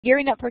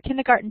Gearing Up for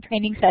Kindergarten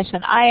training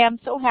session. I am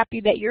so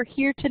happy that you're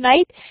here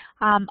tonight.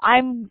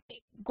 I'm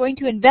going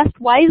to invest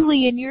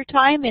wisely in your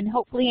time and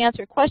hopefully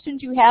answer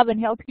questions you have and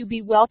help you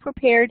be well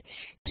prepared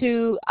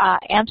to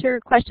answer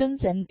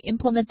questions and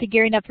implement the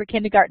Gearing Up for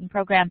Kindergarten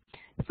program.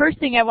 The first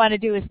thing I want to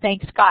do is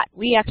thank Scott.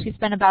 We actually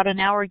spent about an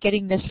hour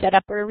getting this set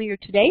up earlier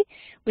today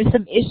with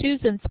some issues,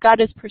 and Scott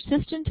is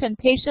persistent and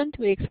patient.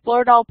 We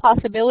explored all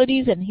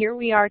possibilities, and here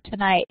we are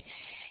tonight.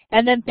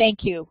 And then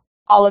thank you,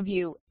 all of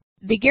you.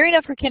 The Gearing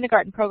Up for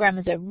Kindergarten program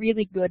is a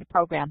really good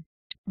program,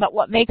 but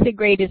what makes it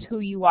great is who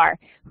you are,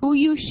 who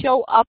you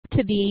show up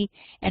to be,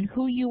 and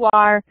who you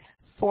are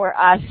for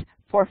us,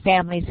 for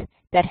families,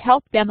 that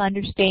help them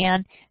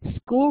understand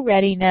school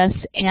readiness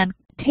and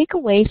take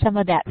away some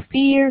of that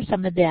fear,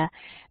 some of the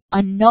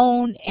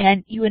unknown,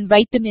 and you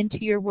invite them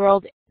into your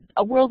world,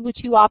 a world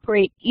which you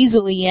operate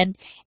easily in.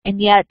 And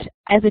yet,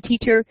 as a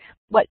teacher,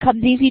 what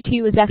comes easy to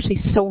you is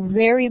actually so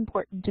very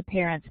important to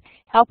parents,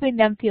 helping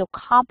them feel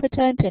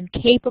competent and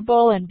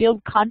capable and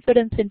build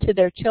confidence into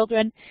their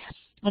children.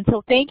 And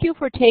so thank you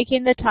for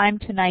taking the time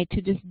tonight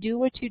to just do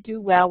what you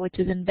do well, which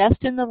is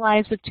invest in the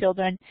lives of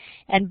children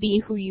and be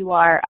who you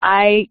are.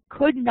 I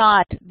could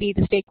not be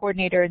the state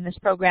coordinator in this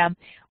program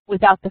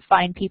without the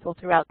fine people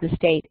throughout the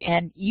state,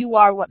 and you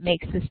are what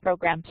makes this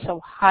program so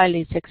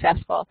highly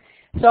successful.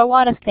 So I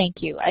want to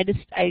thank you. I just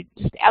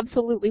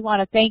absolutely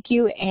want to thank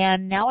you,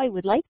 and now I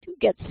would like to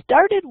get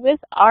started with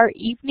our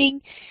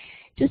evening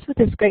just with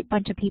this great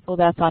bunch of people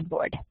that's on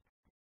board.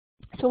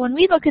 So when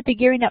we look at the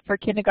Gearing Up for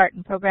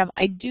Kindergarten program,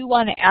 I do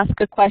want to ask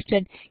a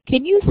question.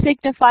 Can you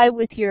signify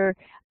with your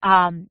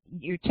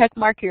check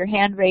mark, your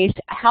hand raised,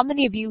 how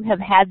many of you have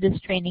had this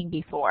training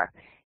before?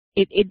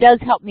 It does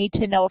help me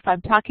to know if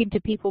I'm talking to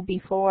people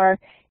before.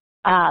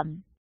 Okay.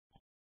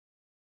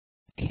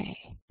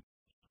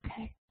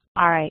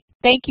 All right.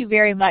 Thank you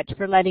very much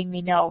for letting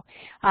me know.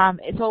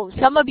 So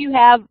some of you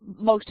have,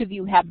 most of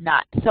you have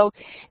not. So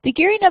the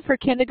Gearing Up for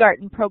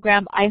Kindergarten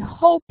program, I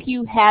hope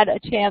you had a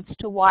chance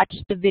to watch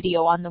the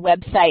video on the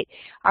website.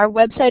 Our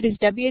website is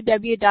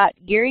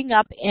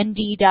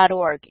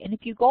www.gearingupnd.org. And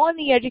if you go on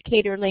the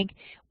educator link,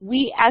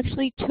 we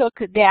actually took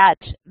that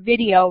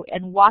video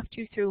and walked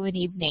you through an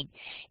evening.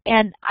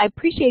 And I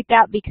appreciate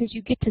that because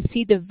you get to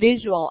see the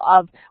visual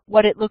of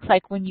what it looks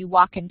like when you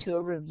walk into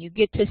a room. You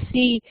get to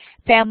see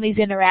families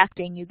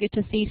interacting. You get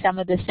to see some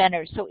of the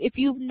centers. So if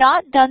you've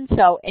not done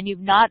so and you've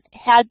not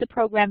had the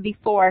program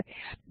before,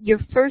 your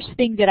first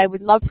thing that I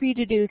would love for you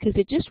to do, because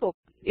it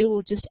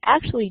will just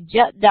actually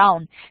jet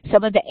down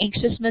some of the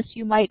anxiousness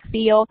you might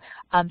feel,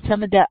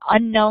 some of the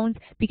unknowns,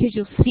 because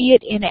you'll see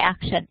it in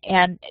action.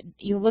 And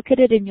you look at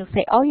it and you'll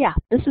say, oh yeah,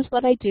 this is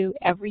what I do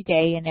every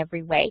day in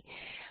every way.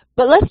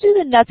 But let's do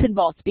the nuts and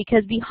bolts,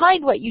 because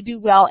behind what you do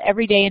well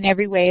every day in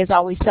every way is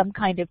always some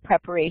kind of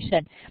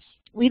preparation.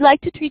 We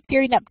like to treat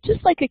Gearing Up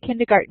just like a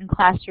kindergarten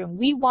classroom.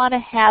 We want to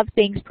have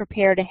things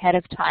prepared ahead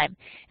of time.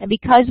 And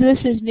because this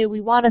is new, we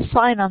want a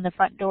sign on the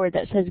front door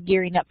that says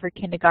Gearing Up for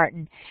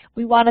Kindergarten.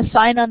 We want a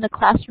sign on the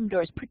classroom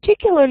doors,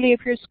 particularly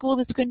if you're a school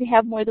that's going to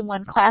have more than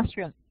one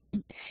classroom.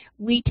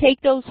 We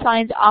take those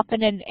signs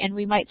often and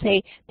we might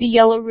say the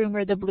yellow room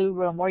or the blue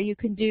room, or you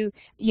can do,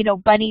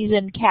 bunnies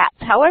and cats,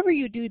 however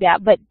you do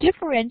that, but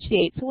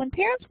differentiate. So when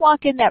parents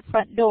walk in that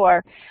front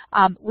door,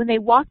 when they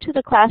walk to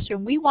the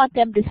classroom, we want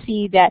them to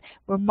see that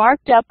we're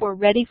marked up, we're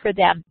ready for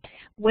them.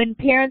 When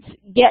parents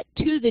get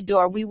to the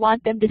door, we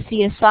want them to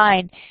see a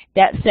sign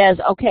that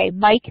says, okay,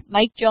 Mike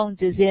Jones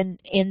is in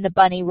the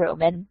bunny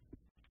room, and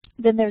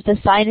then there's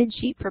a sign-in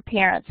sheet for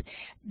parents.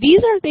 These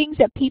are things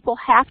that people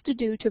have to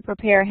do to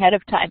prepare ahead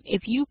of time.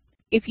 If you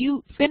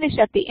finish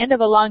at the end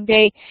of a long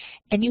day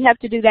and you have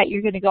to do that,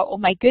 you're going to go, oh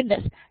my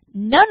goodness.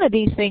 None of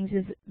these things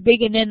is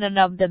big in and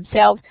of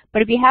themselves,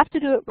 but if you have to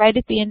do it right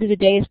at the end of the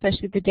day,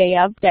 especially the day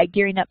of that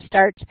Gearing Up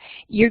starts,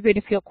 you're going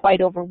to feel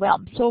quite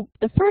overwhelmed. So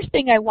the first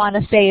thing I want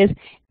to say is,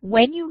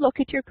 when you look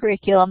at your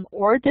curriculum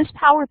or this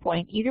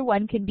PowerPoint, either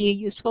one can be a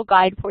useful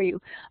guide for you.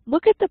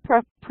 Look at the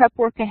prep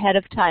work ahead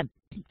of time.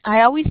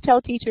 I always tell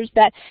teachers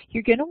that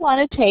you're going to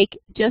want to take,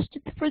 just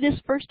for this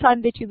first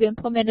time that you've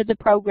implemented the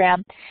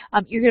program,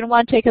 you're going to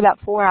want to take about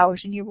 4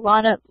 hours, and you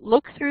want to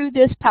look through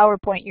this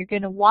PowerPoint. You're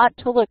going to want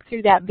to look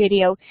through that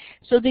video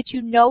so that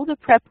you know the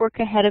prep work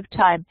ahead of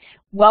time.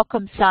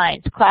 Welcome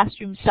signs,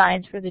 classroom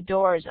signs for the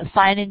doors, a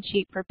sign-in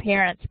sheet for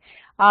parents.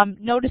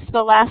 Notice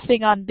the last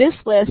thing on this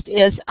list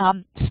is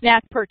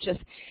snack purchase.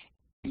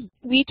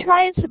 We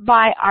try and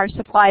buy our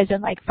supplies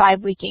in like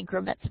 5-week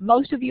increments.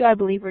 Most of you, I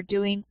believe, are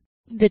doing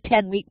the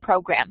 10-week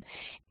program,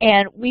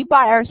 and we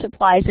buy our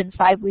supplies in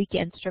 5-week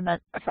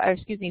increments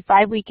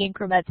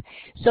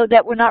so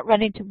that we're not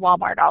running to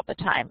Walmart all the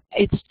time.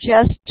 It's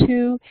just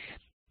too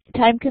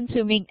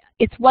time-consuming.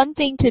 It's one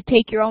thing to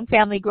take your own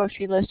family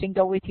grocery list and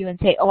go with you and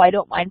say, oh, I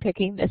don't mind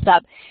picking this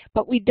up,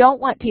 but we don't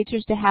want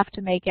teachers to have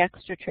to make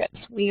extra trips.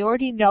 We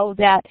already know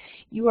that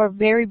you are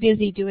very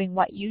busy doing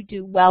what you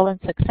do well and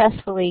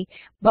successfully,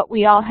 but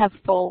we all have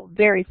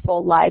very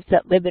full lives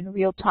that live in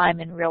real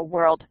time and real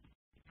world.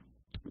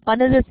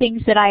 One of the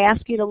things that I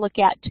ask you to look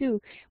at too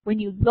when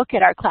you look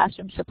at our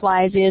classroom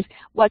supplies is,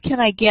 what can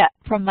I get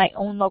from my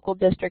own local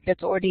district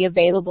that's already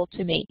available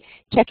to me?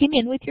 Checking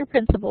in with your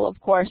principal, of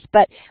course,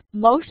 but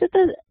most of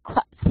the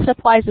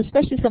supplies,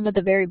 especially some of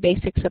the very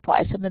basic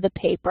supplies, some of the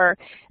paper,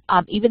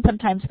 even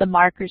sometimes the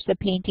markers, the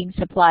painting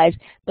supplies,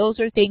 those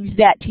are things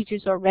that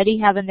teachers already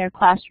have in their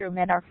classroom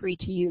and are free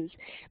to use.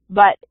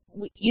 But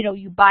you know,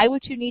 you buy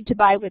what you need to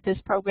buy with this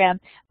program.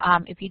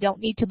 If you don't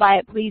need to buy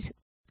it, please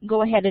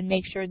go ahead and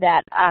make sure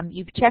that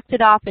you've checked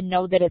it off and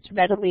know that it's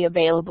readily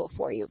available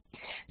for you.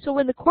 So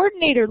when the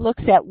coordinator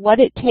looks at what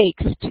it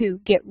takes to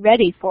get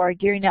ready for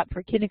Gearing Up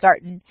for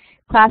Kindergarten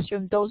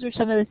classroom, those are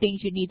some of the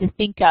things you need to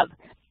think of.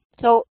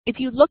 So if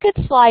you look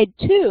at slide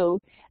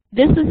 2,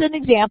 this is an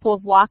example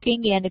of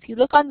walking in. If you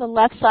look on the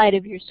left side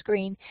of your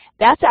screen,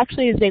 that's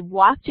actually as they've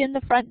walked in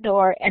the front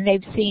door and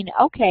they've seen,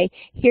 okay,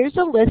 here's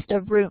a list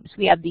of rooms.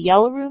 We have the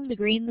yellow room, the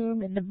green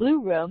room, and the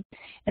blue room.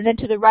 And then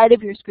to the right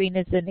of your screen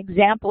is an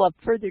example of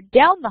further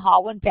down the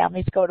hall when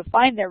families go to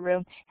find their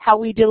room, how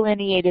we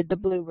delineated the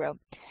blue room.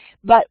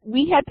 But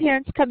we had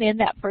parents come in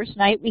that first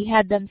night. We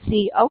had them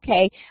see,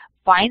 okay,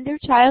 find their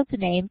child's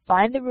name,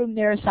 find the room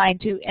they're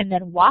assigned to, and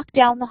then walk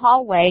down the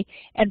hallway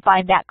and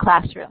find that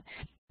classroom.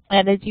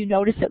 And as you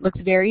notice, it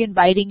looks very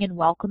inviting and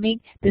welcoming.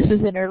 This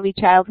is an early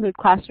childhood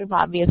classroom,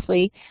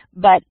 obviously,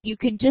 but you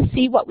can just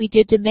see what we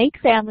did to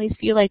make families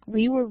feel like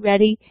we were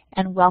ready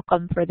and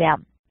welcome for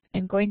them.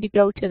 I'm going to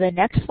go to the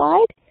next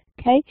slide.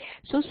 Okay,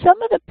 so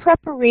some of the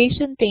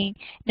preparation thing.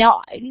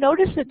 Now,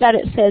 notice that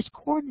it says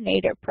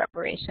coordinator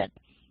preparation.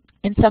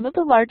 In some of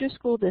the larger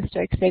school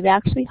districts, they've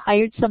actually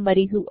hired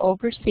somebody who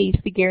oversees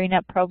the Gearing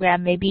Up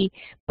program, maybe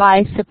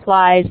buys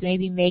supplies,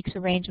 maybe makes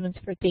arrangements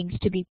for things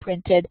to be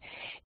printed.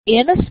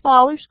 In a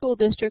smaller school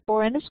district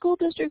or in a school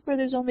district where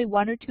there's only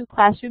 1 or 2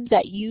 classrooms,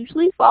 that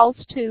usually falls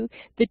to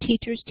the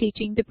teachers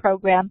teaching the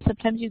program.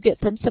 Sometimes you get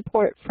some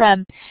support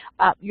from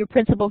your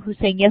principal who's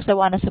saying, yes, I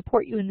want to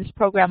support you in this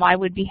program. I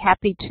would be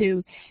happy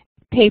to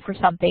pay for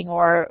something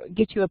or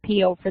get you a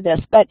PO for this.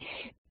 But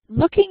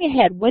looking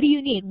ahead, what do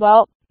you need?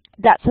 Well,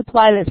 that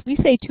supply list, we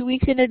say 2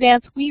 weeks in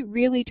advance. We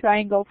really try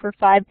and go for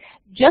 5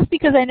 just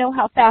because I know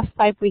how fast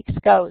 5 weeks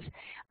goes.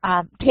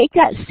 Take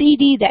that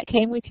CD that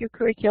came with your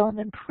curriculum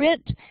and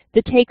print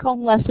the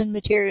take-home lesson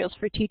materials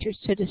for teachers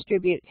to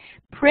distribute.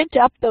 Print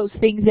up those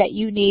things that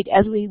you need.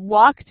 As we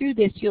walk through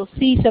this, you'll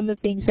see some of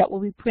the things that will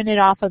be printed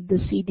off of the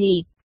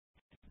CD.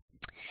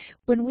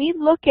 When we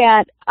look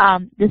at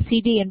the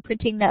CD and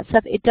printing that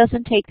stuff, it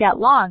doesn't take that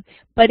long.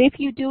 But if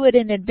you do it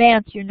in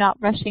advance, you're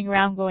not rushing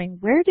around going,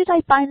 where did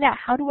I find that?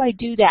 How do I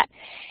do that?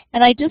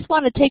 And I just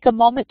want to take a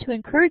moment to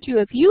encourage you,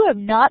 if you have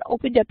not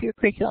opened up your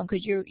curriculum,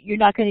 because you're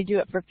not going to do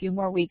it for a few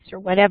more weeks or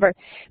whatever,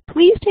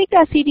 please take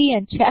that CD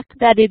and check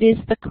that it is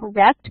the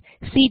correct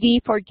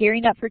CD for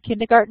Gearing Up for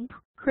Kindergarten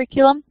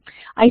curriculum.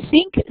 I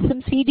think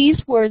some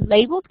CDs were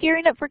labeled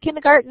Gearing Up for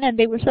Kindergarten and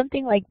they were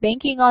something like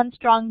Banking on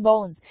Strong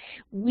Bones.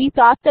 We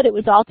thought that it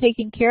was all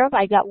taken care of.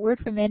 I got word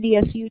from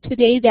NDSU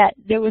today that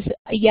there was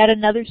yet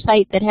another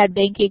site that had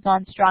Banking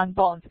on Strong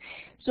Bones.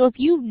 So if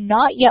you've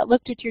not yet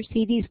looked at your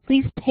CDs,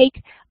 please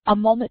take a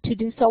moment to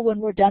do so when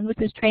we're done with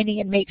this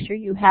training and make sure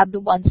you have the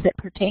ones that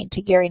pertain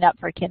to Gearing Up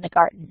for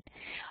Kindergarten.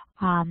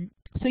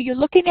 So you're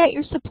looking at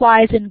your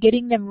supplies and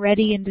getting them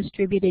ready and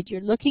distributed. You're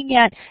looking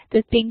at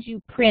the things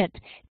you print.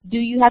 Do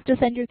you have to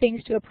send your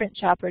things to a print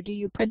shop or do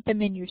you print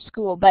them in your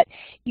school? But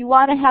you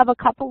want to have a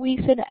couple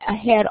weeks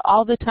ahead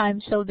all the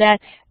time so that,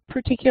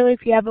 particularly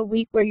if you have a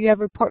week where you have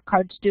report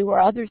cards due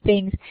or other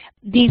things,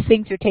 these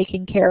things are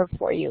taken care of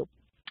for you.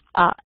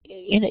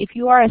 If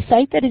you are a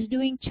site that is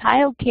doing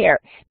child care,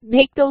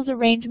 make those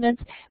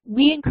arrangements.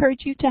 We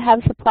encourage you to have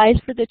supplies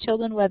for the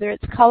children, whether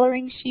it's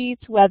coloring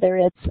sheets, whether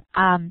it's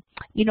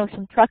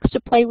some trucks to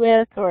play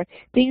with, or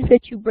things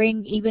that you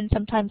bring, even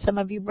sometimes some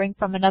of you bring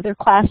from another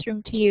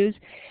classroom to use.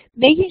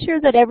 Making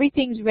sure that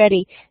everything's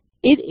ready.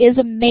 It is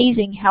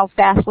amazing how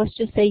fast, let's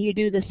just say you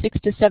do the 6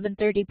 to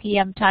 7:30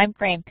 p.m. time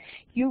frame.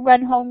 You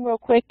run home real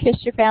quick, kiss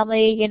your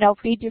family,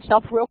 feed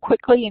yourself real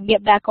quickly and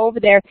get back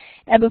over there,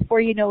 and before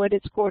you know it,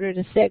 it's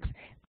 5:45.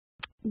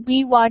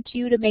 We want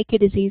you to make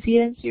it as easy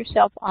as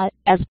yourself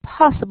as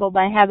possible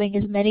by having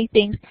as many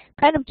things,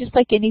 kind of just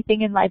like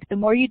anything in life. The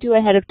more you do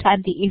ahead of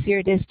time, the easier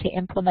it is to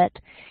implement.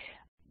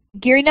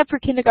 Gearing Up for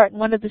Kindergarten,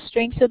 one of the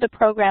strengths of the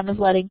program is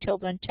letting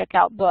children check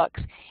out books.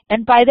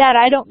 And by that,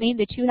 I don't mean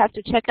that you have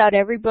to check out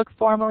every book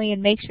formally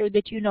and make sure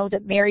that you know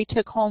that Mary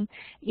took home,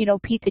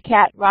 Pete the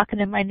Cat,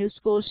 Rockin' in My New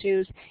School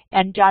Shoes,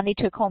 and Johnny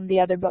took home the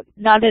other book.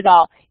 Not at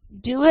all.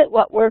 Do it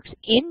what works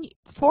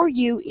for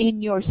you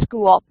in your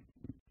school.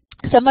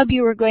 Some of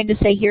you are going to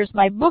say, here's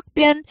my book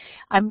bin.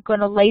 I'm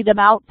going to lay them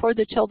out for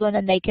the children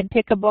and they can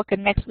pick a book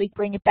and next week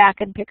bring it back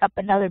and pick up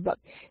another book.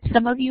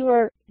 Some of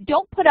you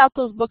don't put out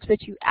those books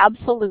that you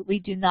absolutely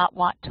do not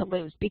want to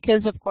lose,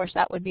 because of course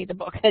that would be the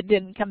book that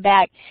didn't come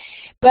back.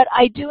 But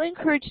I do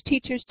encourage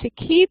teachers to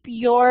keep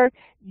your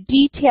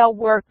detail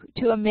work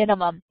to a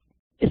minimum.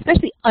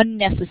 especially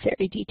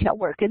unnecessary detail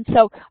work. And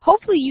so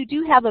hopefully you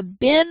do have a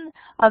bin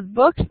of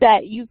books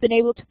that you've been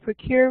able to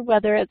procure,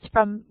 whether it's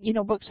from,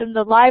 books from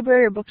the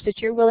library or books that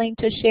you're willing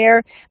to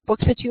share,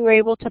 books that you were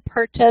able to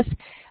purchase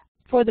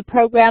for the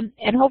program,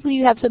 and hopefully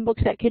you have some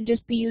books that can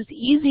just be used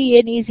easy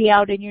in, easy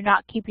out, and you're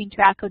not keeping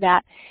track of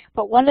that.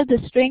 But one of the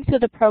strengths of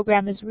the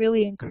program is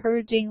really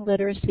encouraging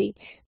literacy,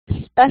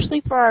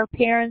 especially for our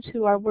parents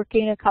who are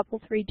working a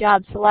couple, 3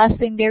 jobs. The last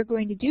thing they're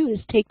going to do is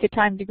take the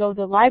time to go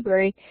to the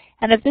library,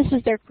 and if this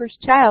is their first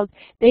child,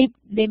 they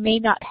may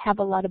not have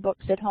a lot of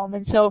books at home.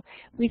 And so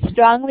we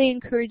strongly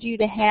encourage you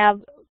to have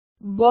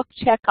book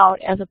checkout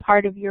as a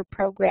part of your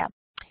program.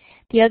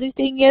 The other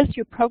thing is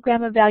your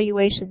program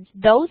evaluations.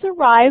 Those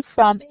arrive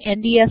from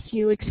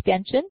NDSU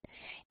Extension,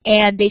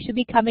 and they should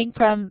be coming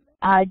from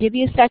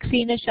Divya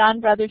Saxena,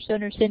 Sean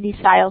Brotherson, or Cindy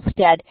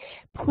Seilstead.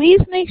 Please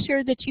make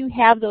sure that you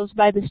have those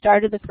by the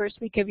start of the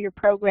first week of your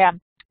program.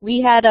 We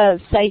had a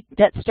site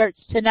that starts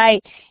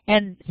tonight,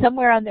 and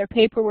somewhere on their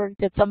paperwork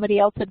that somebody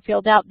else had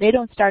filled out, they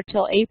don't start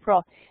till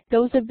April.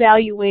 Those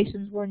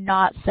evaluations were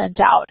not sent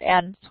out,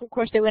 and so of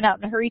course they went out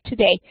in a hurry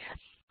today.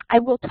 I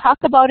will talk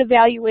about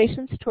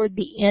evaluations toward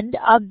the end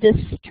of this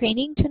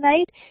training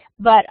tonight,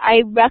 but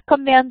I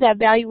recommend that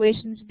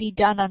evaluations be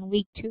done on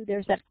week 2.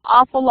 There's an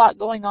awful lot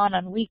going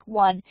on week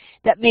 1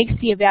 that makes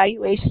the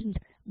evaluations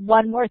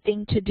one more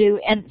thing to do,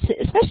 and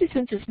especially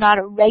since it's not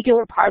a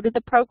regular part of the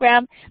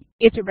program.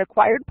 It's a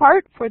required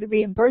part for the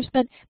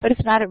reimbursement, but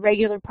it's not a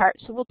regular part.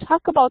 So we'll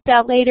talk about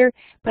that later,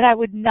 but I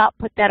would not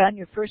put that on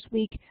your first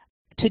week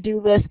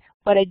to-do list.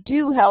 What I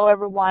do,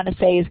 however, want to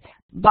say is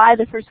by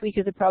the first week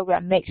of the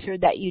program, make sure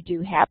that you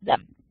do have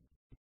them.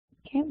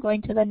 Okay, I'm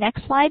going to the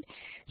next slide.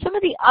 Some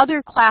of the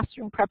other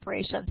classroom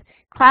preparations.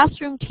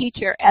 Classroom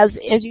teacher, as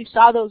you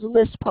saw those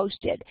lists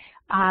posted,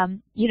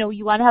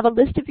 you want to have a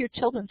list of your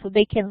children so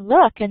they can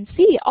look and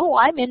see, oh,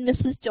 I'm in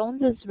Mrs.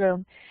 Jones's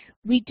room.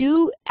 We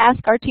do ask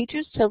our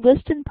teachers to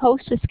list and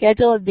post a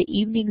schedule of the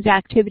evening's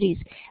activities,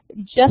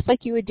 just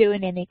like you would do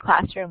in any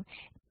classroom.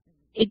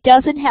 It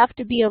doesn't have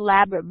to be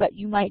elaborate, but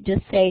you might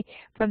just say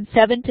from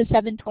 7 to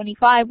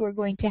 7:25 we're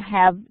going to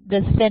have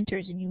the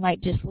centers, and you might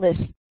just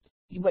list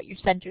what your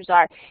centers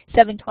are.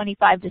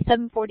 7:25 to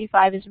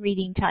 7:45 is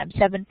reading time.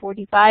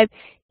 7:45,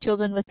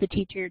 children with the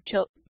teacher,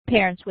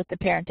 parents with the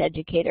parent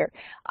educator.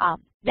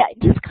 That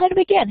just kind of,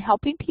 again,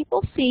 helping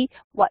people see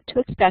what to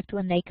expect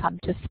when they come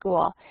to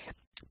school.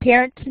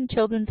 Parents and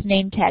children's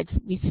name tags.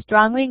 We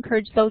strongly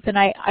encourage those, and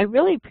I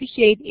really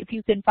appreciate if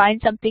you can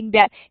find something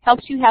that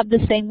helps you have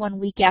the same one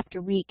week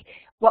after week.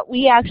 What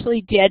we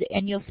actually did,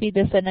 and you'll see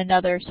this in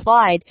another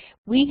slide,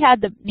 we had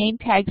the name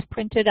tags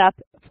printed up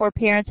for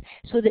parents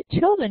so that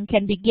children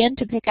can begin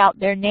to pick out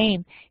their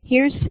name.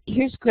 Here's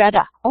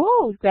Greta.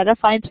 Oh, Greta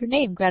finds her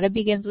name. Greta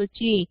begins with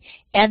G.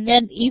 And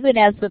then even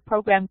as the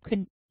program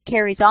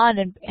carries on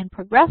and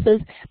progresses,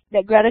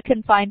 that Greta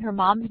can find her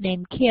mom's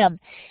name, Kim.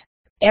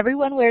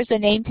 Everyone wears a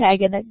name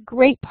tag, and a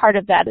great part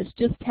of that is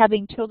just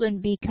having children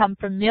become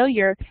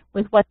familiar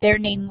with what their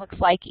name looks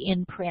like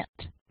in print.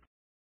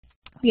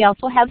 We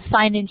also have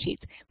sign-in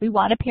sheets. We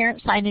want a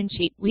parent sign-in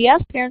sheet. We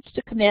ask parents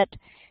to commit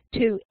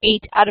to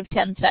 8 out of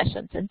 10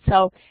 sessions, and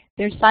so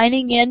their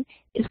signing in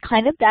is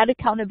kind of that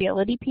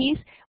accountability piece.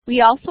 We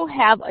also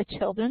have a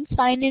children's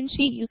sign-in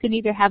sheet. You can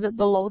either have it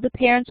below the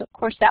parents. Of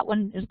course, that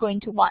one is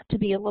going to want to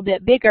be a little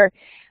bit bigger.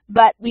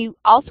 But we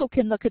also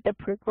can look at the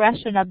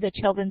progression of the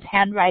children's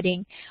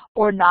handwriting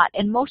or not.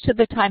 And most of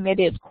the time it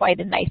is quite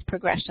a nice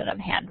progression of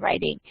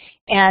handwriting.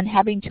 And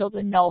having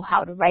children know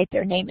how to write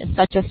their name is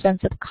such a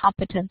sense of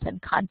competence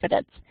and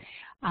confidence.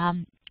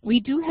 We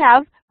do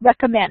have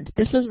recommend.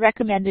 This is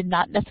recommended,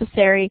 not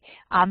necessary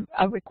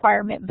a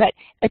requirement, but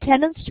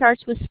attendance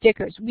charts with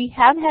stickers. We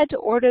have had to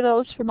order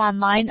those from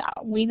online.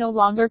 We no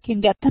longer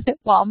can get them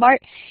at Walmart,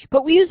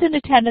 but we use an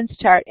attendance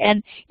chart,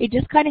 and it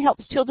just kind of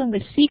helps children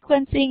with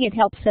sequencing. It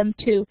helps them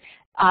to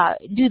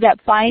do that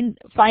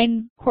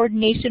fine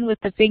coordination with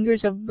the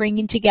fingers of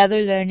bringing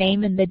together their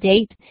name and the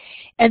date.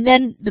 And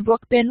then the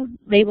book bin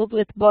labeled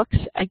with books,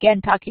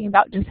 again talking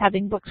about just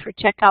having books for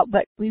checkout,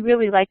 but we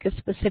really like a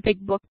specific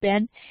book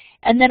bin.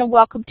 And then a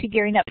welcome to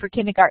gearing up for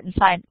kindergarten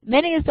sign.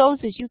 Many of those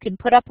as you can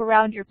put up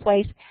around your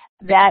place.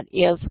 That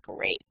is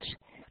great.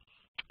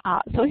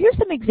 So here's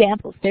some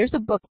examples. There's a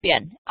book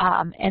bin,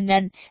 and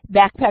then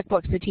backpack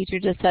books. The teacher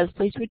just says,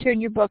 please return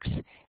your books,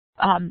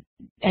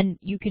 and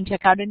you can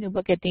check out a new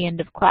book at the end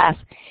of class.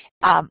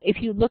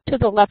 If you look to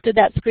the left of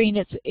that screen,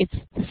 it's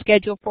the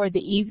schedule for the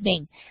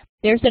evening.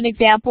 There's an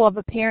example of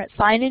a parent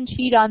sign-in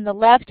sheet on the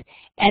left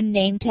and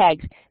name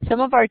tags. Some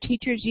of our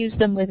teachers use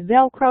them with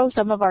Velcro.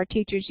 Some of our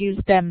teachers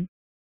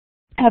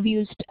have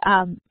used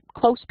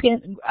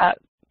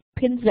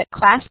pins that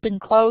clasp and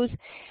close.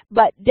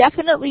 But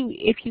definitely,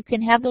 if you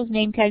can have those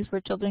name tags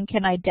where children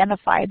can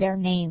identify their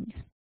names.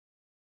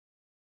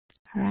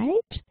 All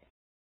right.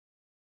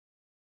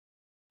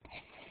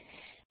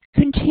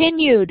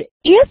 Continued,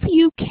 if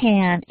you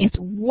can, it's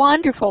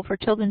wonderful for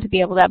children to be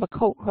able to have a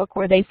coat hook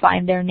where they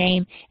find their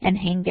name and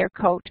hang their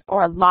coat,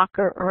 or a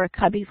locker or a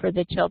cubby for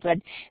the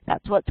children.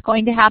 That's what's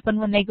going to happen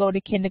when they go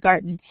to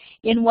kindergarten.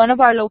 In one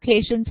of our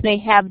locations, they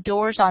have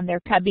doors on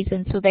their cubbies,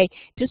 and so they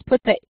just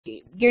put the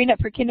Gearing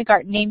Up for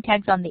Kindergarten name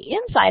tags on the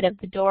inside of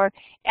the door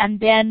and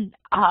then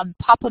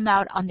pop them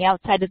out on the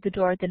outside of the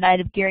door the night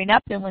of Gearing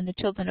Up, and when the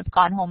children have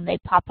gone home, they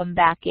pop them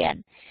back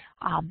in.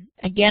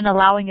 Again,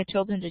 allowing the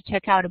children to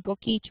check out a book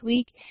each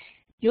week.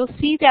 You'll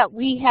see that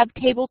we have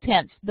table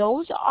tents.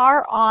 Those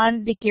are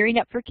on the Gearing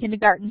Up for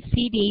Kindergarten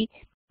CD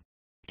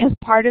as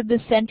part of the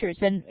centers,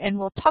 and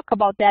we'll talk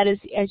about that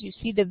as you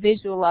see the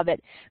visual of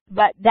it,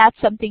 but that's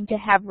something to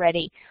have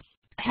ready.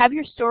 Have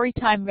your story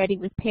time ready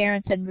with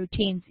parents and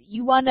routines.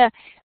 You want to,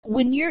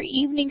 when your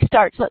evening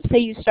starts, let's say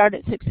you start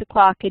at 6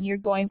 o'clock and you're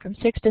going from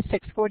 6 to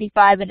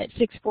 6:45, and at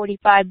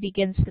 6:45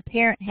 begins the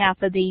parent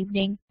half of the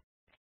evening.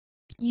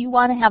 You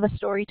want to have a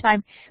story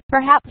time,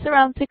 perhaps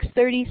around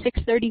 6:30,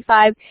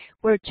 6:35,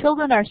 where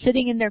children are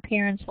sitting in their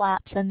parents'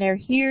 laps and they're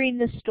hearing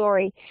the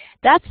story.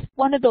 That's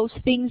one of those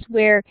things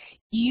where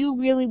you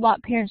really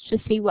want parents to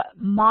see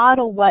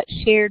model what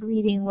shared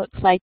reading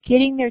looks like,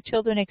 getting their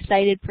children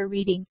excited for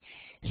reading.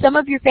 Some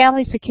of your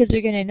families, the kids are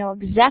going to know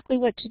exactly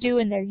what to do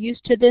and they're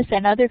used to this,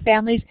 and other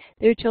families,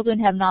 their children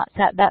have not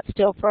sat that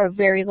still for a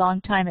very long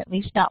time, at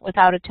least not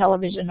without a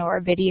television or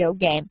a video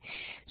game.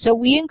 So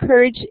we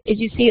encourage, as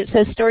you see it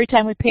says story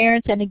time with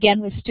parents and again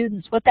with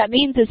students. What that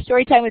means is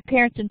story time with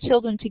parents and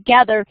children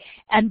together,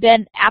 and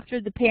then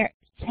after the parents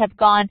have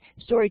gone,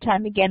 story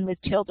time again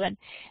with children.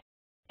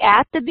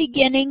 At the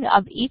beginning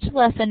of each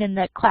lesson in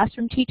the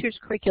classroom teacher's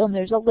curriculum,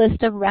 there's a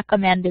list of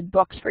recommended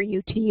books for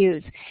you to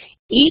use.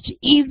 Each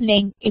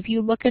evening, if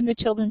you look in the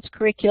children's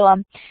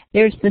curriculum,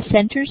 there's the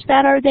centers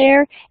that are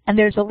there, and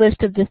there's a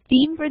list of the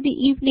theme for the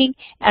evening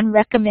and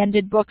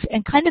recommended books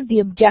and kind of the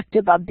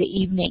objective of the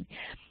evening.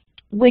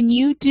 When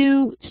you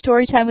do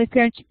story time with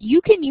parents,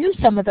 you can use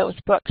some of those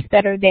books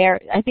that are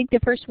there. I think the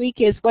first week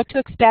is What to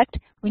Expect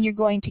When You're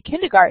Going to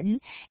Kindergarten,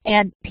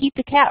 and Pete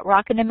the Cat,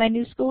 Rockin' in My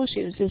New School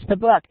Shoes is the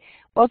book.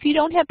 Well, if you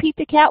don't have Pete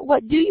the Cat,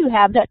 what do you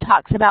have that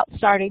talks about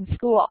starting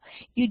school?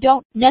 You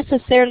don't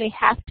necessarily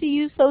have to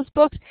use those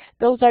books.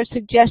 Those are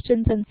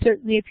suggestions, and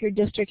certainly if your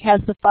district has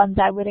the funds,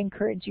 I would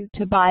encourage you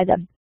to buy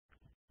them.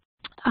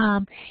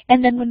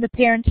 And then when the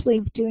parents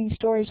leave, doing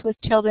stories with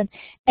children,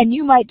 and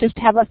you might just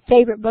have a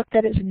favorite book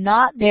that is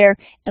not there,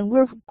 and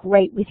we're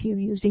great with you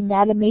using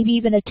that, and maybe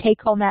even a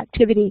take-home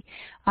activity.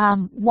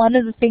 One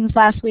of the things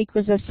last week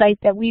was a site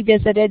that we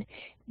visited,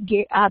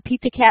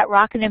 Pete the Cat,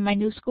 Rockin' in My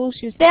New School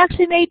Shoes. They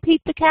actually made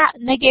Pete the Cat,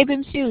 and they gave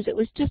him shoes. It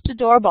was just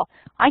adorable.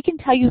 I can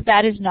tell you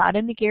that is not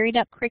in the Gearing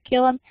Up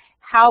curriculum.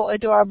 How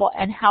adorable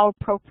and how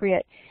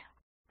appropriate.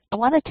 I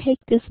want to take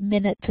this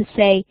minute to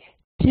say,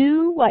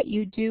 do what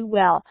you do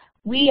well.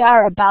 We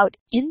are about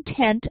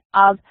intent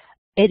of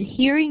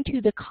adhering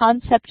to the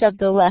concept of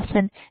the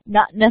lesson,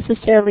 not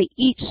necessarily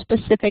each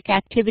specific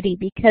activity,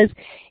 because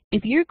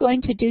if you're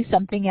going to do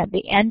something at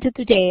the end of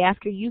the day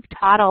after you've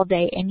taught all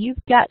day and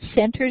you've got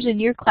centers in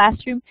your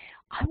classroom,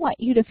 I want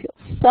you to feel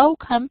so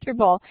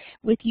comfortable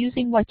with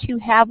using what you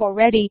have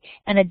already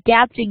and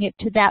adapting it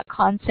to that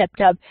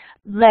concept of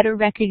letter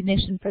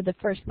recognition for the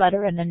first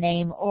letter in a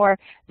name or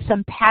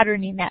some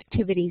patterning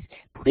activities.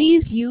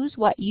 Please use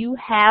what you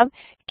have,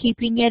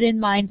 keeping it in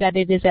mind that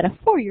it is at a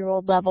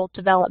 4-year-old level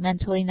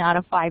developmentally, not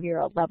a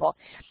 5-year-old level.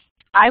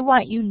 I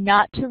want you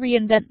not to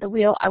reinvent the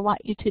wheel. I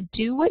want you to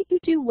do what you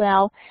do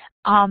well.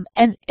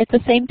 And at the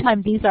same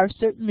time, these are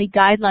certainly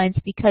guidelines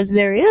because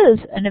there is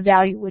an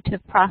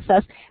evaluative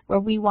process where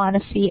we want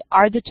to see,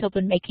 are the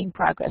children making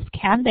progress?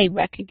 Can they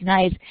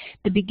recognize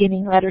the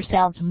beginning letter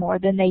sounds more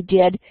than they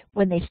did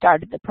when they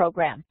started the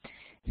program?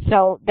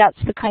 So that's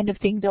the kind of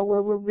thing, though,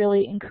 where we're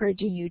really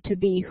encouraging you to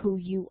be who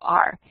you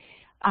are.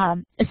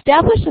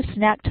 Establish a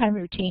snack time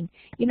routine.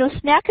 You know,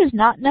 snack is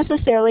not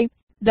necessarily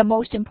the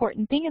most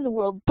important thing in the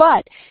world,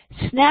 but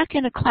snack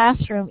in a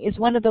classroom is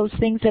one of those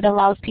things that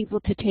allows people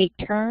to take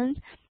turns.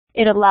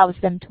 It allows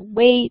them to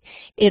wait.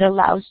 It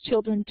allows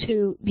children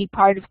to be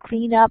part of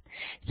cleanup.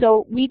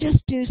 So we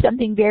just do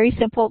something very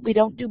simple. We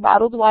don't do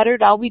bottled water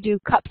at all. We do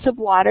cups of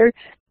water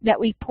that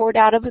we poured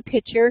out of a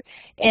pitcher,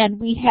 and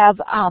we have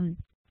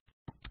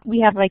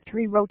like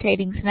 3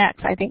 rotating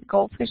snacks. I think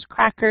goldfish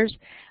crackers,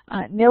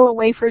 Nilla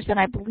wafers, and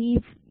I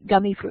believe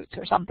gummy fruits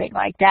or something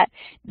like that.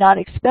 Not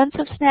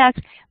expensive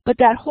snacks, but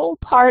that whole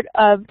part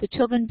of the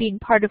children being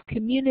part of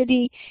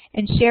community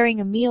and sharing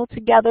a meal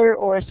together,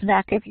 or a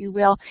snack if you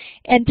will,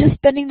 and just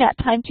spending that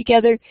time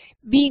together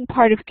being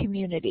part of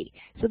community.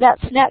 So that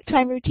snack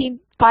time routine,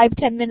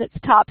 5-10 minutes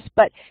tops,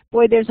 but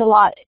boy, there's a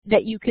lot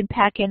that you can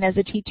pack in as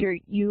a teacher.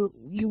 You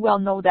well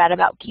know that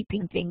about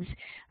keeping things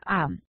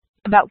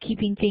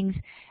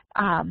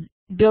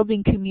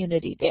building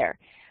community there.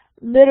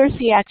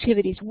 Literacy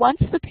activities. Once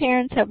the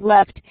parents have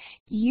left,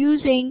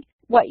 using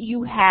what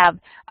you have,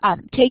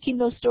 taking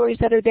those stories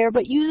that are there,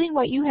 but using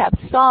what you have,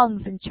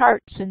 songs and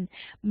charts and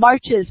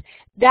marches.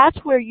 That's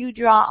where you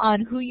draw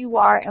on who you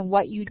are and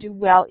what you do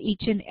well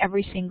each and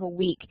every single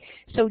week.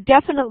 So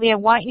definitely I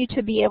want you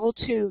to be able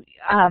to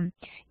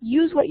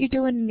use what you're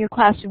doing in your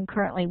classroom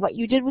currently, what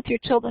you did with your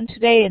children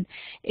today, and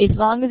as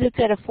long as it's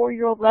at a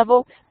 4-year-old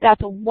level,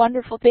 that's a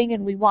wonderful thing,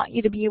 and we want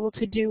you to be able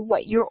to do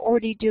what you're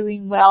already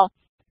doing well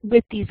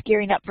with these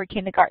Gearing Up for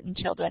Kindergarten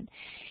children.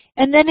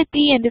 And then at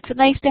the end, it's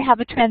nice to have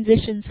a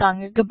transition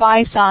song, a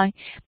goodbye song,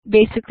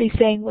 basically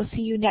saying, we'll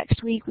see you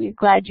next week. We're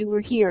glad you were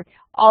here.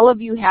 All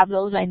of you have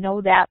those, I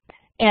know that.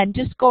 And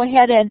just go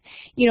ahead and,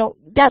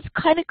 that's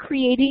kind of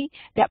creating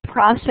that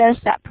process,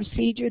 that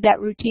procedure, that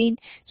routine,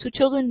 so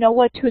children know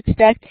what to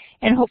expect,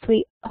 and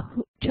hopefully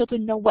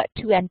children know what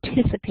to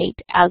anticipate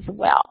as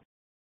well.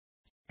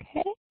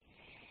 Okay?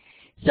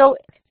 So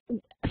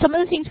some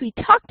of the things we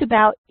talked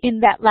about in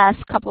that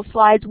last couple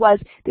slides was,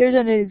 there's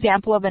an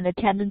example of an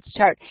attendance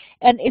chart.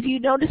 And if you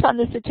notice on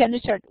this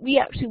attendance chart, we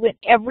actually went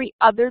every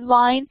other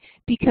line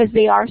because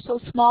they are so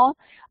small.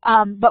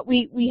 But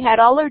we had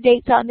all our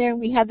dates on there, and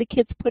we had the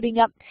kids putting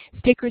up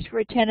stickers for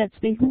attendance.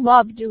 They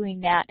love doing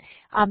that.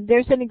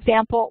 There's an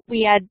example.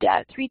 We had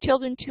 3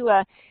 children to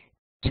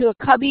a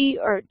cubby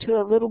or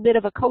to a little bit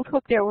of a coat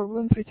hook. There were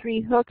room for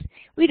 3 hooks.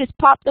 We just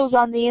popped those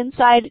on the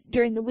inside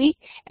during the week,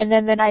 and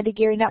then the night of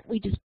Gearing Up, we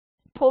just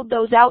pulled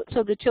those out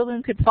so the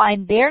children could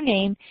find their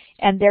name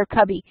and their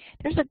cubby.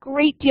 There's a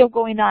great deal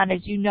going on,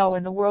 as you know,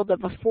 in the world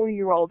of a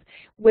 4-year-old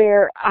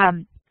where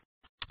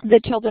the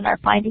children are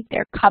finding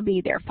their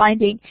cubby, they're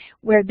finding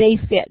where they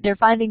fit, they're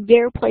finding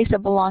their place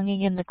of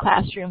belonging in the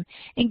classroom.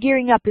 And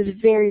Gearing Up is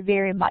very,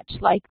 very much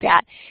like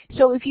that.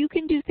 So if you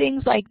can do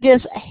things like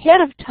this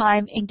ahead of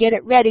time and get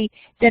it ready,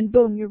 then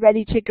boom, you're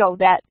ready to go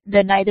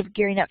the night of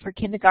Gearing Up for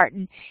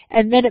Kindergarten.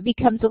 And then it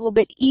becomes a little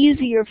bit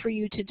easier for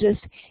you to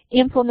just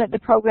implement the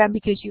program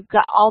because you've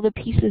got all the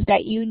pieces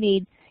that you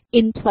need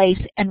in place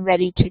and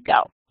ready to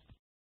go.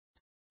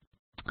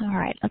 All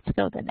right, let's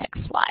go to the next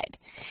slide.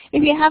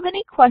 If you have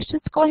any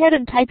questions, go ahead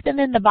and type them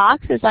in the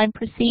box as I'm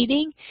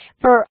proceeding.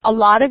 For a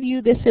lot of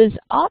you, this is,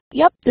 oh,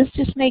 yep, this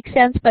just makes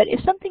sense. But if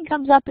something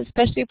comes up,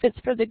 especially if it's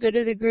for the good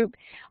of the group,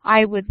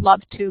 I would love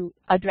to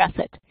address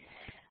it.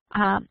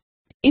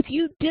 If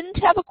you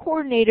didn't have a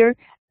coordinator,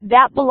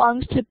 that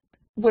belongs to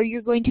where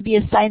you're going to be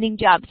assigning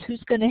jobs.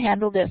 Who's going to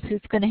handle this?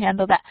 Who's going to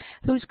handle that?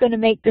 Who's going to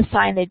make the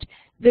signage?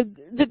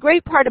 The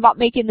great part about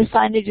making the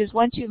signage is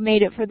once you've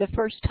made it for the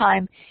first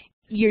time,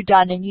 you're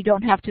done and you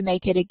don't have to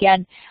make it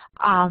again.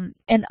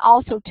 And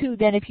also, too,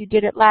 then if you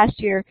did it last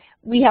year,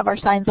 we have our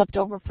signs left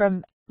over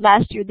from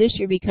last year, this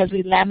year, because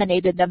we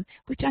laminated them,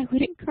 which I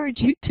would encourage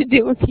you to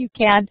do if you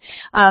can,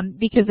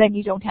 because then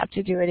you don't have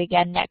to do it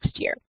again next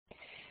year.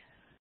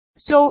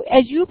 So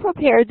as you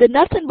prepare, the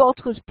nuts and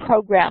bolts was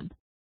program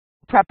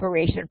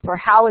preparation for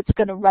how it's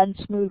going to run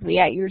smoothly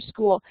at your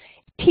school.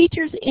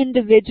 Teachers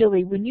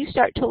individually, when you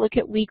start to look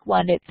at week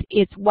 1,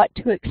 it's what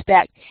to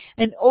expect.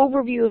 An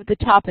overview of the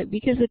topic,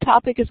 because the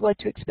topic is what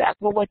to expect.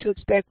 Well, what to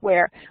expect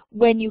where?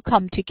 When you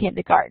come to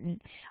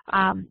kindergarten.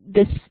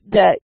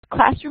 The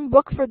classroom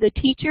book for the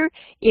teacher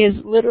is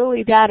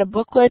literally that, a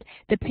booklet.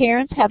 The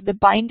parents have the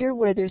binder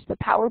where there's the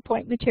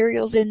PowerPoint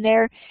materials in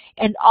there.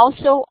 And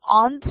also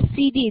on the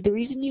CD, the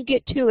reason you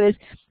get 2 is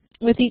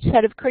with each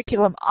set of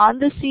curriculum, on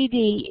the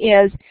CD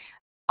is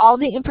all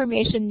the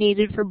information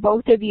needed for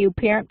both of you,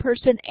 parent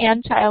person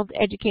and child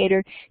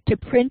educator, to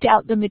print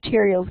out the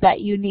materials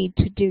that you need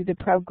to do the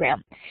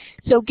program.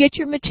 So get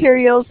your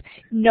materials,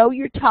 know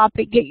your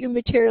topic, get your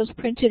materials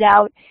printed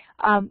out.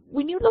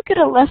 When you look at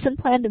a lesson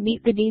plan to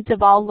meet the needs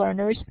of all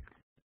learners,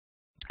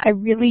 I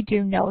really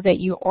do know that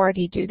you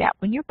already do that.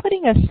 When you're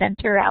putting a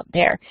center out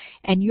there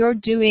and you're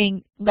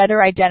doing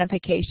letter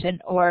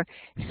identification or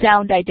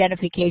sound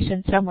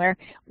identification somewhere,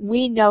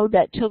 we know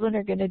that children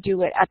are going to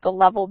do it at the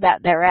level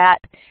that they're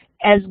at.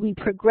 As we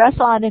progress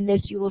on in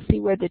this, you will see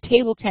where the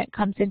table tent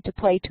comes into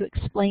play to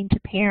explain to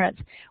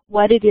parents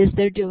what it is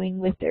they're doing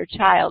with their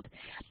child.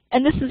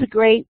 And this is a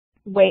great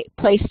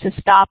place to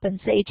stop and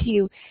say to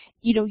you,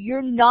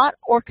 you're not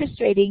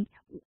orchestrating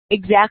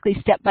exactly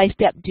step by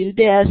step, do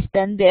this,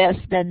 then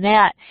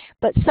that.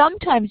 But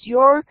sometimes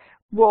your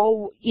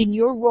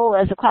role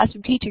as a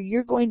classroom teacher,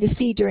 you're going to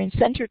see during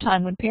center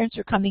time when parents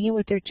are coming in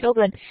with their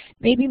children,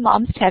 maybe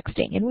mom's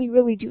texting. And we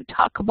really do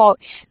talk about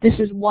this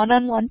is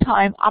one-on-one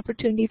time,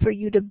 opportunity for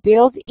you to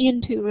build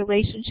into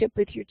relationship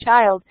with your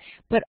child,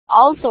 but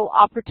also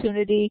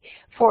opportunity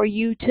for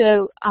you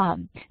to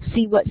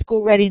see what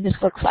school readiness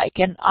looks like.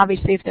 And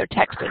obviously if they're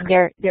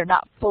texting, they're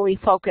not fully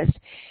focused.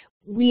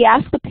 We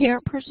ask the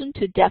parent person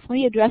to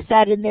definitely address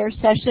that in their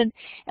session,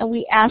 and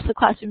we ask the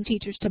classroom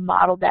teachers to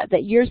model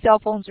that your cell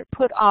phones are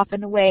put off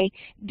and away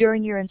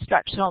during your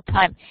instructional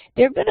time.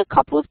 There have been a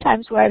couple of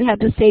times where I've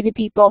had to say to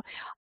people,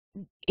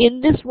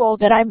 in this role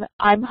that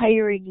I'm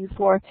hiring you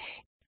for,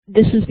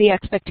 this is the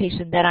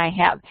expectation that I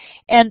have.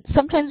 And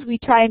sometimes we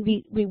try and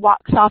we walk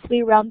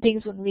softly around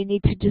things when we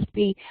need to just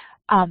be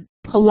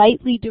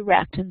politely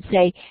direct and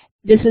say,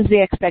 this is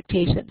the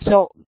expectation.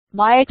 So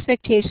my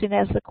expectation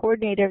as the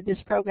coordinator of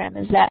this program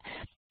is that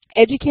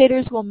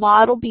educators will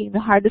model being the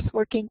hardest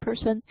working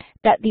person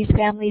that these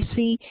families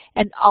see,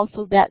 and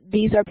also that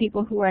these are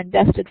people who are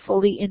invested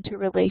fully into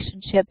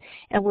relationship,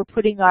 and we're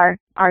putting our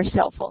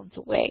cell phones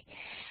away.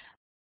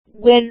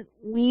 When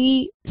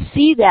we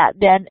see that,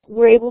 then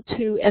we're able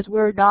to, as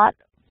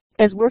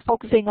we're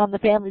focusing on the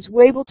families,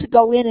 we're able to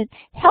go in and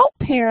help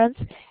parents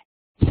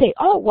say,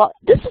 oh, well,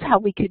 this is how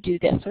we could do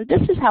this, or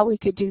this is how we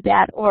could do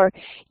that, or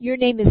your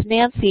name is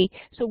Nancy,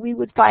 so we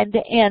would find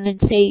the N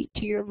and say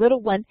to your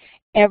little one,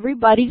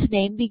 everybody's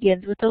name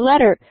begins with a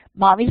letter.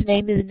 Mommy's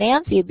name is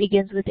Nancy, it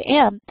begins with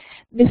M.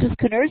 Mrs.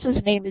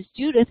 Connerza's name is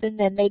Judith, and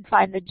then they'd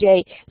find the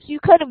J. So you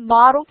kind of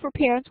model for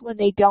parents when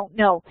they don't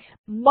know.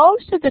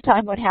 Most of the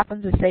time what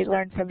happens is they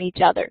learn from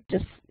each other,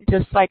 just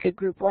like a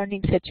group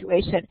learning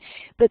situation.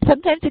 But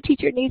sometimes the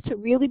teacher needs to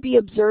really be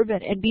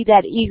observant and be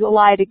that eagle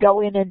eye to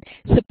go in and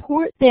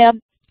support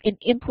them in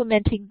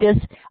implementing this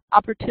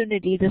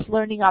opportunity, this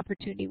learning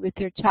opportunity with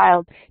their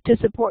child, to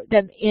support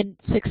them in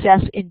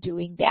success in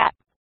doing that.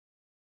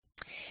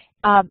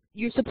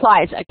 Your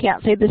supplies, I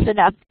can't say this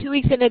enough. 2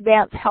 weeks in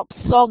advance helps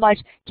so much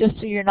just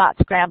so you're not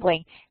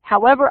scrambling.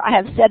 However, I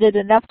have said it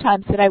enough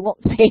times that I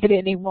won't say it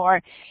anymore.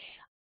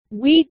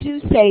 We do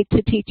say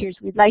to teachers,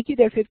 we'd like you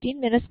there 15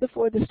 minutes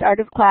before the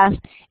start of class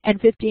and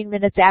 15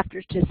 minutes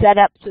after to set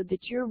up so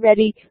that you're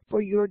ready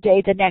for your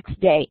day the next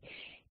day.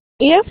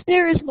 If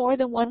there is more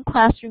than one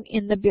classroom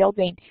in the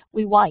building,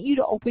 we want you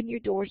to open your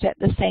doors at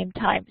the same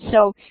time.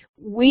 So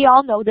we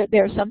all know that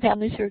there are some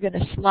families who are going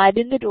to slide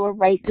in the door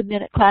right the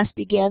minute class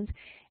begins,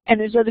 and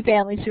there's other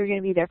families who are going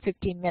to be there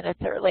 15 minutes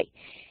early.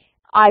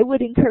 I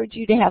would encourage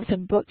you to have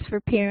some books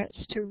for parents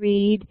to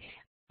read,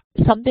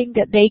 something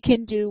that they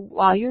can do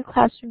while your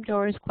classroom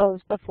door is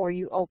closed before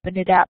you open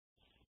it up.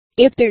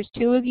 If there's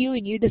 2 of you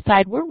and you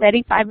decide we're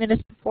ready 5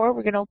 minutes before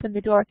we're going to open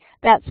the door,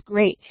 that's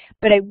great.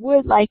 But I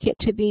would like it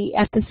to be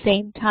at the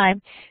same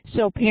time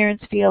so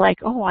parents feel like,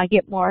 oh, I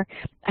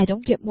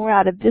don't get more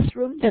out of this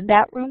room than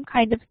that room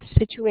kind of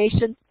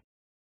situation.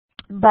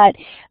 But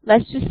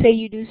let's just say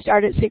you do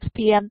start at 6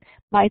 p.m.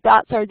 My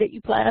thoughts are that you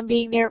plan on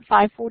being there at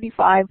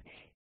 5:45.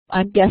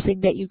 I'm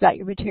guessing that you got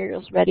your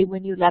materials ready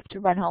when you left to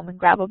run home and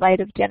grab a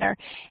bite of dinner.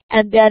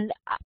 And then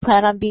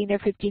plan on being there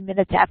 15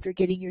 minutes after,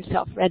 getting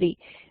yourself ready.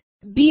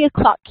 Be a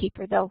clock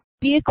keeper, though.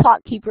 Be a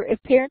clock keeper.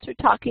 If parents are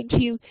talking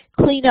to you,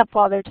 clean up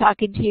while they're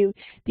talking to you,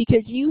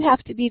 because you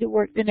have to be to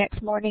work the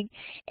next morning.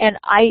 And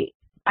I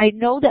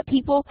know that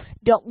people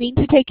don't mean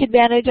to take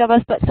advantage of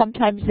us, but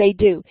sometimes they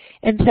do.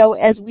 And so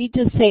as we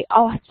just say,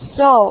 oh, I'm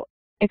so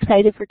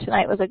excited for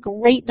tonight. It was a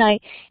great night,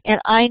 and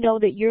I know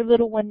that your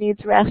little one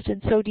needs rest,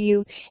 and so do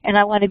you, and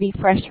I want to be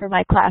fresh for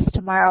my class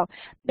tomorrow.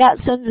 That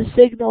sends a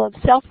signal of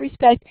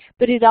self-respect,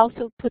 but it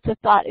also puts a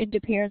thought into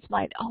parents'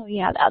 mind, oh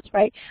yeah, that's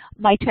right,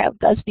 my child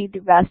does need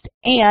the rest,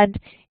 and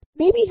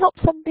maybe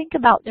helps them think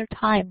about their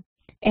time.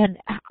 And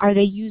are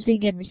they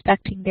using and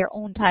respecting their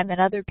own time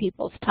and other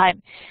people's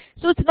time?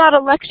 So it's not a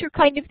lecture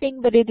kind of thing,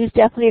 but it is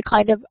definitely a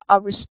kind of a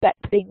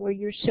respect thing where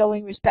you're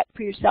showing respect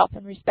for yourself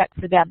and respect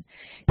for them.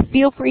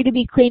 Feel free to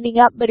be cleaning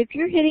up, but if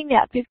you're hitting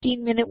that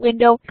 15-minute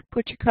window,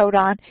 put your coat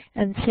on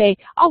and say,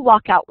 I'll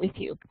walk out with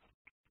you.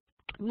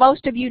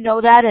 Most of you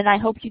know that, and I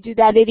hope you do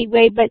that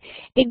anyway, but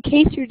in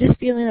case you're just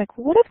feeling like,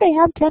 what if they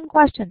have 10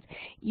 questions?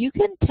 You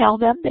can tell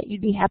them that you'd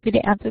be happy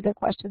to answer their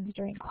questions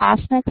during class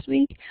next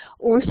week,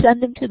 or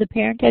send them to the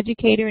parent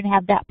educator and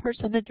have that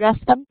person address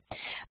them.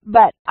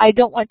 But I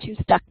don't want you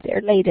stuck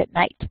there late at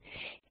night.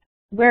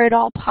 Where at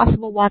all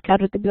possible, walk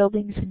out of the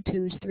buildings in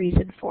 2s,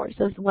 3s, and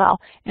 4s as well,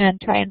 and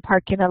try and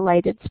park in a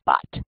lighted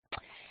spot.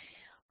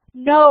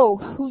 Know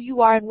who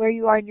you are and where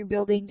you are in your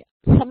building.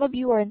 Some of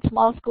you are in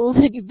small schools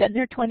and you've been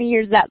there 20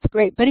 years, that's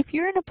great. But if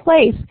you're in a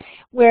place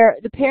where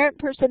the parent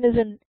person is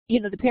in,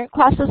 the parent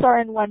classes are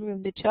in one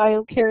room, the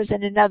child care is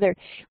in another.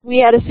 We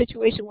had a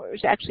situation where it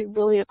was actually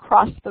really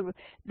across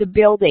the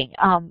building,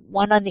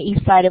 one on the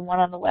east side and one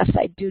on the west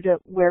side due to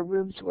where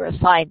rooms were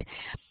assigned.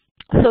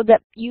 So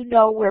that you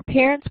know where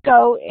parents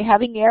go,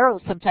 having arrows,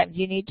 sometimes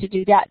you need to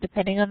do that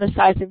depending on the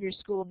size of your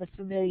school and the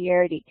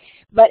familiarity.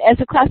 But as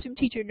a classroom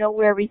teacher, know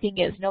where everything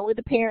is. Know where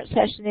the parent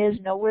session is.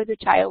 Know where the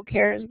child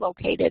care is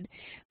located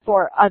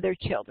for other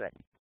children.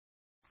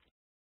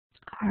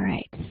 All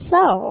right,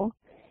 so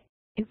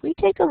if we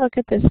take a look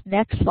at this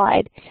next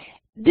slide,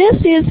 this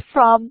is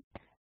from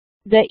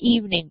the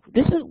evening.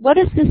 What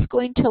is this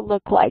going to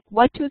look like?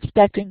 What to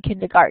expect in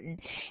kindergarten?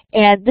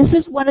 And this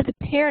is one of the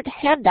parent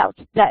handouts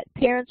that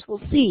parents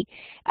will see.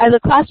 As a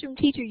classroom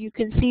teacher, you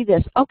can see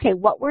this. Okay,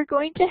 what we're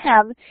going to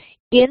have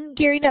in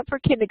Gearing Up for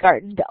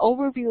Kindergarten, the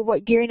overview of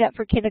what Gearing Up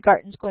for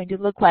Kindergarten is going to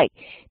look like.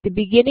 The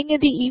beginning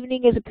of the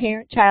evening is a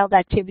parent-child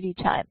activity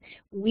time.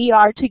 We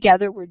are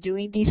together. We're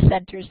doing these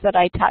centers that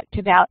I talked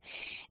about.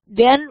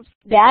 Then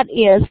that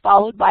is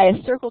followed by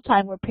a circle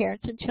time where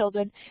parents and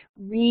children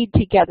read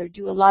together,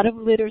 do a lot of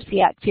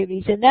literacy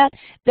activities. And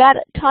that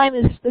time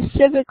is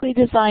specifically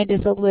designed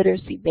as a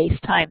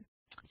literacy-based time.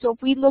 So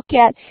if we look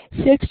at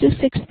 6 to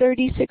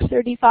 6:30,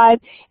 6:35,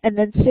 and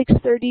then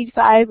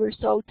 6:35 or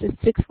so to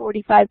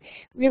 6:45,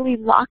 really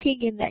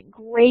locking in that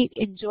great,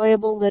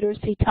 enjoyable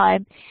literacy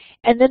time.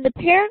 And then the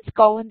parents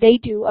go and they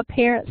do a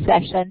parent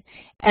session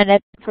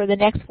and for the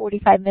next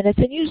 45 minutes.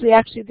 And usually,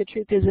 actually, the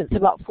truth is it's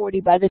about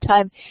 40 by the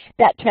time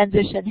that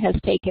transition has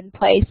taken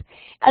place.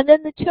 And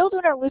then the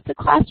children are with the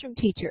classroom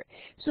teacher.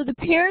 So the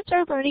parents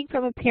are learning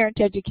from a parent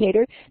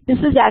educator. This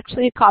is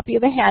actually a copy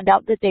of a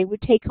handout that they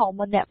would take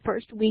home on that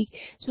first week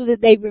so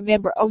that they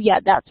remember, oh yeah,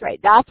 that's right.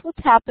 That's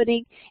what's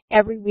happening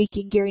every week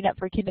in Gearing Up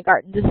for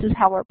Kindergarten. This is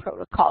how our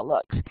protocol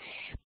looks.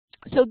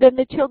 So then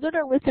the children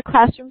are with the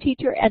classroom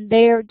teacher and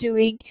they are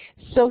doing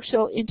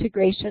social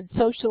integration,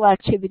 social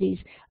activities,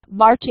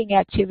 marching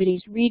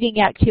activities,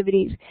 reading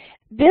activities.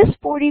 This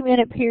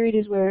 40-minute period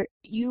is where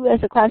you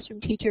as a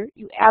classroom teacher,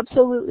 you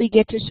absolutely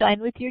get to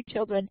shine with your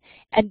children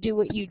and do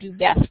what you do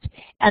best.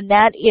 And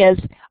that is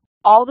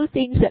all the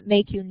things that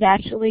make you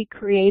naturally,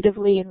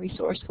 creatively, and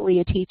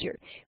resourcefully a teacher.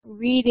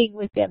 Reading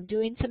with them,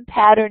 doing some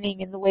patterning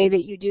in the way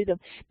that you do them.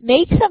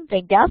 Make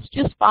something, that's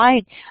just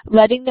fine.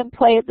 Letting them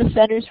play at the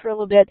centers for a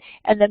little bit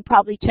and then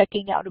probably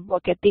checking out a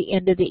book at the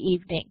end of the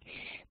evening.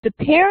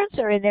 The parents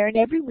are in there, and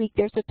every week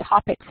there's a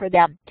topic for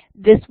them.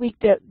 This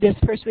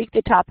first week,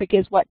 the topic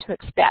is what to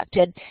expect.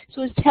 And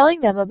so it's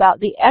telling them about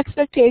the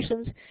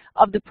expectations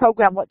of the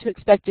program, what to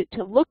expect it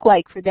to look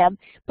like for them,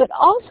 but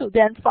also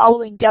then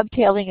following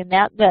dovetailing in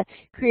that. The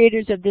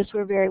creators of this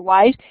were very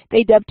wise.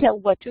 They dovetail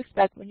what to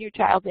expect when your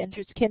child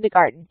enters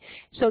kindergarten.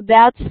 So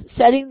that's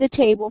setting the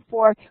table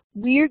for,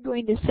 we're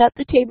going to set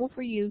the table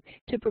for you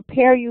to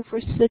prepare you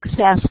for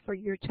success for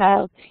your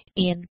child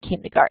in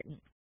kindergarten.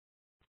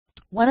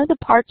 One of the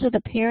parts of the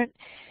parent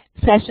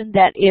session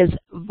that is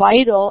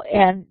vital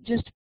and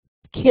just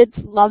kids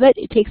love it,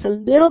 it takes a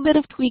little bit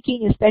of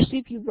tweaking, especially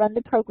if you've run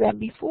the program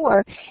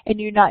before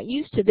and you're not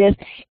used to this,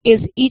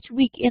 is each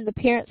week in the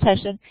parent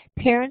session,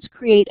 parents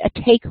create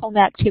a take-home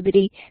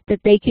activity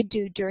that they could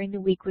do during the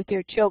week with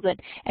their children.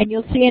 And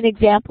you'll see an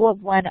example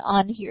of one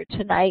on here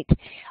tonight.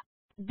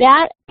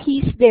 That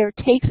piece there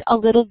takes a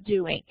little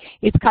doing.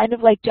 It's kind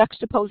of like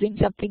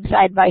juxtaposing something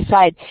side by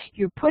side.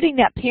 You're putting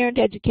that parent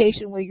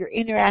education where you're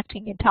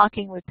interacting and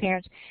talking with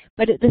parents,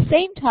 but at the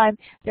same time,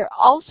 they're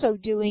also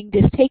doing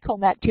this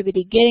take-home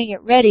activity, getting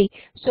it ready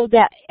so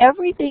that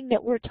everything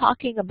that we're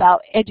talking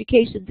about,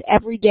 education's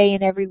every day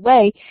in every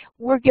way,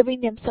 we're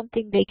giving them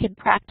something they can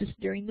practice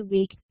during the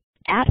week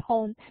at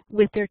home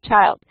with their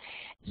child.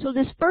 So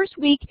this first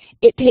week,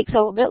 it takes a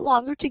little bit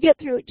longer to get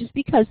through it just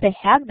because they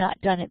have not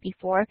done it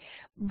before.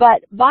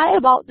 But by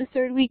about the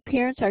third week,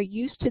 parents are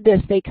used to this.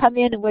 They come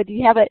in, and whether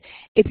you have it,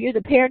 if you're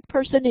the parent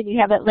person and you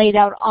have it laid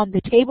out on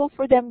the table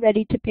for them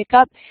ready to pick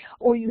up,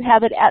 or you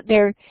have it at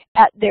their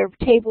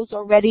tables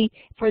already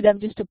for them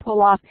just to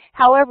pull off,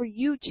 however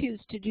you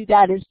choose to do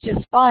that is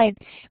just fine.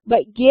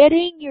 But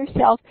getting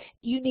yourself,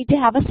 you need to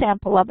have a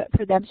sample of it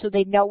for them so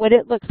they know what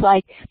it looks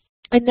like.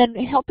 And then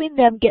helping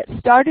them get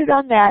started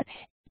on that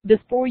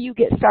before you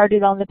get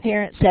started on the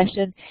parent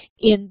session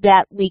in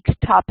that week's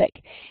topic.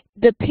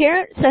 The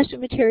parent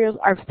session materials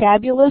are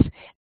fabulous.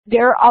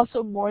 There are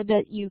also more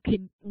than you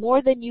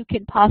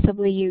can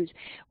possibly use.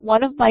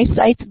 One of my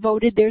sites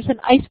voted there's an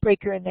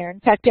icebreaker in there.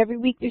 In fact, every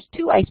week there's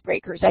 2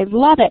 icebreakers. I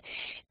love it.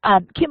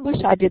 Kim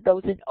Bushaw did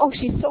those, and oh,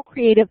 she's so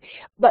creative.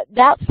 But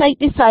that site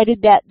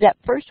decided that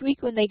first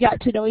week when they got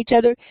to know each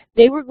other,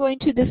 they were going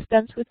to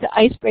dispense with the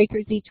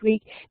icebreakers each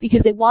week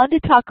because they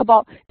wanted to talk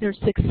about their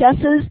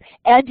successes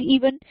and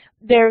even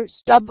their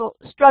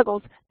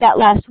struggles that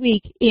last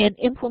week in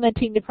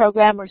implementing the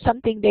program or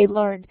something they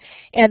learned.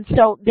 And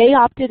so they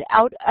opted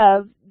out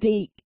of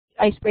the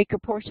icebreaker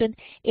portion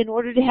in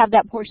order to have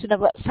that portion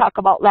of let's talk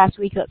about last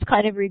week, let's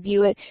kind of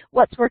review it,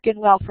 what's working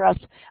well for us,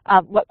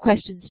 what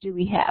questions do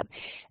we have.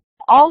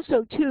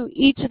 Also, too,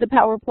 each of the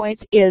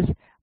PowerPoints is,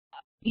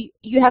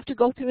 you have to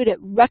go through it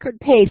at record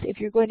pace if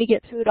you're going to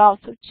get through it all,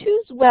 so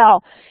choose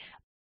well.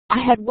 I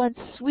had one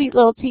sweet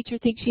little teacher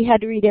think she had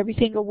to read every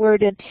single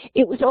word, and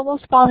it was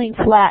almost falling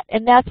flat,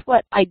 and that's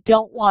what I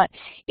don't want.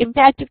 In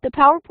fact, if the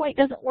PowerPoint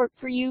doesn't work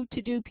for you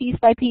to do piece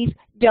by piece,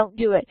 don't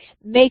do it.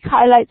 Make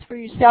highlights for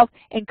yourself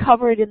and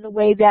cover it in the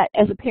way that,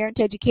 as a parent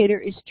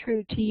educator, is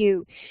true to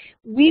you.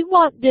 We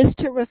want this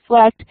to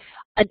reflect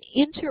an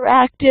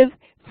interactive,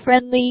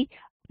 friendly,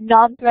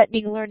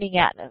 non-threatening learning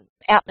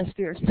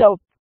atmosphere. So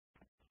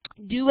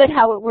do it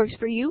how it works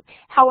for you.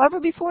 However,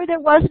 before there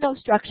was no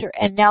structure,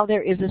 and now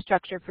there is a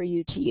structure for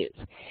you to use.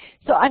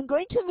 So I'm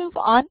going to move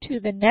on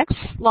to the next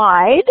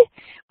slide,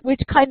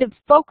 which kind of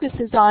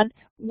focuses on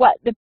what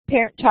the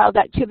parent-child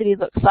activity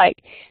looks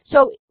like.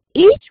 So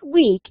each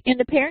week in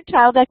the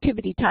parent-child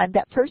activity time,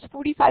 that first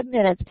 45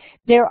 minutes,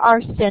 there are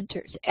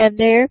centers. And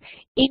there,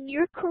 in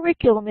your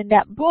curriculum, in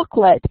that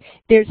booklet,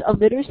 there's a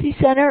literacy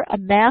center, a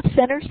math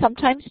center,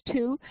 sometimes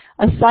 2,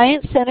 a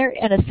science center,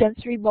 and a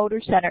sensory motor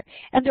center.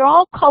 And they're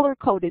all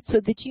color-coded so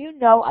that you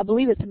know, I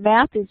believe it's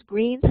math is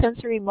green,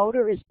 sensory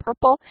motor is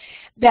purple,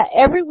 that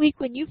every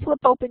week when you flip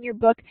open your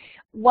book,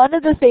 one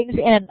of the things,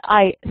 and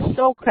I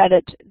so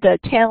credit the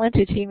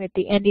talented team at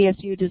the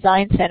NDSU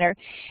Design Center,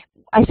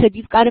 I said,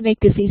 you've got to make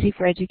this easy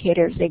for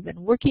educators. They've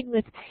been working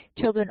with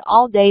children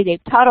all day.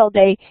 They've taught all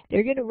day.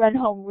 They're going to run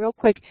home real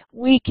quick.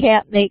 We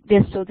can't make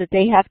this so that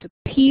they have to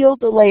peel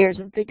the layers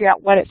and figure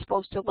out what it's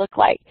supposed to look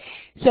like.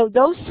 So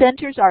those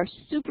centers are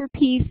super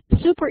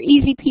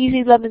easy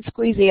peasy lemon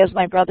squeezy, as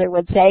my brother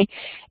would say.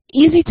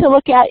 Easy to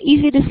look at,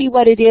 easy to see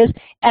what it is,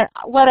 and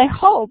what I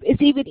hope is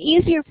even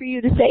easier for you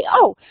to say,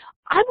 oh,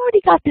 I've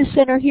already got this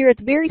center here.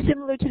 It's very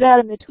similar to that.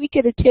 I'm going to tweak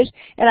it a tish,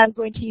 and I'm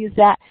going to use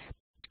that.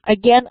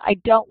 Again, I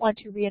don't want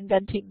you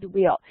reinventing the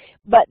wheel,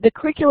 but the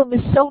curriculum is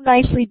so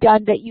nicely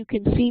done that you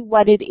can see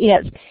what it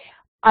is.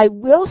 I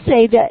will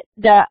say that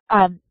the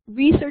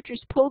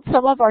researchers pulled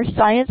some of our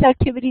science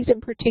activities in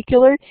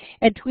particular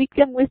and tweaked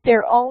them with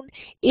their own.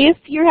 If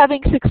you're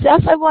having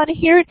success, I want to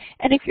hear it,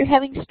 and if you're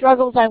having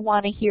struggles, I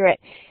want to hear it.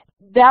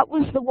 That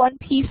was the one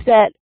piece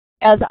that,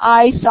 as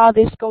I saw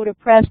this go to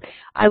press,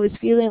 I was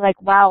feeling like,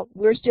 wow,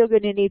 we're still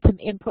going to need some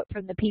input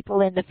from the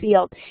people in the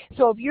field.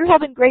 So if you're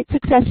having great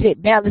success,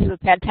 man, this is a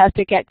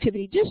fantastic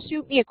activity, just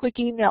shoot me a quick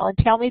email and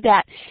tell me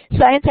that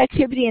science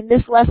activity in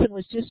this lesson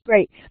was just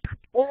great.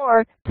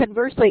 Or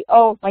conversely,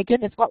 oh my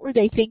goodness, what were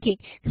they thinking?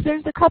 Because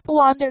there's a couple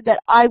on there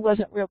that I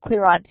wasn't real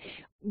clear on.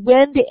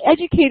 When the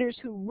educators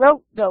who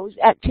wrote those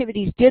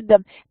activities did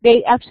them,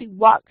 they actually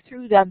walked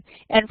through them,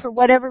 and for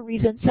whatever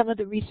reason, some of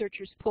the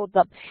researchers pulled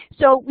them.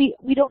 So we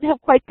don't have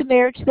quite the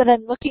marriage that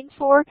I'm looking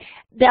for.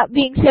 That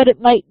being said,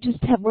 it might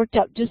just have worked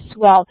out just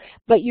swell,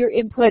 but your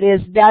input is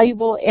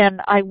valuable,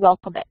 and I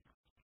welcome it.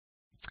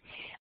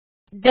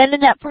 Then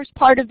in that first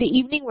part of the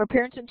evening where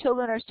parents and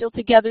children are still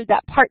together,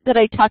 that part that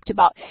I talked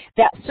about,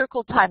 that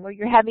circle time where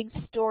you're having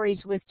stories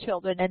with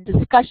children and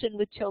discussion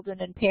with children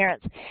and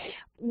parents.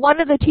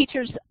 One of the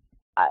teachers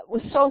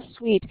was so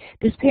sweet.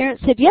 This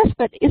parent said, yes,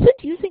 but isn't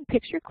using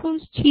picture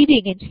clues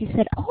cheating? And she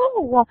said,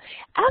 oh, well,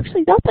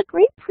 actually, that's a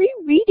great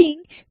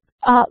pre-reading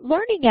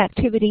learning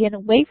activity and a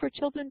way for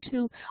children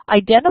to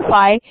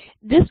identify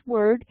this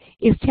word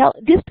is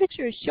this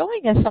picture is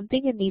showing us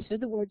something, and these are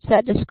the words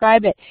that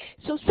describe it.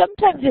 So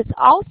sometimes it's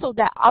also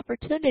that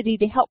opportunity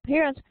to help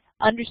parents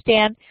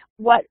understand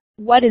what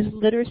is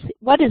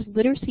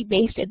literacy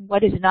based and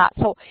what is not.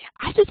 So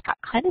I just got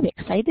kind of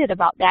excited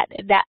about that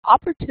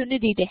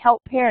opportunity to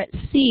help parents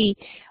see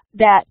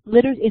that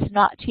literacy is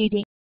not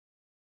cheating.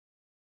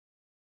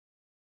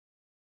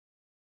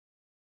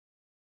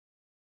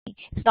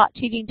 It's not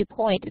cheating to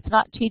point. It's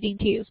not cheating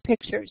to use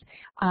pictures.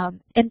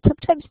 And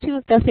sometimes, too,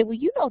 if they'll say, well,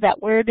 you know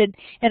that word, and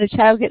a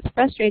child gets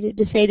frustrated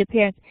to say to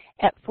parents,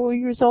 at 4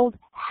 years old,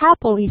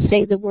 happily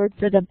say the word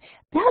for them.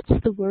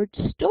 That's the word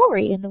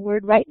story, and the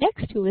word right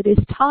next to it is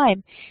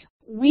time.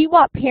 We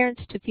want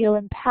parents to feel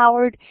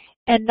empowered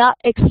and not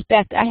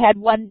expect. I had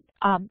one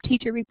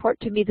teacher report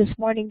to me this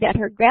morning that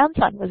her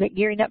grandson was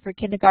gearing up for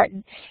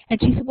kindergarten, and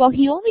she said, well,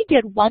 he only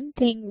did one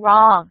thing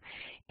wrong.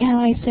 And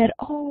I said,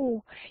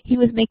 oh, he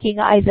was making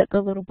eyes at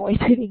the little boy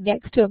sitting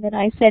next to him. And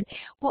I said,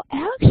 well,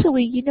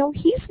 actually, you know,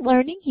 he's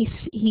learning.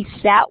 He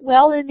sat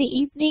well in the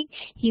evening.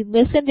 He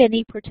listened and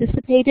he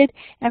participated.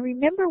 And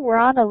remember, we're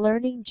on a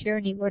learning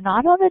journey. We're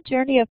not on a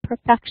journey of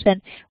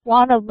perfection. We're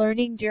on a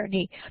learning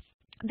journey.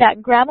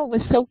 That grandma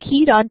was so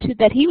keyed onto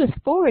that he was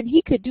 4 and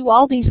he could do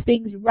all these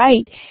things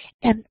right.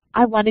 And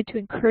I wanted to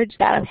encourage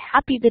that. I'm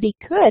happy that he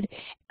could.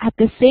 At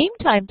the same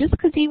time, just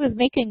because he was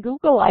making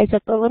Google eyes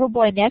at the little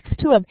boy next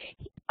to him,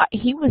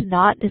 he was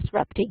not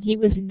disrupting. He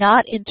was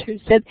not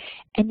intrusive.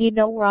 And you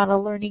know, we're on a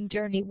learning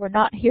journey. We're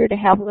not here to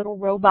have little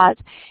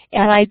robots.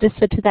 And I just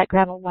said to that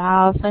grandma,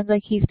 wow, sounds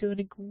like he's doing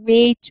a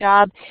great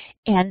job.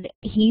 And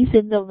he's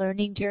in the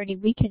learning journey.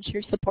 We can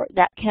sure support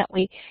that, can't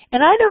we?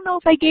 And I don't know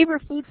if I gave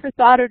her food for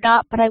thought or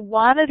not, but I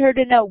wanted her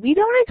to know we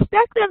don't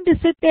expect them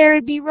to sit there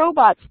and be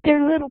robots.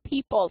 They're little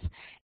peoples.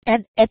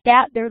 And at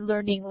that, they're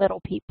learning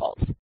little peoples.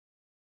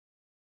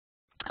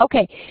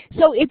 Okay,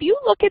 so if you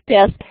look at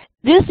this,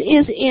 this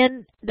is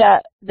in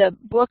the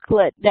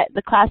booklet that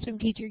the classroom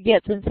teacher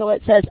gets, and so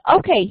it says,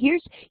 okay,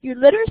 here's your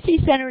literacy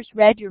center is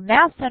red, your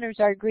math centers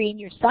are green,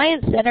 your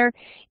science center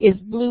is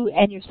blue,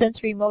 and your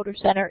sensory motor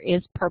center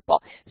is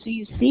purple. So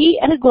you see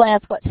at a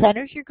glance what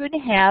centers you're going to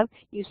have.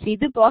 You see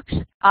the books.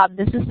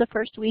 This is the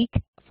first week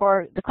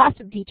for the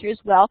classroom teacher as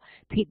well.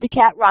 Pete the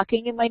Cat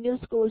Rocking in My New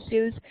School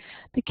Shoes,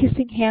 The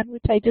Kissing Hand,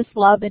 which I just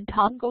love, and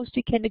Tom Goes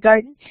to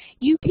Kindergarten.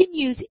 You can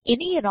use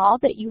any and all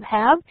that you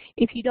have.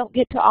 If you don't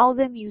get to all of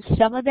them, use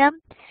some of them.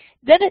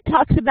 Then it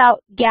talks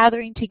about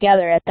gathering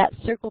together at that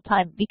circle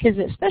time, because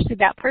especially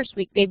that first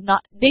week,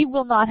 they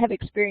will not have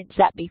experienced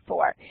that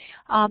before.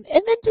 And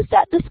then just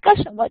that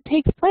discussion, what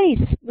takes place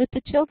with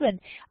the children,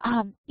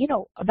 you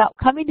know, about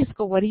coming to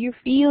school. What are your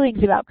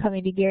feelings about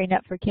coming to gearing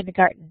up for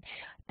kindergarten?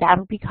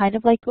 That'll be kind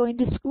of like going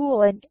to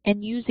school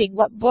and using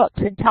what books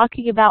and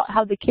talking about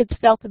how the kids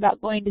felt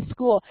about going to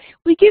school.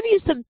 We give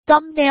you some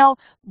thumbnail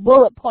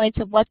bullet points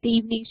of what the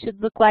evening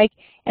should look like,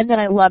 and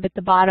then I love at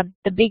the bottom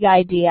the big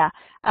idea.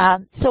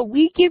 So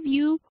we give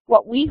you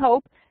what we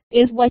hope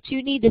is what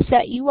you need to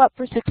set you up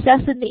for success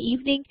in the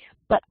evening,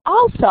 but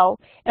also,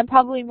 and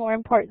probably more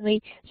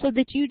importantly, so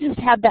that you just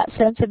have that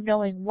sense of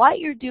knowing what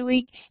you're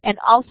doing and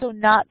also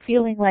not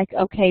feeling like,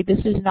 okay, this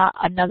is not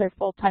another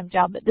full-time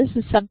job, but this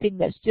is something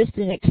that's just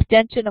an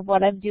extension of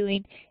what I'm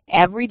doing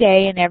every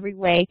day in every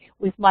way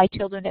with my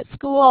children at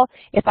school,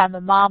 if I'm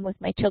a mom with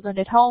my children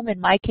at home,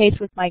 in my case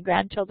with my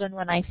grandchildren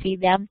when I see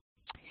them.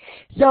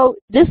 So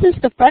this is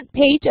the front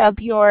page of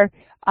your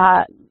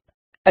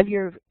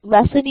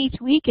lesson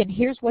each week, and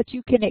here's what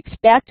you can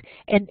expect,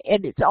 and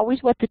it's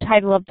always what the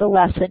title of the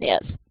lesson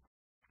is.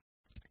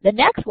 The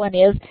next one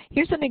is,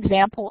 here's an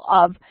example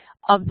of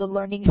the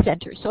Learning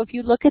Center. So if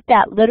you look at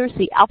that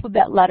literacy,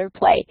 alphabet letter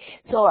play.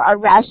 So our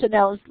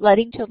rationale is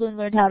letting children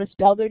learn how to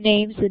spell their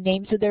names, the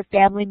names of their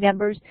family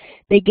members.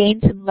 They gain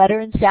some letter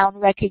and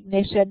sound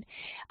recognition.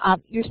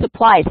 Your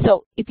supplies.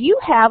 So if you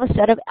have a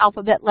set of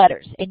alphabet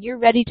letters and you're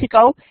ready to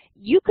go,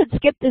 you could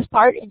skip this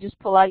part and just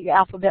pull out your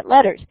alphabet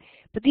letters.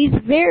 But these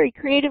very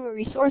creative and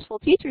resourceful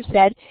teachers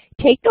said,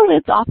 take the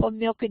lids off of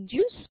milk and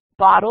juice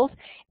bottles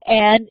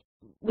and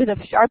with a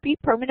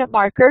Sharpie permanent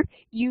marker,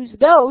 use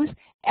those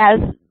as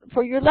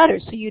for your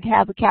letters. So you'd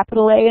have a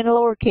capital A and a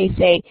lowercase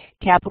a,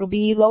 capital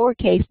B,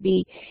 lowercase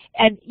b,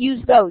 and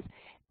use those.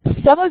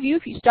 Some of you,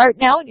 if you start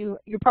now and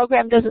your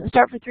program doesn't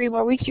start for 3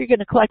 more weeks, you're going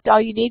to collect all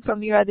you need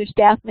from your other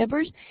staff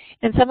members.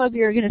 And some of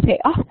you are going to say,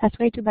 oh, that's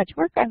way too much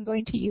work. I'm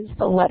going to use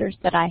the letters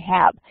that I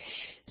have.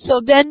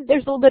 So then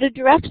there's a little bit of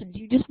directions.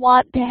 You just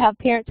want to have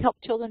parents help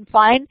children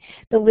find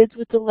the lids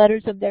with the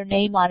letters of their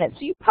name on it.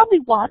 So you probably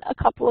want a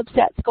couple of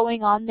sets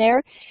going on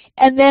there,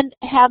 and then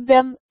have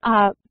them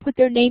put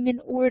their name in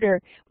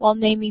order while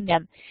naming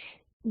them.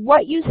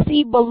 What you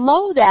see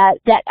below that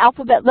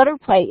alphabet letter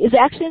play, is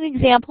actually an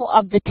example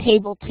of the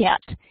table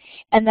tent.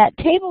 And that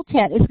table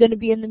tent is going to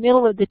be in the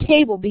middle of the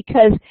table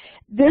because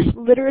this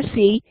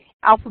literacy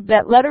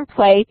alphabet letter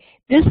play,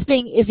 this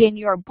thing is in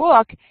your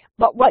book,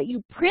 but what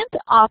you print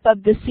off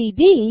of the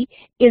CD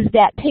is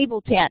that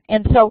table tent.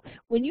 And so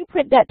when you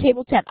print that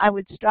table tent, I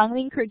would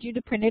strongly encourage you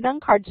to print it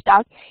on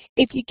cardstock.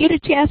 If you get a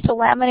chance to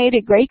laminate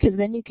it, great, because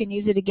then you can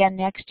use it again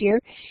next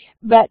year.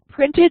 But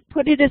print it,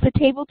 put it as a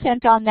table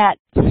tent on that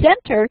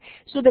center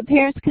so that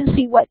parents can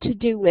see what to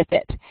do with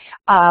it.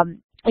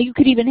 You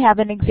could even have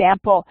an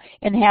example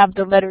and have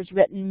the letters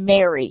written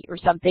Mary or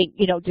something,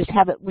 you know, just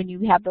have it when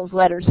you have those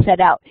letters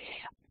set out.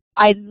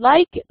 I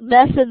like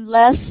less and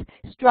less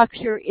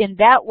structure in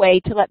that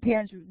way to let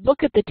parents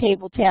look at the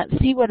table tent,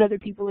 see what other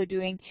people are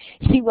doing,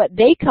 see what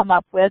they come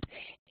up with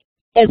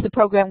as the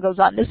program goes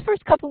on. This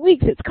first couple of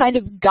weeks, it's kind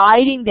of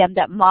guiding them,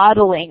 that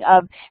modeling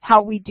of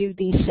how we do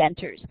these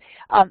centers.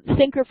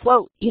 Sink or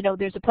float, you know,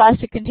 there's a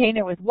plastic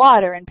container with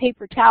water and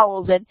paper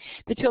towels, and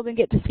the children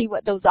get to see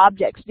what those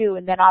objects do,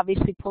 and then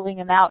obviously pulling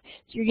them out.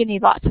 So you're going to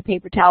need lots of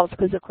paper towels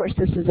because, of course,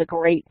 this is a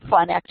great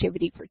fun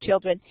activity for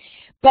children.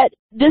 But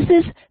this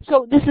is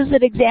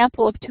an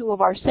example of 2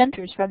 of our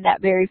centers from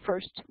that very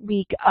first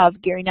week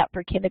of Gearing Up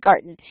for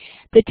Kindergarten.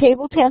 The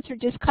table tents are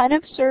just kind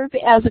of serve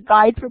as a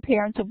guide for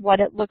parents of what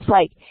it looks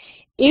like.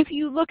 If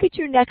you look at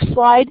your next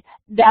slide,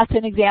 that's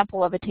an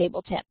example of a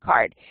table tent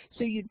card.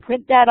 So you'd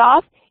print that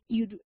off,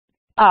 you'd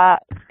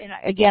and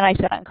again, I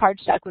said on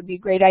cardstock would be a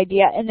great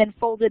idea, and then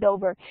fold it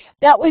over.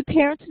 That way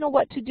parents know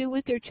what to do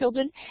with their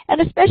children,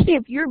 and especially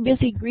if you're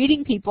busy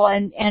greeting people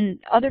and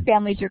other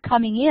families are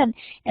coming in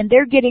and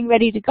they're getting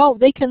ready to go,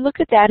 they can look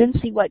at that and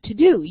see what to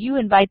do. You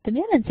invite them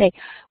in and say,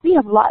 we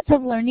have lots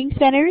of learning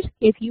centers.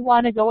 If you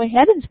want to go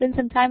ahead and spend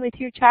some time with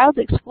your child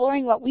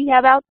exploring what we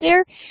have out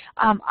there,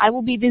 I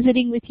will be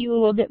visiting with you a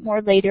little bit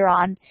more later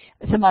on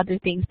some other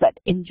things, but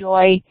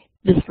enjoy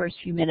this first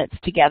few minutes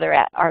together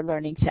at our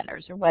learning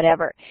centers or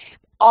whatever.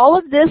 All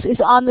of this is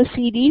on the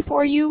CD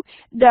for you.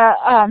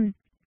 The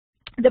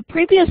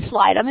previous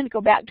slide, I'm going to go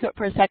back to it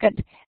for a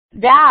second.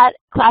 That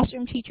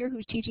classroom teacher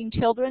who's teaching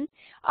children,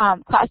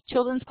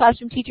 children's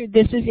classroom teacher,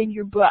 this is in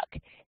your book.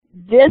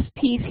 This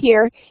piece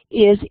here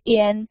is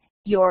on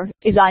your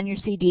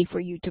CD for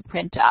you to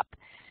print up.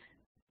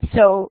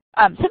 So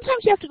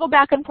sometimes you have to go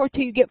back and forth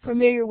till you get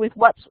familiar with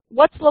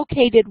what's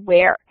located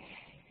where.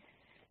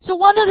 So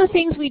one of the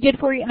things we did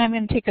for you, and I'm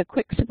going to take a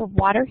quick sip of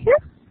water here.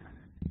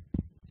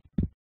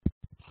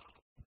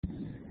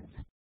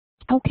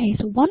 Okay,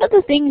 so one of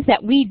the things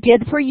that we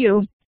did for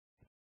you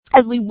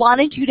is we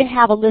wanted you to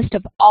have a list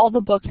of all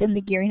the books in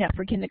the Gearing Up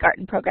for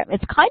Kindergarten program.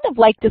 It's kind of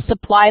like the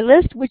supply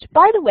list, which,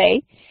 by the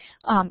way,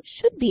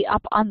 should be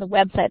up on the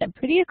website. I'm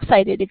pretty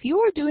excited. If you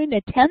are doing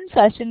a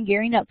 10-session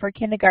Gearing Up for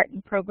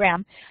Kindergarten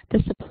program,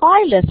 the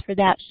supply list for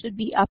that should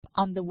be up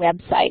on the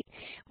website.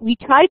 We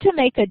tried to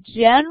make a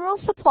general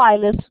supply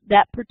list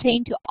that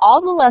pertained to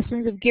all the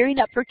lessons of Gearing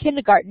Up for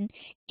Kindergarten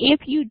if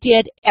you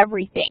did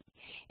everything.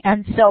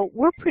 And so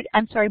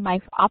I'm sorry,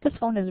 my office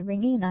phone is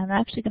ringing. I'm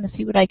actually going to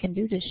see what I can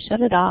do to shut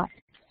it off.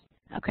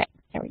 Okay,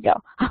 there we go.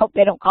 I hope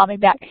they don't call me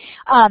back.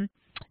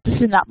 This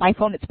is not my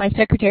phone, it's my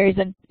secretary's,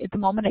 and at the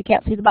moment I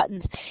can't see the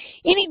buttons.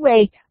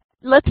 Anyway,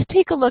 let's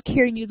take a look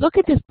here, and you look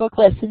at this book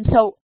list. And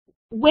so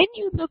when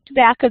you looked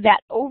back at that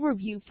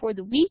overview for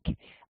the week,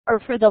 or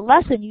for the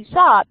lesson, you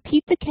saw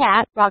Pete the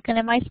Cat, Rockin'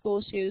 in My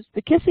School Shoes,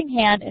 The Kissing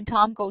Hand, and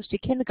Tom Goes to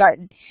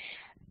Kindergarten.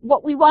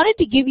 what we wanted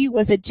to give you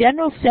was a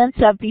general sense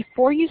of,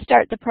 before you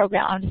start the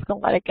program, I'm just going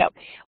to let it go.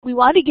 We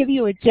want to give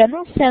you a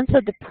general sense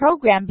of the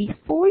program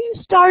before you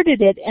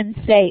started it and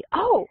say,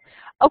 oh,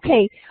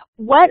 okay,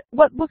 what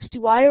books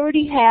do I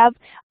already have,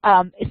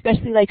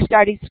 especially like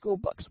starting school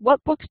books?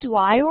 What books do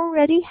I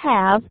already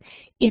have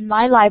in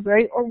my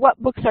library, or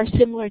what books are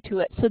similar to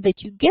it, so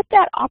that you get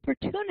that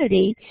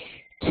opportunity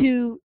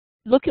to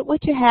look at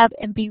what you have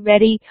and be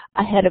ready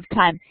ahead of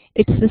time.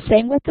 It's the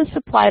same with the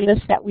supply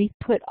list that we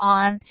put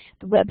on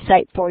the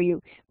website for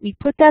you. We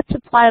put that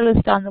supply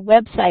list on the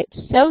website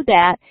so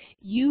that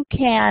you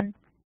can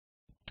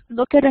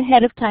look at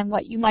ahead of time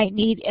what you might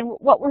need, and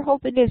what we're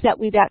hoping is that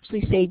we've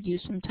actually saved you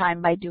some time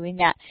by doing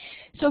that.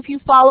 So if you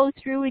follow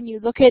through and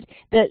you look at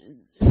the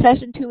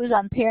Session 2 is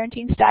on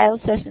parenting styles,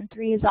 Session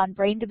 3 is on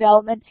brain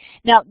development.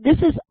 Now this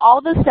is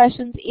all the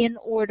sessions in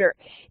order.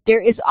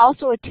 There is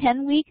also a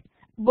 10-week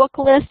book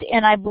list,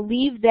 and I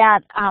believe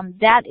that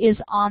that is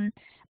on,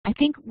 I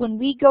think when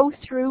we go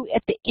through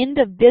at the end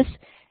of this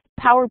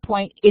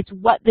PowerPoint, it's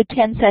what the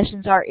 10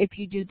 sessions are if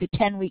you do the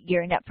 10-week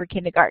Gearing Up for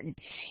Kindergarten.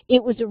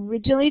 It was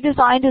originally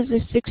designed as a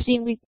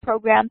 16-week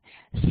program.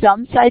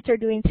 Some sites are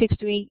doing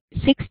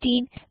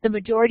 16, the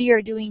majority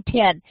are doing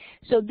 10.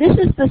 So this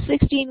is the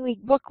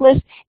 16-week book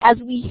list. As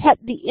we hit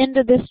the end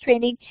of this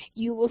training,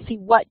 you will see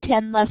what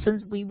 10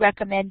 lessons we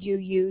recommend you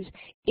use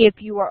if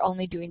you are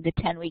only doing the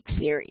 10-week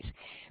series.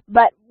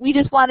 But we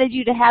just wanted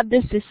you to have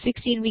this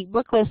 16-week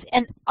book list.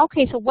 And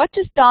okay, so what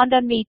just dawned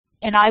on me,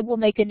 and I will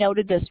make a note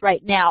of this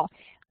right now.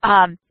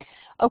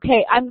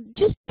 Okay, I'm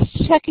just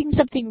checking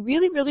something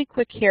really, really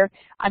quick here.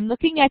 I'm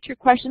looking at your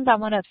questions. I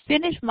want to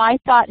finish my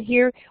thought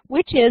here,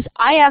 which is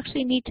I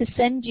actually need to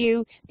send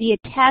you the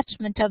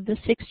attachment of the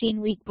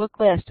 16-week book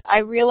list. I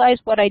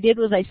realized what I did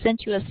was I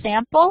sent you a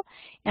sample,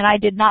 and I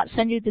did not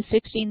send you the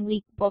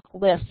 16-week book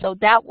list. So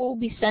that will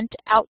be sent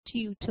out to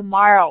you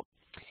tomorrow.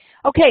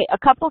 Okay, a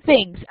couple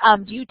things.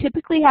 Do you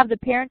typically have the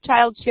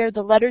parent-child share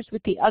the letters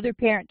with the other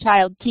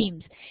parent-child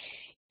teams?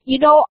 You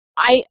know,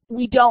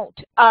 we don't.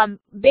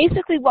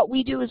 Basically what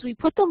we do is we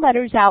put the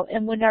letters out,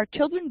 and when our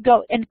children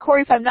go, and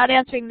Corey, if I'm not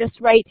answering this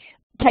right,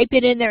 type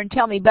it in there and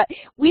tell me, but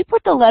we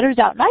put the letters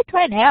out, and I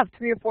try and have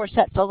 3 or 4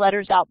 sets of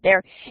letters out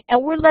there,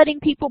 and we're letting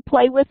people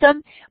play with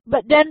them,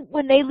 but then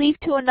when they leave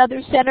to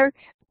another center,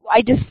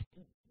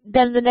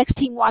 then the next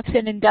team walks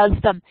in and does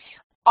them.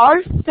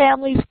 Our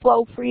families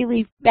flow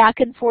freely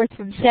back and forth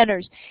from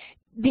centers.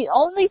 The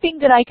only thing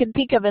that I can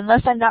think of,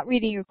 unless I'm not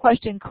reading your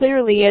question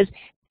clearly, is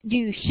do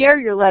you share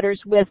your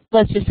letters with,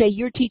 let's just say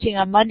you're teaching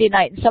on Monday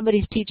night and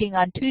somebody's teaching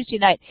on Tuesday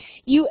night.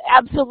 You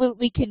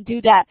absolutely can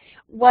do that.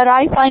 What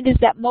I find is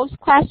that most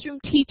classroom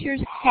teachers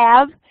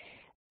have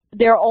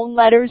their own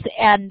letters,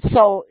 and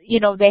so, you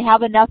know, they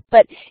have enough,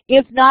 but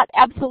if not,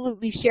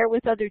 absolutely share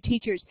with other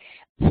teachers.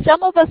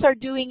 Some of us are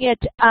doing it,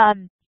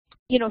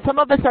 some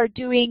of us are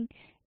doing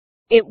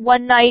it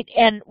one night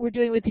and we're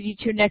doing it with the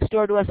teacher next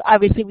door to us.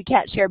 Obviously we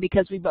can't share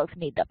because we both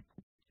need them.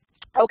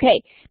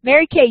 Okay,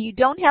 Mary Kay, you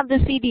don't have the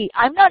CD.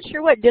 I'm not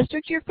sure what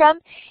district you're from.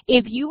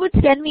 If you would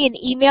send me an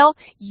email,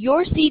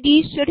 your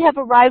CDs should have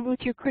arrived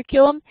with your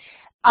curriculum,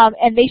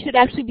 and they should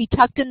actually be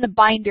tucked in the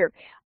binder.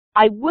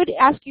 I would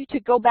ask you to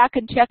go back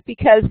and check,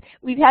 because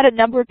we've had a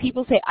number of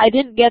people say, I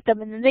didn't get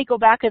them, and then they go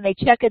back and they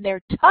check, and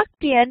they're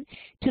tucked in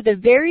to the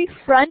very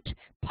front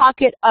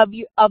pocket of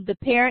the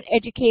parent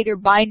educator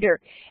binder.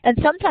 And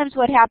sometimes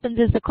what happens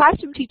is the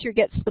classroom teacher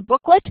gets the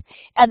booklet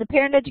and the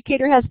parent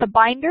educator has the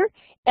binder,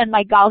 and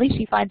my golly,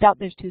 she finds out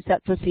there's 2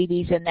 sets of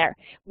CDs in there,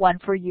 one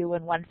for you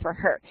and one for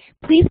her.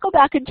 Please go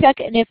back and check,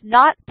 and if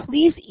not,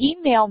 please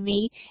email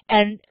me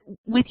and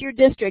with your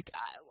district.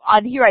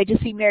 On here I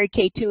just see Mary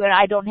Kay too, and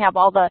I don't have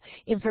all the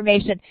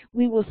information.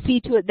 We will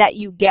see to it that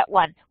you get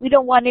one. We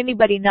don't want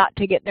anybody not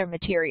to get their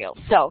materials.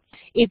 So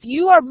if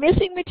you are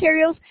missing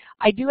materials,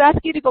 I do ask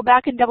you to go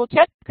back and double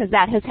check, because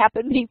that has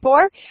happened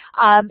before.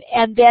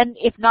 And then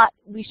if not,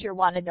 we sure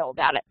want to know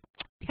about it.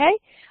 Okay?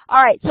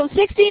 All right, so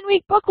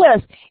 16-week book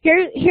list.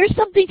 Here's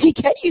something to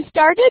get you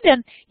started,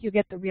 and you'll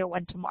get the real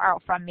one tomorrow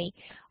from me.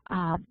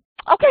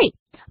 Okay,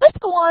 let's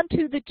go on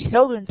to the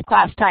children's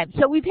class time.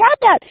 So we've had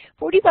that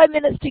 45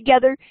 minutes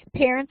together,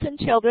 parents and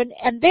children,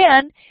 and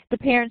then the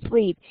parents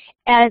leave.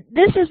 And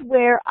this is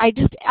where I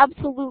just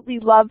absolutely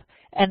love,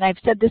 and I've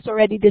said this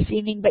already this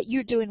evening, but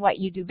you're doing what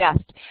you do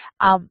best.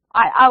 I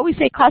always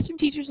say classroom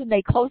teachers, when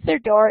they close their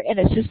door and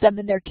it's just them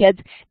and their kids,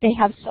 they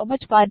have so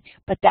much fun,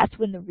 but that's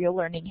when the real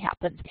learning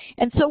happens.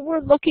 And so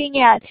we're looking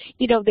at,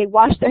 they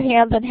wash their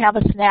hands and have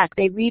a snack.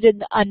 They read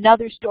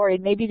another story,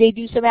 and maybe they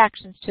do some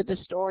actions to the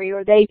story,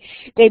 or they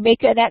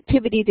make an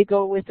activity to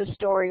go with the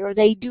story, or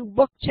they do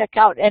book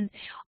checkout, and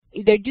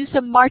they do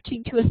some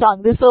marching to a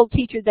song. This little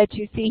teacher that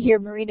you see here,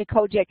 Marina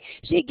Kojic,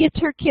 she gets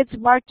her kids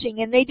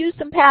marching, and they do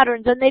some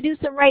patterns, and they do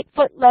some right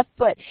foot, left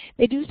foot.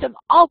 They do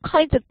all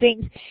kinds of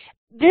things.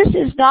 This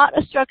is not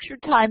a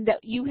structured time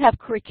that you have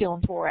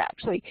curriculum for,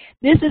 actually.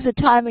 This is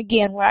a time,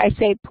 again, where I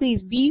say,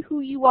 please be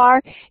who you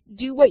are,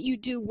 do what you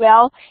do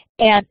well,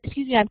 and,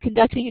 excuse me, I'm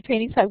conducting a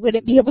training, so I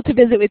wouldn't be able to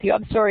visit with you.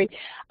 I'm sorry.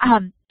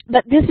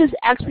 But this is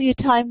actually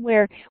a time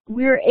where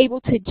we're able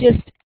to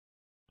just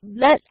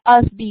let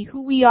us be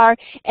who we are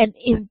and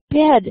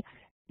embed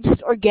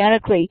just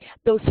organically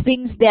those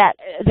things that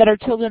our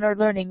children are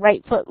learning,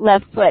 right foot,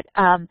 left foot,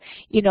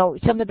 you know,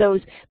 some of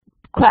those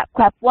clap,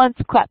 clap once,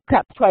 clap,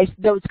 clap twice,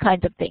 those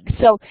kinds of things.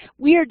 So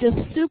we are just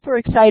super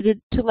excited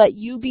to let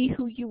you be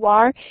who you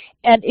are.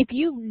 And if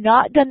you've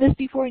not done this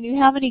before and you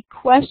have any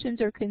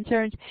questions or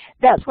concerns,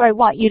 that's where I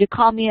want you to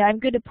call me. And I'm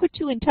going to put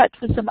you in touch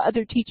with some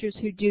other teachers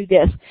who do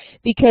this,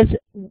 because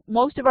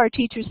most of our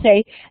teachers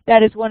say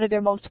that is one of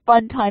their most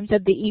fun times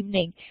of the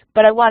evening.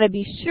 But I want to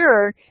be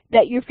sure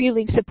that you're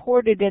feeling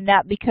supported in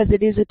that, because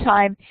it is a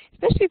time,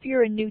 especially if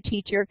you're a new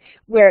teacher,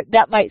 where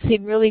that might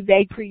seem really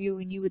vague for you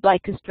and you would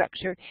like a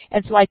structure.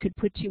 And so I could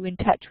put you in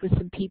touch with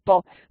some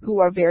people who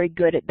are very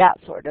good at that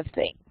sort of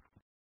thing.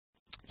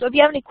 So if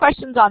you have any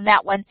questions on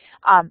that one,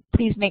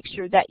 please make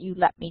sure that you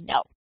let me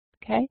know.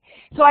 Okay?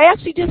 So I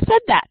actually just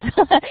said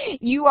that.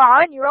 You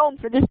are on your own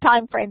for this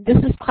time frame. This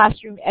is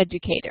Classroom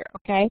Educator.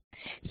 Okay?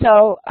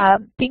 So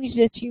things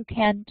that you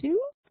can do.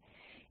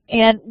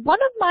 And one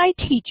of my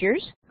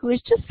teachers, who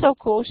is just so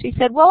cool, she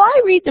said, well,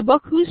 I read the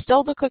book, Who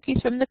Stole the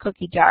Cookies from the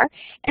Cookie Jar?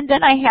 And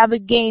then I have a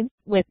game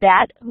with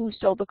that, Who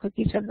Stole the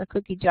Cookies from the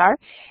Cookie Jar?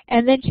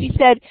 And then she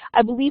said,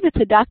 I believe it's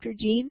a Dr.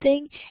 Jean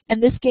thing,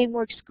 and this game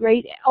works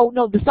great. Oh,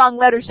 no, the song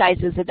Letter Size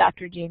is a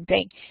Dr. Jean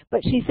thing.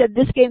 But she said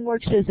this game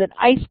works as an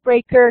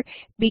icebreaker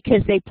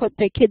because they put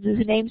the kids'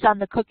 names on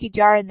the cookie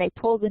jar and they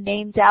pull the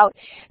names out.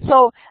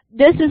 So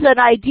this is an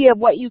idea of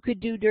what you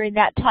could do during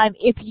that time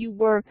if you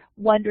were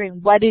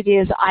wondering what it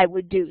is I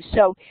would do.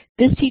 So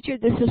this teacher,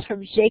 this is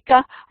from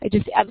Jeka. I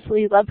just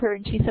absolutely love her.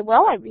 And she said,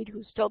 well, I read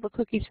Who Stole the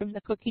Cookies from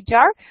the Cookie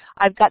Jar.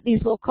 I've got these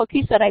little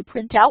cookies that I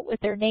print out with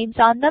their names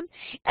on them.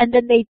 And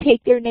then they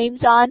take their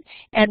names on,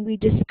 and we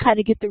just kind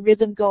of get the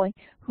rhythm going.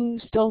 Who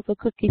stole the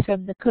cookies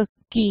from the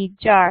cookie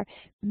jar?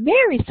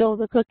 Mary stole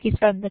the cookies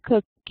from the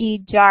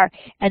cookie jar.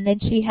 And then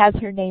she has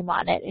her name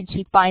on it, and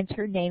she finds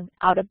her name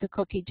out of the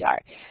cookie jar.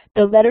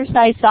 The Letter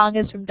Size song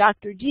is from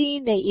Dr.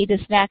 Jean. They eat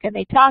a snack and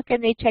they talk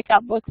and they check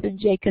out books. And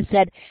Jaka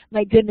said,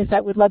 my goodness,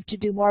 I would love to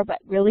do more, but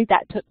really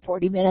that took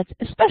 40 minutes,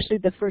 especially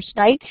the first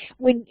night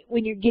when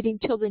you're getting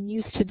children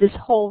used to this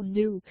whole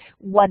new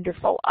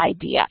wonderful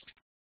idea.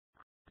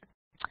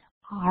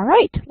 All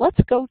right, let's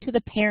go to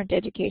the parent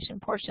education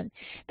portion.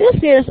 This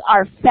is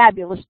our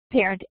fabulous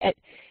parent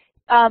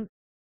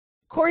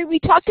Corey, we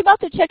talked about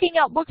the checking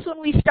out books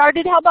when we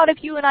started. How about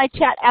if you and I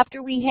chat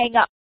after we hang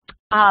up,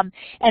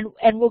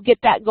 and we'll get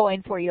that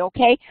going for you,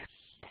 okay?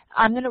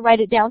 I'm going to write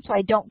it down so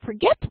I don't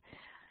forget.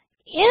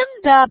 In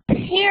the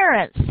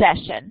parent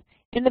session,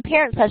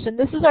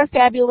 this is our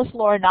fabulous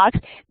Laura Knox.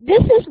 This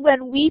is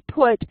when we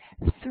put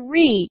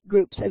 3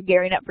 groups of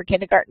Gearing Up for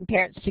Kindergarten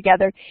parents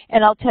together,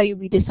 and I'll tell you,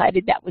 we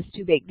decided that was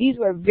too big. These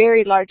were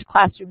very large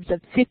classrooms of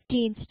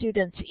 15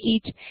 students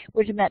each,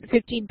 which meant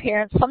 15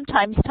 parents,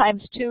 sometimes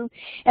times 2,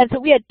 and so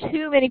we had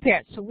too many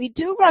parents. So we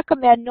do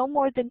recommend no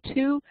more than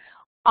 2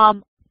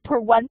 per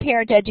 1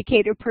 parent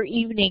educator per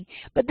evening.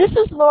 But this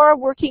is Laura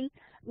working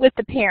with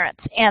the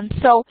parents, and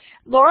so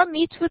Laura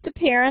meets with the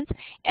parents,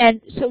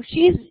 and so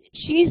she's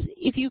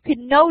if you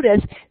can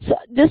notice, so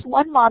this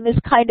one mom is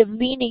kind of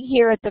leaning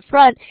here at the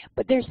front,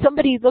 but there's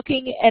somebody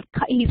looking at,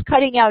 he's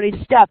cutting out his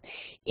stuff.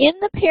 In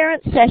the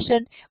parent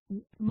session,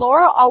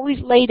 Laura always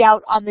laid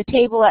out on the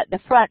table at the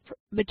front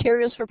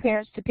materials for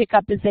parents to pick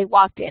up as they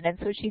walked in. And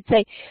so she'd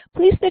say,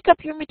 please pick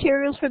up your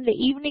materials from the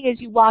evening as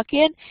you walk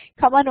in.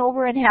 Come on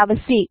over and have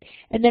a seat.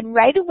 And then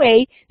right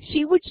away,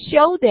 she would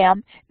show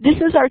them, this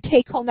is our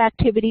take-home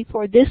activity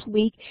for this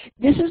week.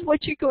 This is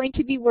what you're going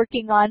to be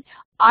working on.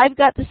 I've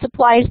got the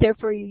supplies there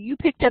for you. You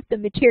picked up the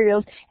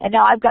materials, and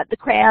now I've got the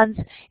crayons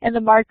and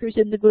the markers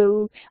and the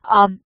glue.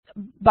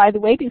 By the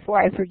way, before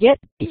I forget,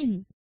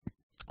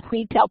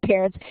 we tell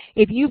parents,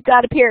 if you've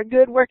got a pair of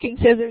good working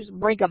scissors,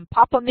 bring them.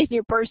 Pop them in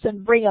your purse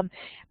and bring them,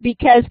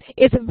 because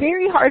it's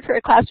very hard for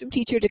a classroom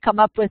teacher to come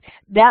up with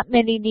that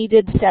many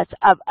needed sets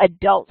of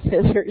adult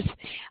scissors.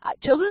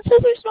 Children's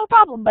scissors, no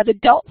problem, but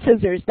adult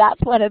scissors,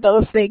 that's one of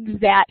those things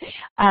that,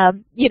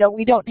 you know,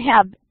 we don't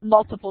have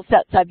multiple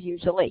sets of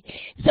usually.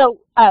 So,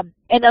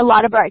 and a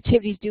lot of our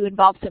activities do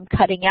involve some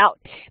cutting out.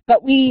 But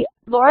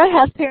Laura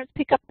has parents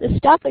pick up the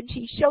stuff, and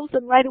she shows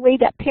them right away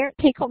that parent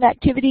take-home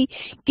activity,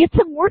 gets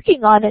them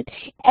working on it,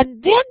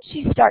 and then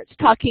she starts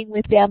talking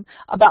with them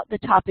about the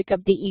topic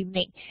of the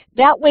evening.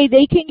 That way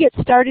they can get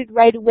started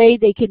right away.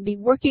 They can be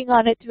working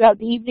on it throughout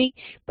the evening,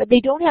 but they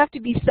don't have to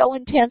be so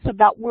intense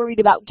about worried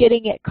about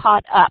getting it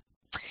caught up.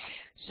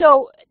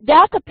 So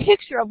that's a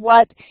picture of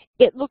what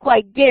it looked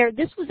like there.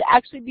 This was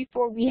actually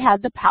before we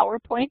had the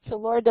PowerPoint, so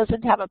Laura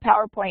doesn't have a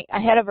PowerPoint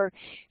ahead of her.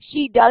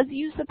 She does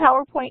use the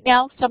PowerPoint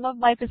now. Some of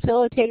my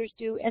facilitators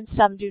do and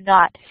some do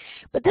not.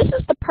 But this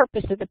is the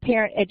purpose of the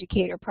Parent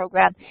Educator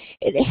Program.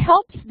 It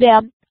helps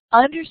them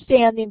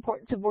understand the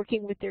importance of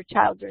working with their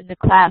child during the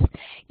class.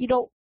 You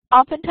know,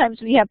 oftentimes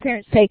we have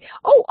parents say,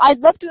 oh, I'd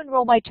love to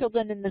enroll my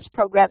children in this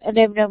program, and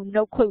they have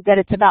no clue that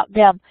it's about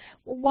them.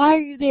 Well, why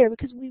are you there?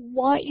 Because we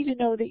want you to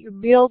know that you're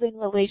building a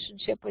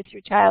relationship with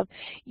your child.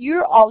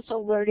 You're also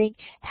learning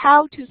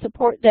how to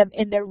support them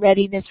in their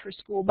readiness for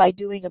school by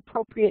doing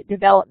appropriate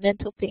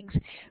developmental things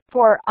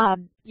for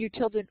your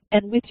children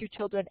and with your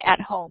children at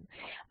home.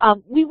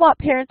 We want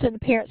parents in the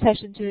parent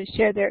session to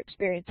share their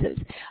experiences.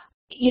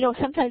 You know,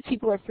 sometimes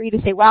people are free to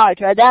say, wow, I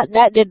tried that and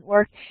that didn't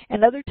work.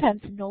 And other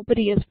times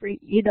nobody is free.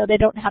 You know, they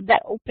don't have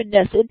that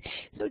openness. And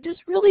so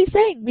just really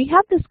saying we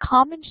have this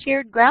common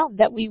shared ground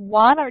that we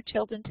want our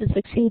children to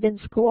succeed in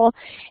school.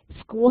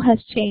 School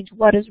has changed.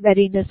 What does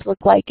readiness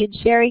look like? And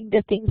sharing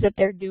the things that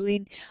they're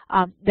doing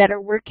that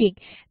are working.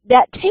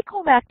 That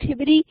take-home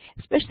activity,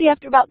 especially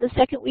after about the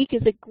second week,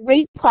 is a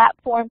great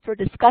platform for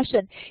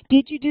discussion.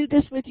 Did you do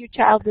this with your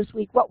child this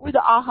week? What were the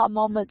aha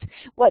moments?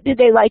 What did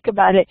they like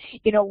about it?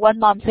 You know, one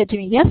mom said to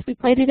me, yes, we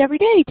played it every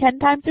day, 10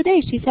 times a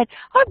day. She said,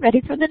 I'm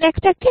ready for the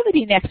next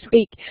activity next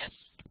week.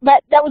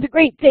 But that was a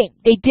great thing.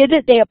 They did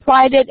it, they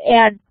applied it,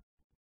 and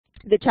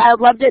the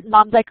child loved it, and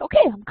mom's like,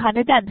 okay, I'm kind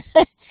of done.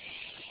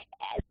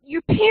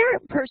 Your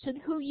parent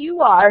person, who you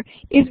are,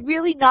 is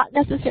really not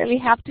necessarily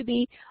have to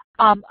be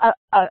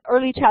a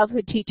early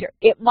childhood teacher.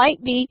 It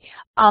might be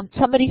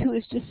somebody who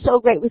is just so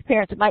great with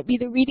parents. It might be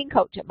the reading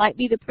coach. It might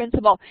be the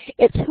principal.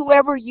 It's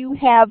whoever you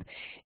have,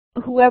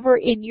 whoever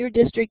in your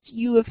district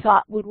you have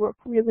thought would work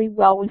really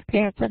well with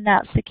parents, and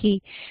that's the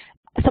key.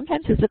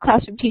 Sometimes as a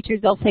classroom teacher,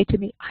 they'll say to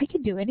me, I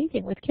can do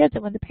anything with kids.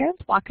 And when the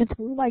parents walk in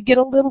the room, I get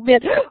a little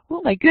bit,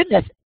 oh my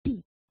goodness.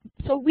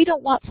 So we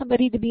don't want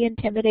somebody to be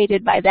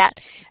intimidated by that.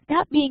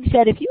 That being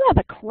said, if you have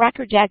a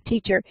crackerjack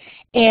teacher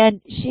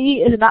and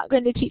she is not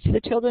going to teach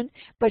the children,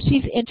 but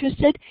she's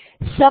interested,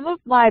 some of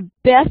my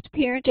best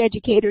parent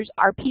educators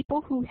are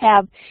people who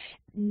have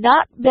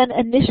not been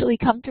initially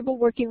comfortable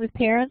working with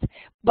parents,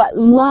 but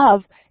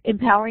love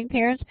empowering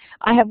parents.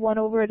 I have one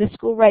over at a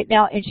school right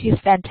now, and she's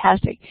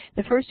fantastic.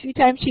 The first few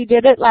times she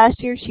did it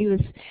last year, she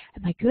was,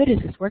 am I good? Is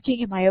this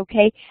working? Am I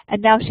okay?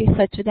 And now she's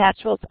such a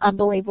natural. It's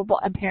unbelievable,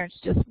 and parents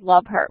just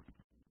love her.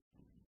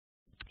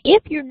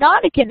 If you're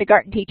not a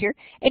kindergarten teacher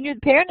and you're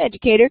the parent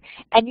educator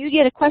and you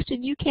get a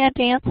question you can't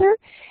answer,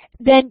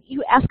 then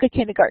you ask a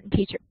kindergarten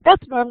teacher.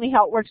 That's normally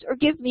how it works, or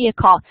give me a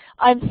call.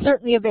 I'm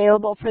certainly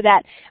available for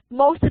that.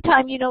 Most of the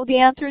time you know the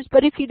answers,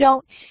 but if you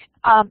don't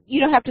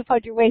have to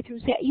fudge your way through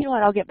and say, you know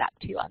what, I'll get back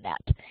to you on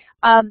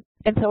that.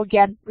 And so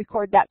again,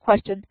 record that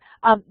question.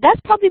 That's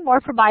probably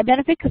more for my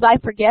benefit because I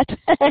forget.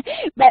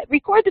 But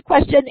record the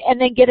question and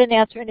then get an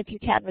answer, and if you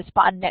can,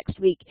 respond next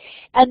week.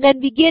 And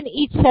then begin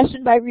each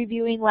session by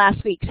reviewing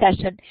last week's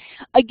session.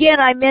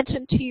 Again, I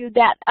mentioned to you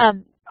that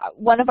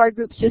one of our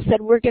groups just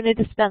said we're going to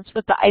dispense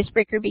with the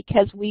icebreaker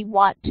because we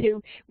want to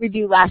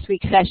review last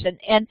week's session,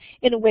 and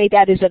in a way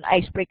that is an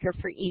icebreaker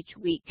for each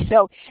week.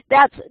 So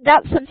that's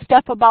some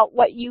stuff about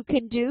what you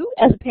can do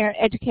as a parent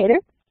educator.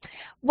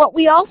 What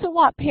we also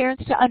want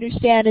parents to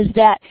understand is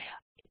that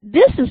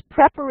this is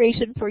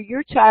preparation for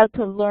your child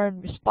to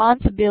learn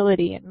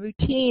responsibility and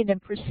routine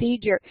and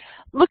procedure.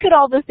 Look at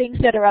all the things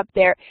that are up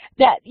there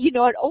that, you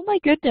know, oh my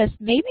goodness,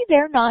 maybe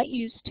they're not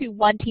used to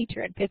one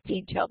teacher and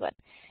 15 children.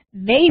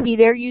 Maybe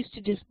they're used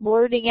to just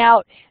blurting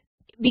out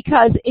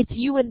because it's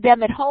you and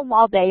them at home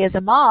all day as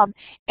a mom,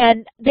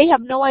 and they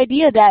have no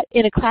idea that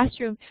in a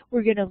classroom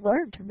we're going to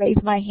learn to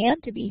raise my hand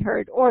to be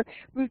heard, or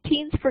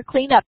routines for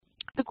cleanup.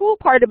 The cool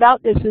part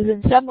about this is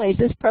in some ways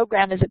this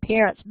program is a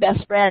parent's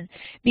best friend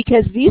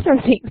because these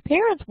are things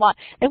parents want.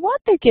 They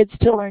want their kids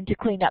to learn to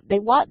clean up. They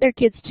want their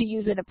kids to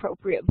use an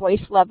appropriate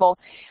voice level.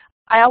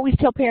 I always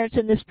tell parents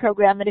in this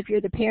program that if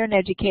you're the parent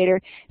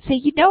educator, say,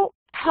 you know,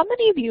 how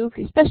many of you,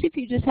 especially if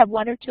you just have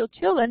one or two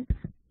children,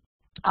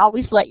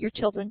 always let your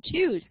children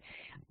choose.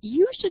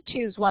 You should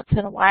choose once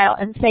in a while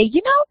and say,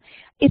 you know,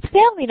 it's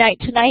family night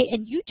tonight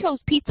and you chose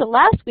pizza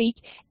last week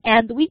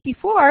and the week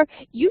before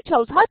you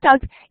chose hot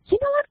dogs. You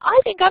know what? I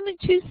think I'm going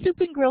to choose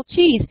soup and grilled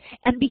cheese,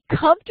 and be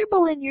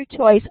comfortable in your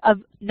choice of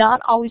not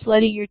always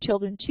letting your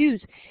children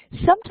choose.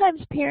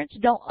 Sometimes parents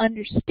don't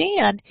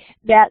understand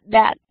that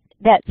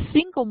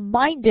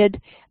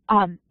single-minded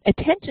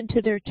attention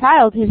to their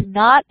child has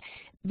not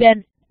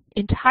been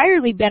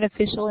entirely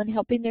beneficial in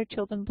helping their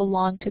children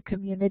belong to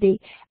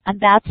community. And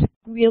that's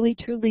really,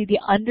 truly the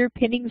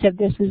underpinnings of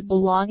this, is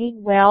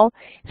belonging well,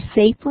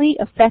 safely,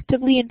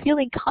 effectively, and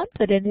feeling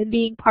confident in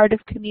being part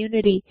of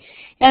community.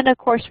 And of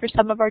course, for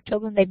some of our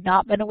children, they've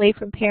not been away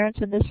from parents,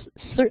 and this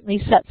certainly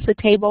sets the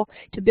table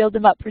to build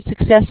them up for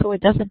success so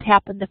it doesn't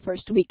happen the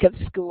first week of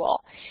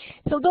school.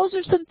 So those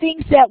are some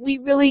things that we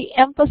really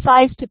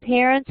emphasize to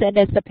parents, and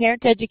as the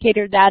parent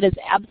educator, that is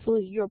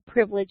absolutely your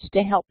privilege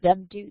to help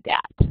them do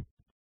that.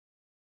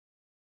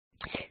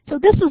 So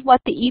this is what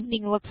the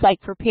evening looks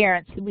like for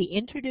parents. We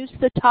introduce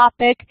the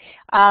topic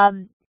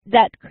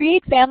that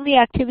create family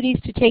activities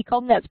to take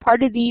home. That's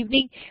part of the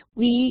evening.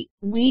 We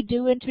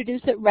do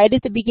introduce it right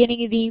at the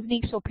beginning of the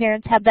evening so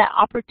parents have that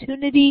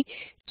opportunity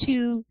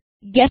to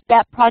get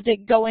that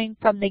project going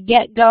from the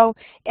get-go,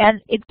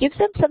 and it gives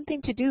them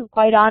something to do,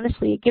 quite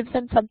honestly. It gives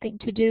them something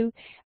to do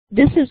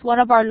This is one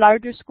of our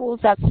larger schools.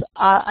 That's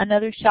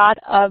another shot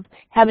of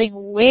having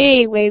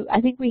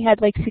I think we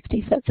had like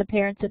 60 sets of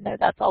parents in there.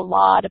 That's a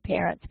lot of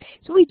parents.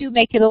 So we do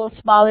make it a little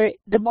smaller.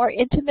 The more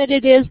intimate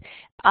it is,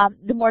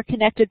 the more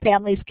connected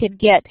families can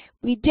get.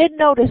 We did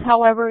notice,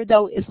 however,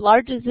 though, as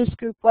large as this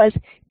group was,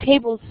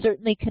 tables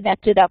certainly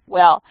connected up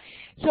well.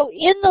 So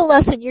in the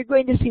lesson, you're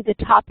going to see the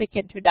topic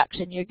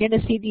introduction. You're going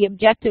to see the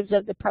objectives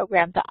of the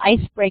program, the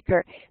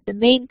icebreaker, the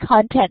main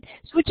content.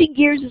 Switching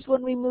gears is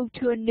when we move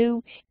to a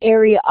new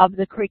area of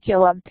the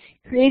curriculum,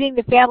 creating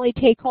the family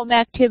take-home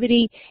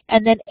activity,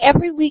 and then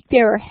every week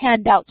there are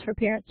handouts for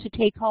parents to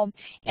take home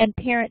and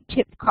parent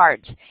tip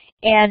cards.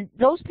 And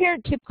those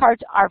parent tip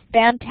cards are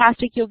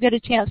fantastic. You'll get a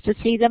chance to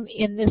see them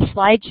in this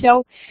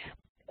slideshow.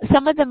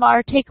 Some of them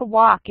are take a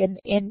walk and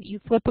you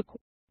flip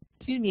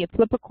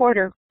a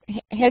quarter.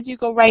 Heads you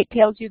go right,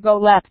 tails you go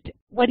left.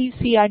 What do you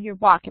see on your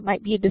walk? It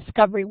might be a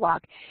discovery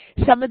walk.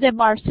 Some of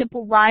them are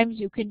simple rhymes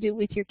you can do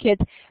with your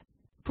kids.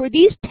 For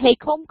these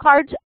take-home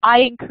cards, I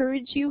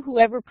encourage you,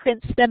 whoever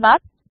prints them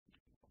up,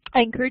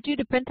 I encourage you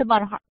to print them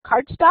on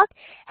cardstock,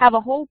 have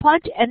a hole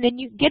punch, and then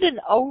you get an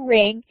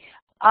O-ring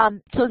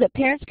so that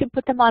parents can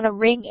put them on a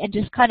ring and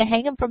just kind of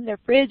hang them from their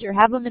fridge or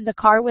have them in the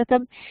car with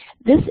them.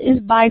 This is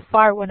by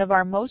far one of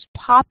our most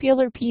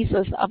popular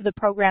pieces of the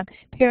program.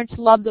 Parents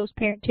love those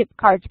parent tip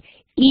cards.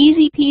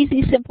 Easy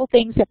peasy, simple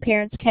things that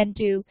parents can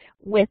do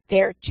with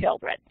their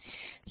children.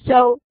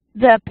 So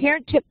the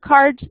parent tip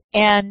cards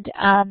and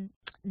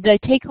the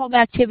take-home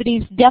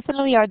activities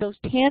definitely are those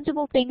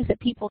tangible things that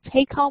people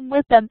take home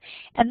with them,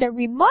 and they're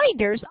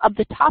reminders of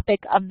the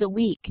topic of the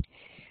week.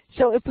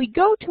 So if we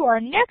go to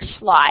our next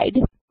slide,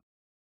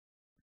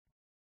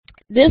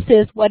 this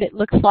is what it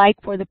looks like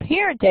for the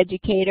parent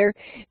educator.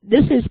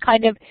 This is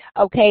kind of,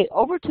 okay,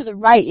 over to the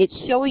right, it's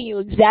showing you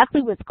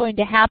exactly what's going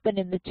to happen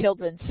in the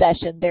children's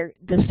session,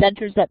 the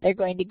centers that they're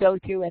going to go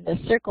through and the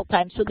circle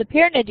time. So the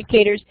parent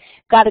educators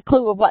got a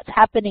clue of what's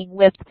happening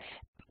with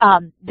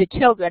the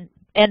children,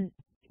 and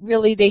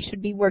really they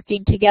should be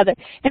working together.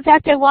 In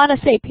fact, I want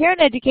to say,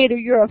 parent educator,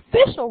 your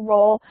official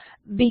role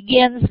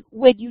begins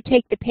when you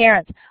take the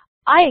parents.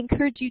 I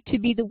encourage you to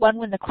be the one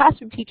when the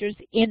classroom teacher's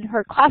in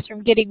her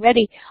classroom getting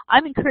ready.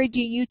 I'm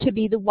encouraging you to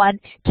be the one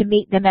to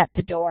meet them at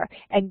the door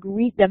and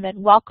greet them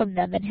and welcome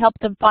them and help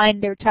them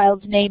find their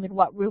child's name and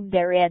what room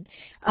they're in.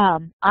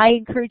 I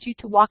encourage you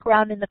to walk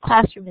around in the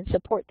classroom and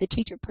support the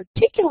teacher,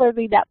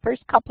 particularly that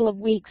first couple of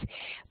weeks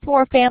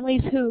for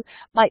families who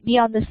might be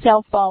on the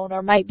cell phone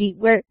or might be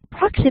where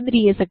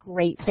proximity is a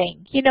great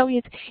thing. You know,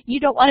 you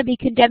don't want to be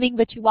condemning,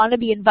 but you want to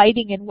be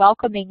inviting and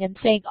welcoming and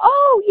saying,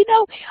 oh, you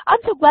know, I'm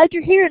so glad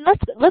you're here, and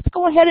let's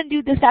go ahead and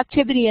do this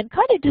activity, and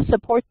kind of just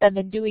support them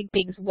in doing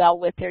things well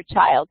with their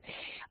child.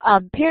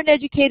 Parent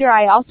educator,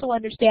 I also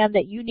understand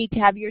that you need to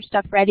have your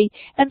stuff ready,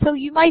 and so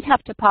you might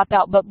have to pop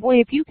out. But boy,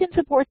 if you can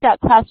support that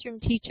classroom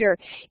teacher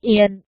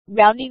in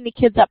rounding the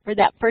kids up for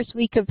that first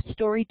week of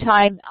story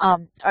time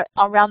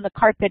around the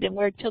carpet and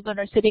where children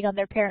are sitting on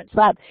their parents'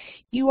 lap,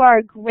 you are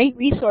a great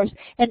resource.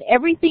 And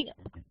everything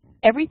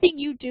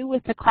you do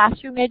with the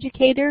classroom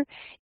educator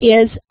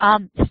is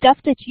stuff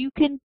that you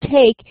can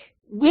take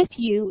with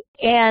you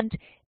and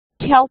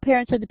tell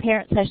parents in the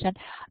parent session.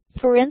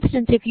 For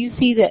instance, if you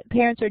see that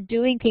parents are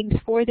doing things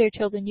for their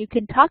children, you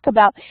can talk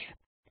about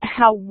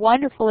how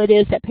wonderful it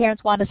is that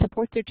parents want to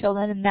support their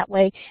children in that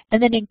way,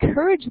 and then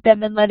encourage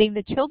them in letting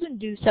the children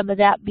do some of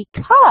that,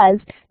 because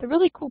the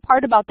really cool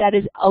part about that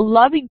is a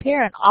loving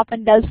parent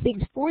often does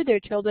things for their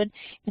children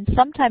and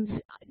sometimes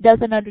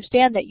doesn't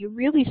understand that you're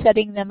really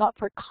setting them up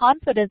for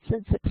confidence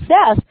and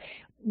success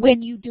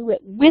when you do it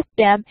with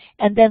them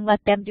and then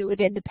let them do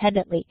it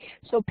independently.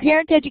 So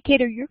parent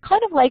educator, you're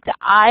kind of like the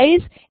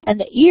eyes and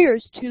the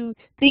ears to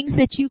things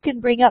that you can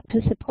bring up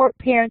to support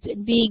parents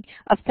in being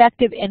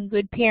effective and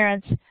good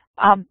parents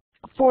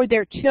for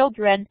their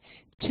children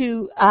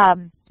to,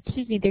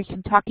 excuse me, there's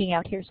some talking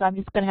out here, so I'm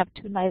just going to have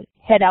to turn my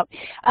head out.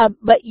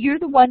 But you're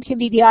the one can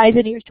be the eyes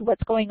and ears to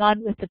what's going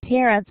on with the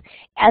parents,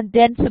 and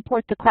then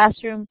support the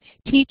classroom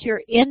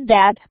teacher in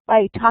that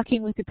by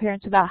talking with the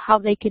parents about how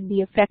they can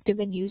be effective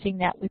in using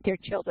that with their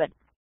children.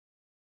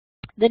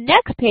 The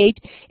next page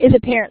is a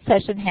parent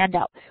session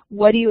handout.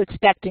 What do you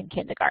expect in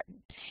kindergarten?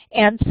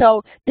 And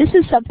so this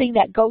is something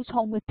that goes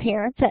home with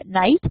parents at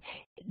night.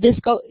 This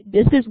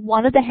is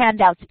one of the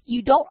handouts.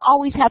 You don't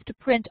always have to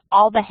print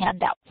all the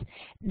handouts.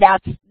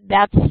 That's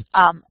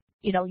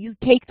you know, you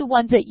take the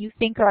ones that you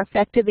think are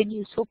effective and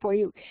useful for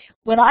you.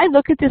 When I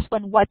look at this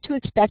one, what to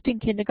expect in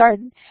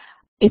kindergarten,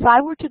 if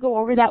I were to go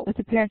over that with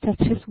the parents,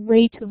 that's just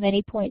way too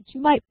many points.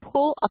 You might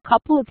pull a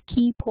couple of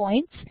key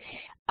points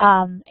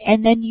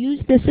and then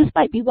use this. This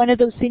might be one of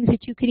those things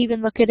that you could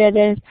even look at it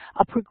as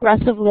a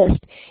progressive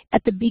list.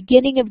 At the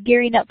beginning of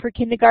gearing up for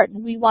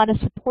kindergarten, we want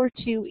to support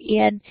you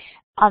in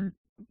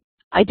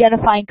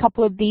identifying a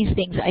couple of these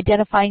things,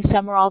 identifying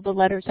some or all the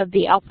letters of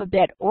the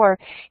alphabet, or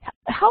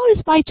how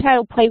does my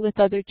child play with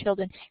other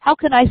children? How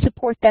can I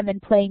support them in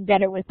playing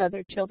better with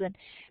other children?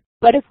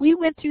 But if we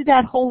went through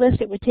that whole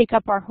list, it would take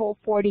up our whole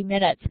 40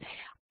 minutes.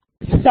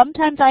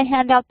 Sometimes I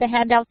hand out the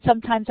handouts,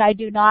 sometimes I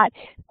do not,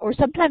 or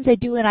sometimes I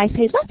do and I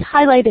say, let's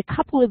highlight a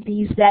couple of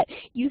these that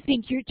you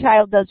think your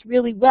child does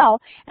really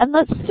well, and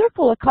let's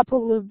circle a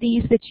couple of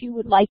these that you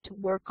would like to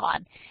work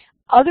on.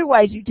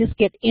 Otherwise, you just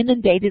get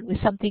inundated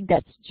with something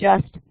that's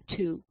just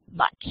too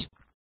much.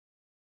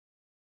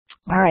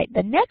 All right,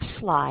 the next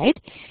slide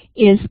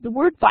is the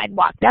word find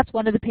walk. That's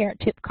one of the parent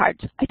tip cards.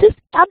 I just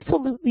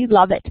absolutely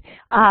love it.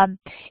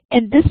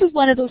 And this is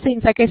one of those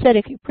things, like I said,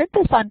 if you print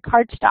this on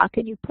cardstock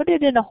and you put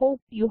it in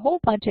you hole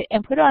punch it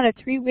and put it on a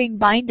 3-ring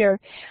binder,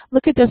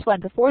 look at this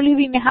one. Before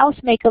leaving the house,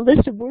 make a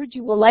list of words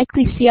you will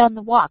likely see on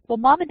the walk. Well,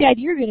 Mom and Dad,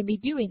 you're going to be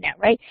doing that,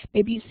 right?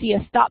 Maybe you see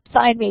a stop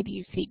sign, maybe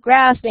you see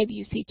grass, maybe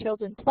you see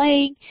children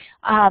playing.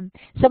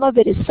 Some of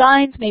it is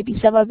signs, maybe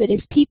some of it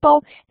is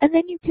people, and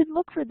then you can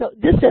look for those.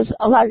 This says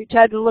allow your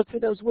child to look for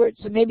those words.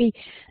 So maybe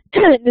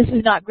this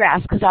is not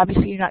grass, because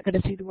obviously you're not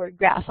going to see the word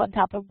grass on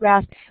top of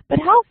grass. But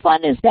how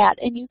fun is that?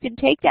 And you can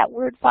take that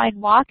word find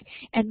walk,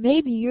 and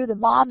maybe you're the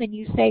mom and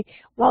you say,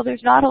 well,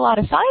 there's not a lot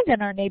of signs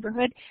in our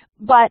neighborhood,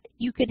 but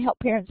you can help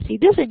parents see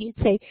this. And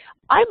you'd say,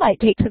 I might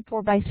take some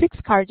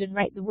 4x6 cards and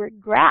write the word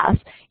grass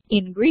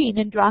in green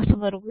and draw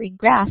some little green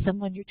grass. And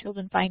when your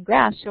children find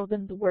grass, show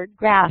them the word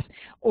grass.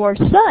 Or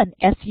sun,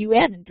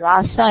 S-U-N, and draw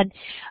a sun.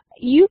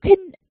 You can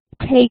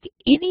take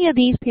any of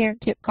these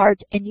parent tip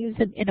cards and use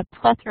them in a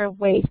plethora of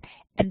ways.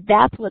 And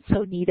that's what's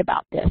so neat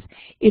about this,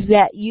 is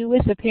that you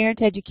as a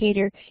parent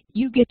educator,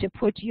 you get to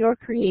put your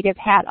creative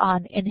hat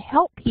on and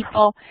help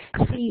people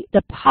see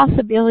the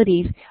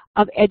possibilities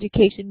of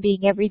education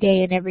being every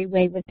day in every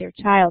way with their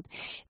child.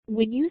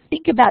 When you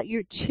think about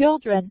your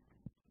children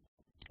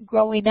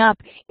growing up,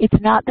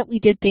 it's not that we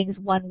did things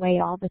one way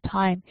all the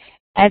time.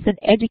 As an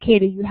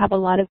educator, you have a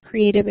lot of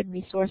creative and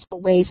resourceful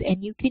ways,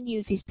 and you can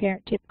use these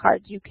parent tip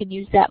cards. You can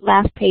use that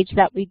last page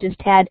that we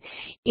just had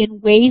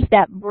in ways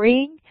that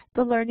bring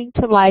the learning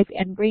to life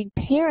and bring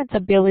parents'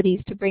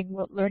 abilities to bring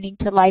learning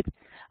to life,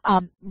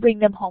 bring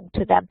them home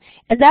to them.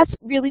 And that's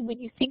really,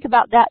 when you think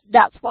about that,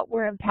 that's what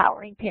we're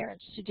empowering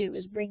parents to do,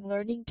 is bring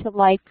learning to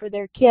life for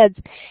their kids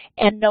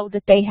and know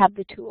that they have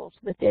the tools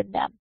within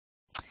them.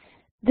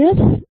 This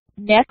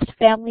next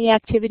family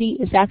activity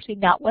is actually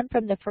not one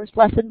from the first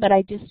lesson, but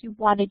I just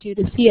wanted you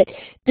to see it.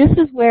 This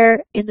is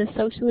where, in the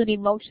social and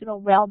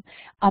emotional realm,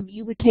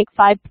 you would take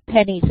 5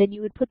 pennies and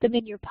you would put them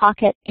in your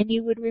pocket, and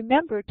you would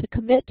remember to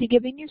commit to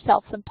giving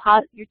yourself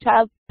your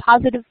child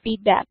positive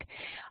feedback.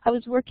 I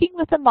was working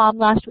with a mom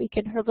last week,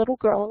 and her little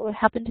girl, who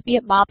happened to be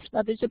at MOPS,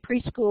 Mothers of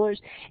Preschoolers,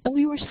 and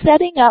we were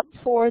setting up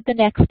for the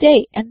next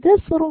day. And this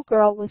little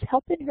girl was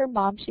helping her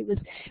mom. She was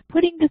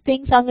putting the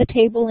things on the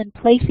table and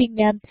placing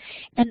them.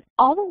 And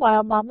all the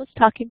while, Mom was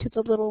talking to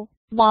the little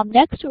mom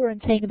next to her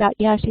and saying about,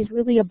 yeah, she's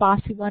really a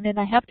bossy one, and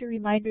I have to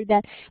remind her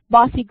that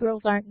bossy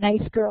girls aren't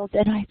nice girls.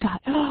 And I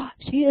thought, oh,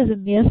 she is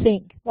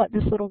missing what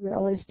this little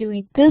girl is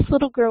doing. This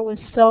little girl was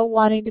so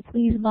wanting to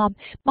please Mom.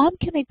 Mom,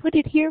 can I put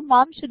it here?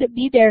 Mom, should it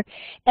be there?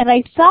 And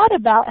I thought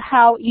about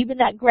how even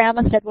that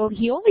grandma said, well,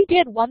 he only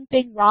did one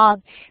thing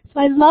wrong. So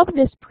I love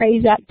this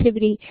praise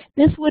activity.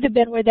 This would have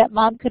been where that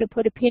mom could have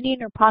put a penny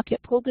in her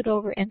pocket, pulled it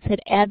over, and said,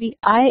 Abby,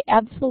 I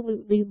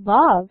absolutely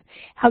love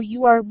how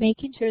you are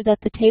making sure that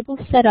the table's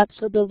set up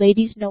so the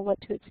ladies know what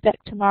to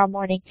expect tomorrow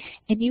morning,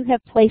 and you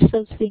have placed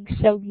those things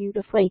so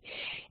beautifully.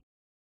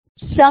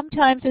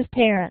 Sometimes as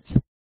parents,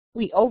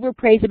 we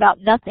overpraise about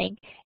nothing,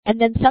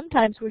 and then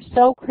sometimes we're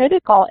so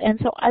critical. And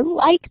so I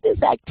like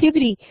this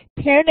activity.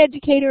 Parent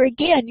educator,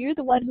 again, you're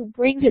the one who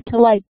brings it to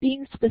life,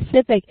 being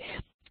specific.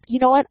 You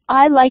know what?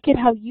 I like it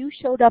how you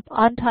showed up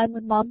on time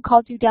when Mom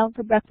called you down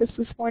for breakfast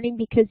this morning,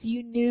 because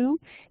you knew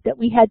that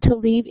we had to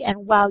leave,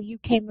 and wow, you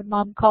came when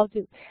Mom called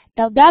you.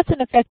 Now that's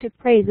an effective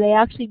praise. They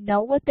actually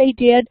know what they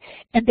did,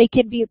 and they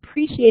can be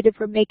appreciated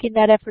for making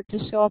that effort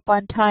to show up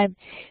on time.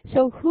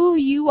 So who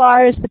you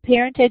are as the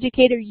parent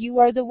educator, you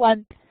are the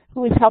one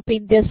who is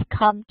helping this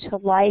come to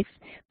life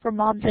for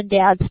moms and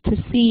dads to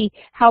see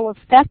how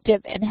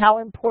effective and how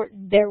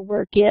important their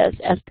work is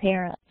as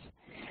parents.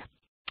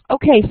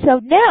 Okay,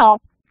 so now,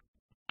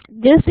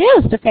 this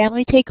is the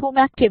family take-home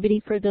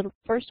activity for the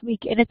first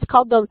week, and it's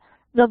called the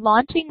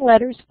Launching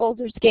Letters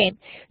Folders Game.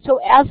 So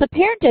as a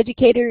parent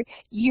educator,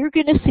 you're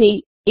going to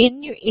see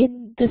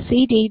in the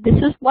CD, this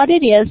is what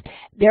it is.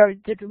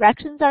 The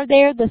directions are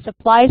there, the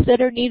supplies that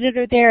are needed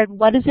are there, and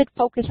what does it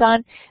focus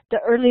on? The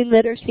early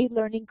literacy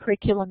learning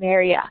curriculum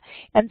area.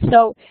 And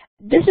so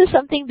this is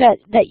something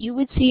that you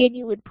would see and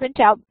you would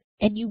print out,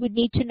 and you would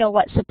need to know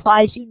what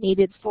supplies you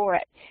needed for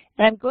it.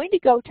 And I'm going to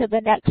go to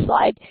the next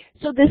slide.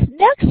 So this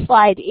next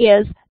slide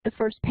is the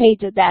first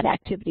page of that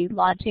activity,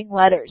 Launching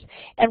Letters.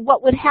 And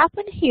what would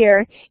happen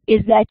here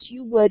is that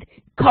you would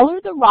color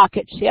the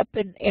rocket ship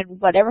and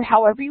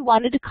however you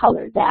wanted to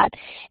color that,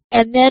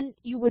 and then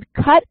you would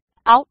cut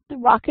out the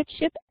rocket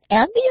ship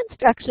and the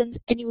instructions,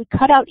 and you would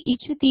cut out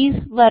each of these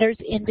letters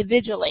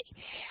individually.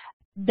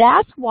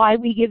 That's why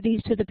we give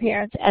these to the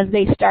parents as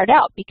they start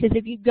out, because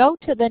if you go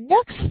to the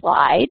next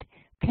slide,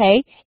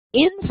 okay,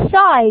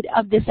 inside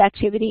of this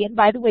activity, and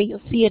by the way,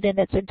 you'll see it in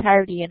its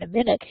entirety in a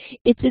minute,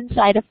 it's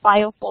inside a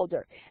file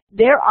folder.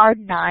 There are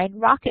 9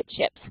 rocket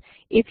ships.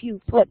 If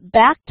you flip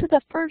back to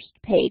the first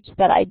page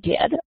that I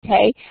did,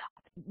 okay,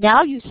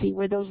 now you see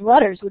where those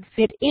letters would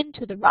fit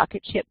into the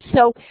rocket ship.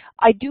 So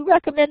I do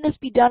recommend this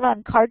be done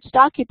on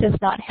cardstock. It does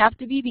not have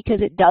to be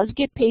because it does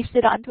get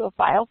pasted onto a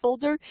file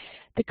folder.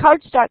 The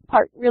cardstock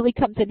part really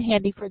comes in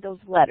handy for those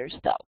letters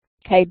though.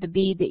 Okay, the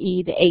B, the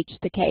E, the H,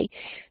 the K.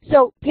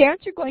 So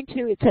parents are going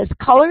to, it says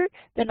color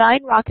the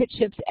 9 rocket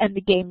ships and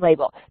the game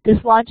label. This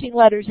launching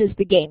letters is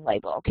the game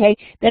label, okay?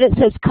 Then it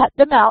says cut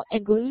them out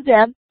and glue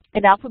them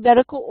in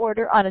alphabetical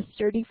order on a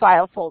sturdy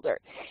file folder.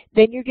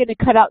 Then you're going to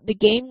cut out the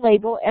game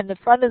label and the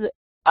front of the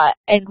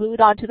and glue it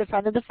onto the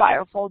front of the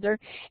file folder,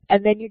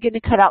 and then you're going to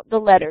cut out the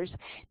letters.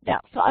 Now,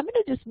 so I'm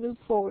going to just move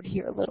forward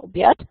here a little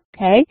bit,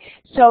 okay?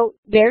 So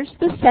there's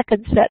the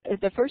second set, or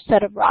the first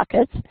set of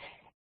rockets.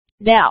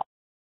 Now,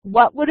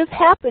 what would have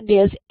happened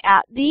is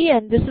at the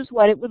end, this is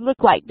what it would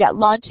look like. That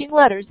launching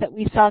letters that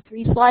we saw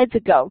 3 slides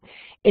ago,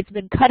 it's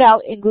been cut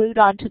out and glued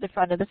onto the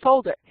front of the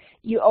folder.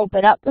 You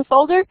open up the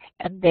folder,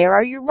 and there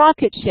are your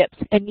rocket ships,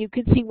 and you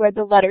can see where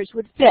the letters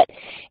would fit,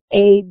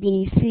 A,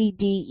 B, C,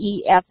 D,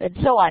 E, F, and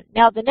so on.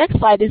 Now, the next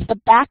slide is the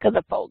back of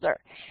the folder.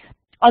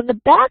 On the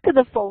back of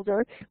the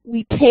folder,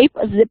 we tape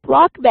a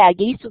Ziploc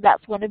baggie, so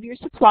that's one of your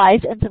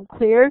supplies, and some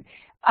clear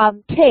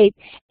tape,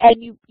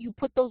 and you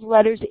put those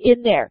letters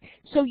in there.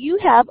 So you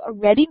have a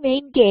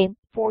ready-made game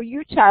for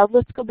your child.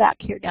 Let's go back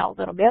here now a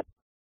little bit.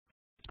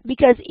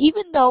 Because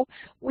even though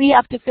we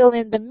have to fill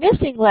in the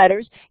missing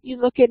letters,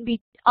 you look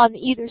on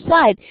either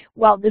side.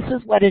 Well, this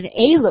is what an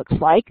A looks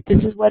like.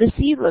 This is what a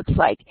C looks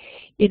like.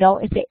 You know,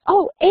 and say,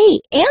 oh, A,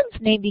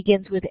 Ann's name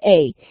begins with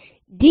A.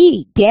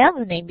 D,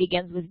 Dan's name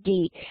begins with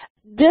D.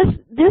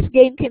 This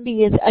game can be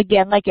used,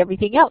 again, like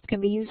everything else, can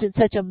be used in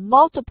such a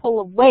multiple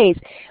of ways.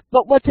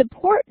 But what's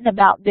important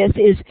about this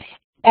is,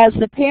 as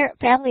the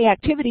family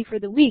activity for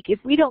the week, if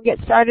we don't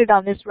get started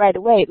on this right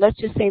away, let's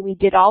just say we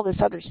did all this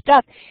other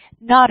stuff,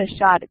 not a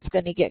shot it's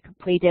going to get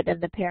completed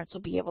and the parents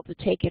will be able to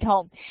take it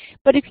home.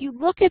 But if you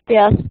look at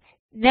this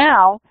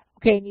now,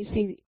 okay, and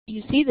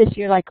you see this,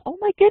 you're like, oh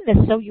my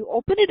goodness. So you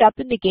open it up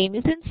and the game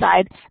is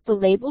inside, the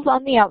label's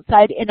on the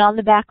outside, and on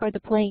the back are the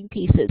playing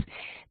pieces.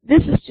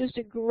 This is just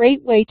a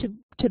great way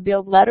to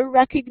build letter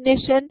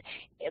recognition.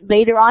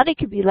 Later on it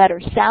could be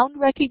letter sound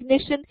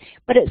recognition,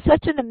 but it's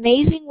such an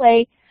amazing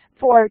way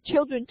for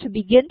children to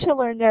begin to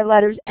learn their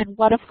letters, and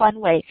what a fun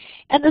way.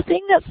 And the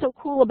thing that's so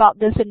cool about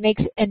this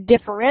and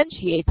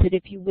differentiates it,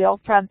 if you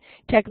will, from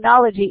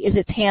technology is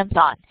it's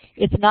hands-on.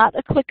 It's not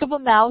a click of a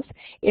mouse.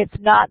 It's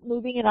not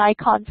moving an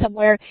icon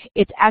somewhere.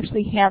 It's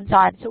actually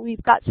hands-on. So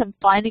we've got some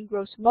fine and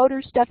gross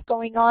motor stuff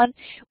going on.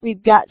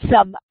 We've got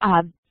some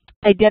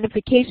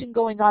identification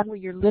going on where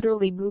you're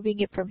literally moving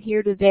it from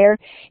here to there,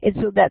 and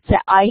so that's the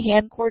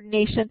eye-hand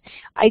coordination.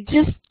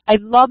 I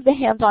love the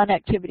hands-on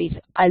activities.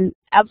 I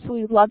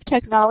absolutely love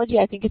technology.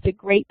 I think it's a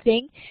great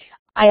thing.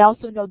 I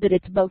also know that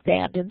it's both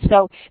and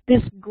so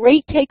this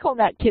great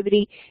take-home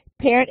activity,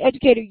 parent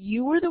educator,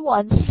 you were the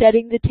one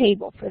setting the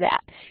table for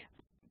that.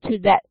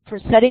 For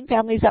setting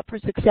families up for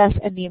success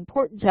and the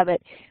importance of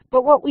it.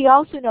 But what we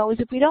also know is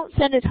if we don't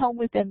send it home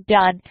with them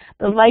done,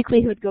 the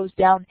likelihood goes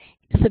down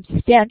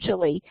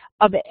substantially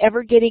of it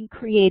ever getting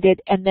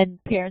created and then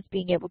parents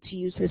being able to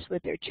use this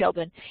with their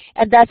children.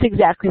 And that's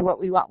exactly what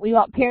we want. We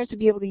want parents to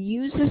be able to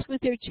use this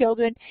with their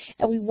children,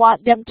 and we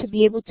want them to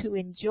be able to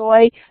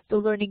enjoy the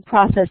learning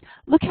process.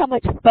 Look how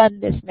much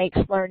fun this makes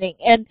learning.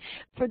 And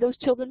for those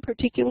children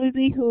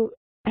particularly who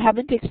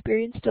haven't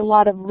experienced a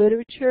lot of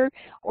literature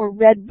or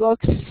read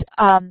books,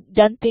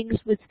 done things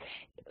with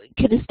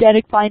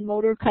kinesthetic, fine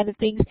motor kind of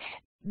things,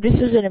 this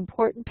is an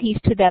important piece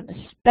to them,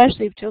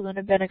 especially if children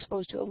have been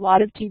exposed to a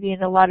lot of TV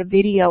and a lot of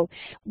video.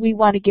 We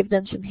want to give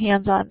them some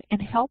hands-on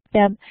and help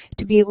them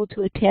to be able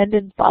to attend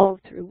and follow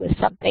through with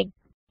something.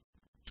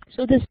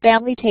 So this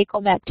family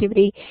take-home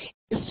activity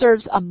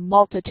serves a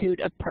multitude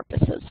of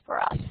purposes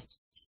for us.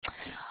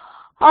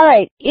 All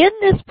right, in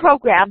this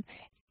program,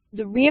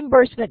 the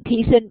reimbursement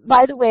piece, and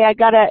by the way, I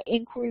got an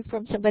inquiry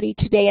from somebody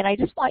today, and I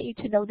just want you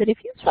to know that if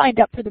you've signed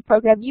up for the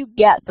program, you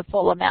get the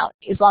full amount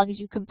as long as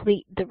you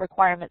complete the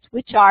requirements,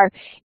 which are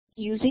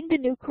using the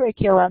new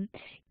curriculum,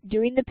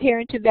 doing the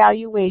parent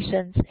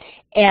evaluations,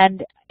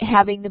 and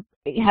having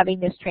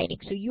this training.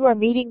 So you are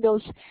meeting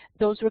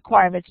those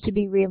requirements to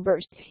be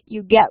reimbursed.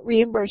 You get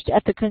reimbursed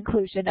at the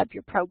conclusion of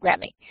your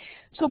programming.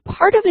 So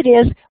part of it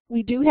is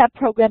we do have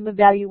program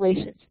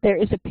evaluations. There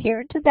is a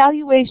parent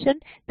evaluation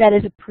that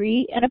is a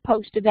pre and a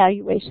post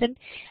evaluation,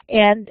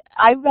 and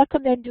I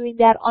recommend doing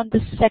that on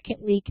the second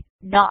week,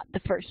 not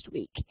the first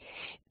week.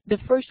 The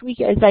first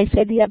week, as I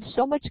said, you have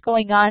so much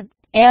going on,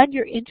 and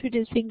you're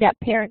introducing that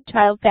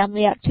parent-child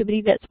family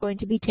activity that's going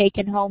to be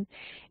taken home.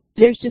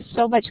 there's just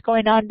so much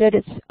going on that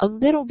it's a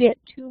little bit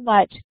too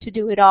much to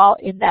do it all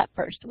in that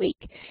first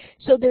week.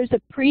 So there's a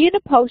pre and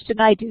a post,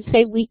 and I do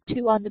say week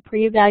 2 on the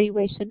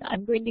pre-evaluation.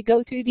 I'm going to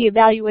go through the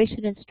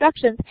evaluation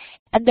instructions,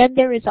 and then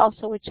there is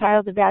also a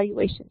child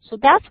evaluation. So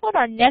that's what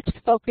our next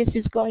focus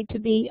is going to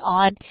be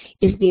on,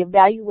 is the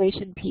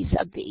evaluation piece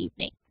of the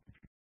evening.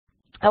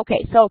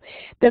 Okay, so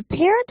the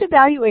parent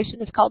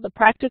evaluation is called the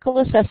Practical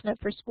Assessment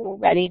for School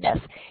Readiness,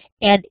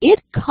 and it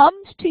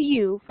comes to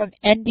you from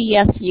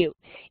NDSU.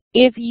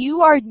 If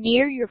you are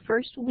near your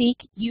first week,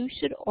 you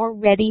should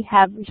already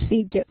have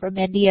received it from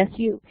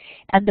NDSU.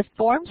 And the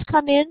forms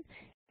come in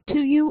to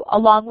you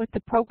along with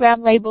the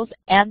program labels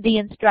and the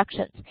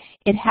instructions.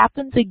 It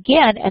happens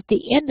again at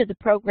the end of the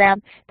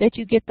program that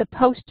you get the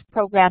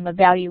post-program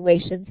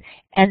evaluations,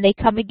 and they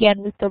come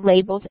again with the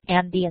labels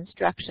and the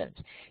instructions.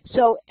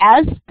 So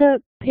as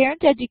the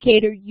parent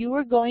educator, you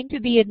are going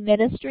to be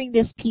administering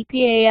this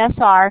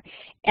PPASR,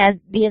 and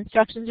the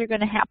instructions are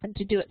going to happen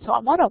to do it. So I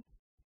want to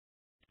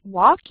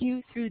walk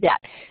you through that.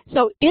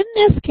 So in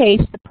this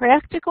case, the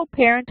Practical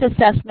Parent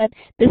Assessment,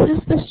 this is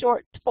the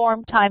short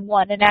form time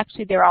 1, and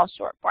actually they're all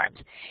short forms.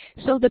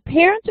 So the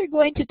parents are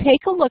going to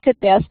take a look at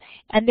this,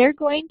 and they're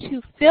going to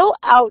fill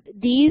out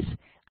these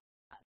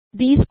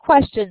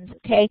questions,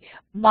 okay?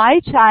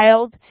 My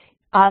child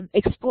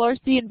explores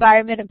the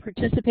environment and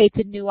participates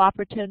in new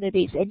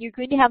opportunities, and you're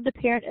going to have the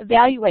parent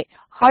evaluate,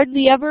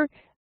 hardly ever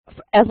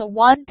as a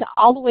 1 to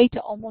all the way to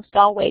almost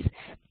always.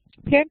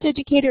 Parent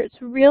educator, it's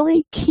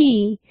really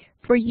key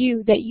for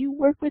you that you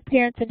work with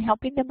parents in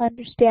helping them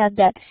understand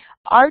that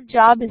our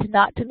job is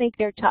not to make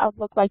their child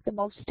look like the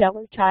most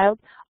stellar child.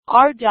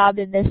 Our job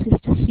in this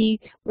is to see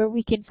where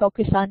we can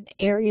focus on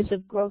areas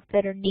of growth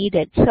that are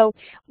needed. So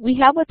we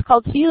have what's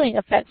called ceiling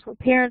effects, where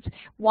parents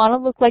want to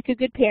look like a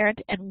good parent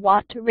and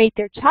want to rate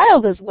their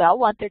child as well,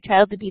 want their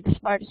child to be the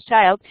smartest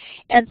child,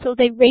 and so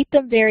they rate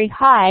them very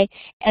high,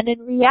 and in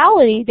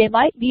reality they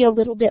might be a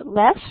little bit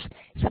less,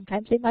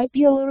 sometimes they might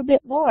be a little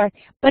bit more,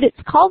 but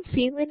it's called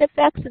ceiling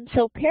effects. And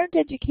so parent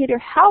educator,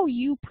 how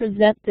you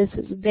present this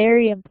is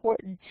very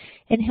important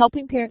in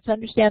helping parents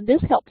understand.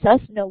 This helps us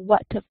know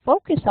what to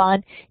focus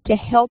on to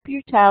help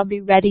your child be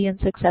ready and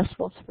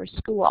successful for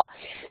school.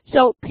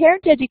 So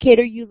parent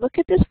educator, you look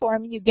at this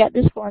form and you get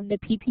this form, the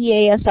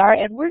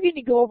PPASR, and we're going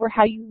to go over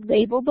how you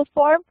label the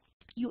form.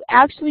 You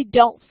actually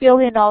don't fill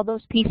in all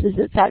those pieces.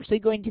 It's actually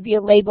going to be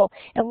a label,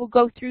 and we'll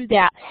go through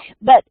that.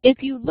 But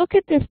if you look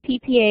at this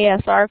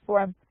PPASR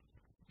form,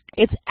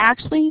 it's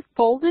actually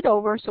folded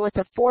over, so it's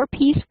a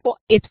 4-piece,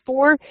 it's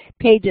 4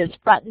 pages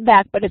front and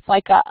back, but it's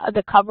like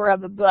the cover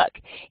of a book.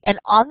 And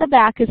on the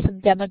back is some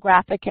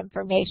demographic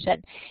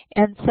information.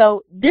 And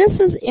so this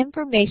is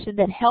information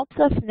that helps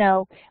us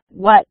know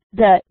what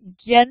the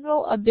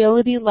general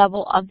ability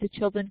level of the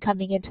children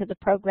coming into the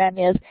program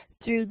is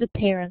through the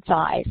parent's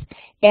eyes.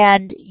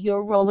 And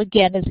your role,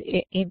 again,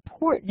 is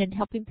important in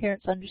helping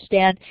parents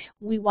understand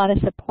we want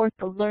to support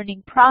the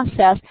learning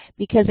process,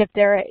 because if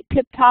they're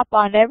tip-top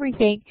on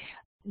everything,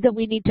 then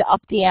we need to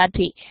up the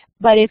ante.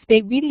 But if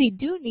they really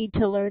do need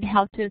to learn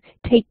how to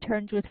take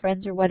turns with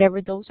friends or whatever,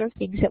 those are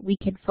things that we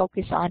can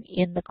focus on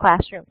in the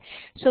classroom.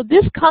 So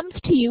this comes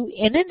to you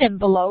in an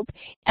envelope,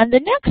 and the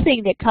next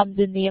thing that comes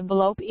in the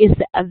envelope is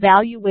the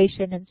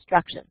evaluation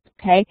instructions,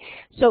 okay?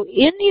 So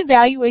in the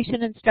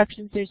evaluation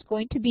instructions, there's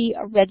going to be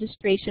a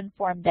registration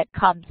form that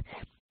comes.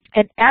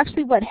 And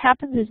actually what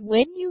happens is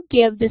when you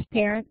give this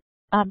parent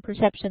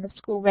perception of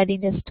school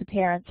readiness to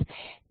parents,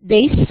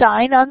 they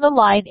sign on the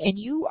line, and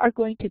you are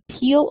going to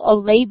peel a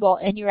label,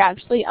 and you're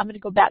actually, I'm going to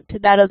go back to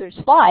that other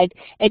slide,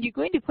 and you're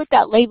going to put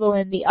that label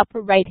in the upper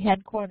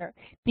right-hand corner,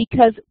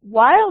 because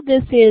while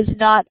this is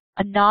not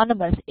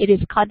anonymous, it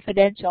is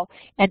confidential,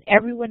 and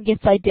everyone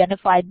gets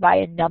identified by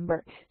a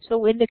number.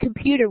 So in the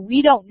computer,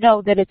 we don't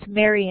know that it's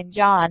Mary and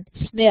John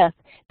Smith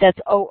that's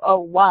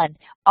 001.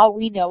 All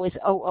we know is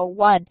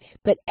 001.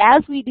 But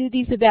as we do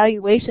these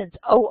evaluations,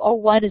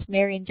 001 is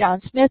Mary and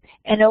John Smith,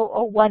 and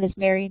 001 is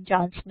Mary and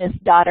John Smith's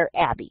daughter,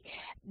 Abby.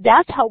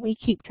 That's how we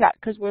keep track,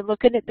 because we're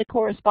looking at the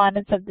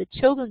correspondence of the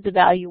children's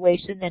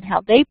evaluation and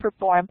how they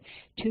perform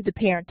to the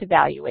parent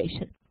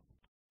evaluation.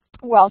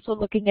 We're also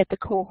looking at the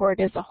cohort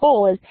as a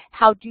whole, as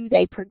how do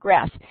they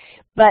progress.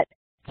 But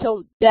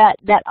so that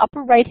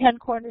upper right-hand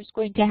corner is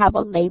going to have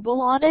a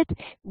label on it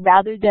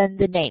rather than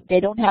the name. They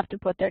don't have to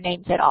put their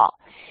names at all.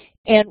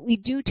 And we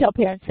do tell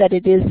parents that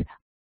it is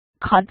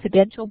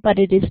confidential, but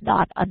it is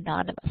not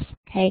anonymous,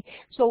 okay?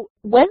 So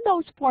when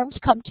those forms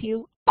come to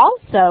you,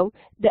 also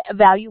the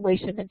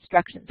evaluation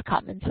instructions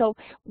come. And so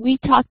we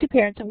talk to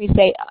parents and we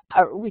say,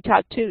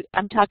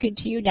 I'm talking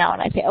to you now,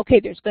 and I say, okay,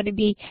 there's going to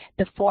be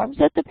the forms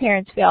that the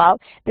parents fill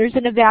out. There's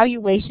an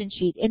evaluation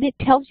sheet, and it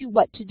tells you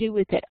what to do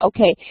with it.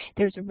 Okay,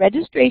 there's a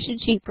registration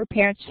sheet for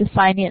parents to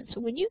sign in. So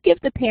when you give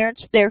the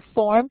parents their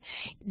form,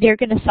 they're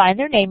going to sign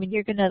their name, and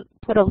you're going to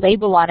put a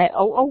label on it,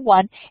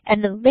 001,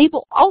 and the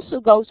label also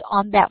goes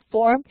on that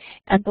form,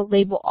 and the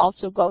label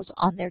also goes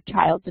on their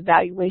child's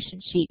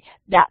evaluation sheet.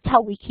 That's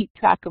how we keep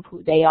track of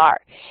who they are.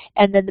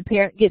 And then the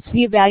parent gets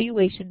the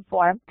evaluation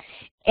form,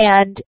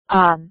 and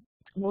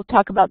We'll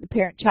talk about the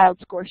parent-child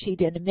score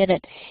sheet in a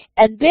minute.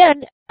 And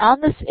then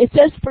on this, it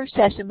says first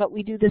session, but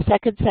we do the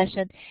second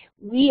session.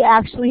 We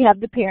actually have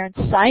the parents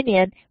sign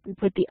in. We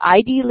put the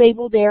ID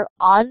label there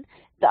on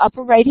the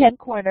upper right-hand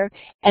corner,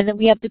 and then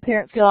we have the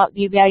parent fill out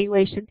the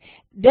evaluation.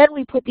 Then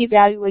we put the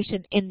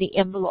evaluation in the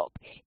envelope.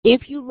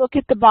 If you look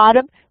at the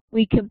bottom,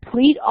 we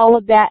complete all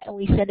of that and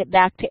we send it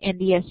back to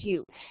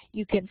NDSU.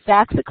 You can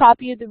fax a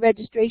copy of the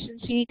registration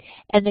sheet,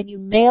 and then you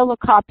mail a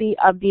copy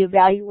of the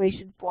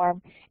evaluation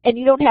form. And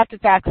you don't have to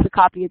fax a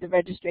copy of the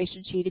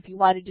registration sheet if you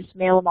want to just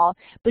mail them all,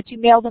 but you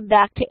mail them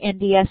back to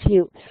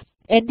NDSU.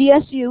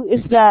 NDSU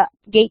is the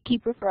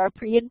gatekeeper for our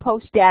pre and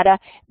post data.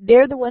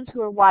 They're the ones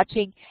who are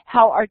watching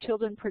how our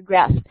children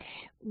progress.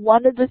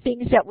 One of the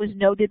things that was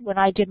noted when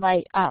I did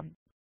my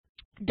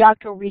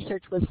doctoral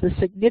research was the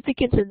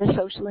significance in the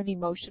social and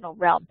emotional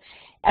realm.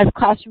 As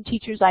classroom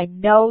teachers, I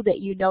know that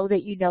you know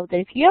that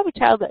if you have a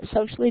child that's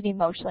socially and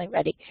emotionally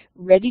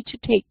ready to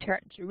take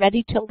turns,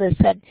 ready to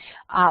listen,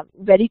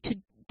 ready to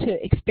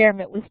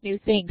experiment with new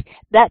things,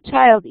 that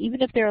child,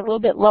 even if they're a little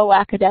bit low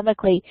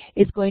academically,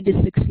 is going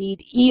to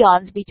succeed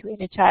eons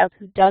between a child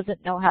who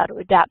doesn't know how to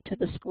adapt to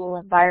the school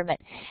environment.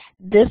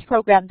 This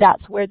program,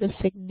 that's where the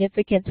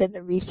significance in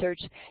the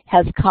research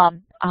has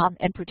come,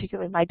 and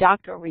particularly my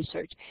doctoral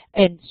research,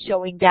 and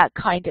showing that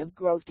kind of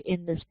growth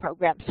in this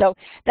program. So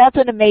that's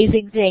an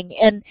amazing thing.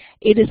 And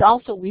it is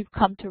also, we've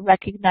come to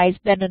recognize,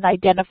 been an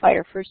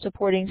identifier for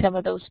supporting some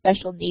of those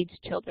special needs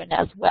children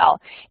as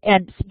well,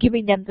 and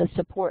giving them the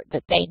support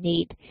that they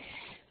need.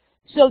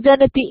 So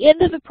then at the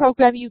end of the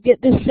program, you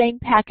get this same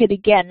packet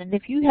again. And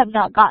if you have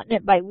not gotten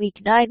it by week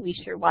 9, we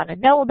sure want to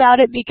know about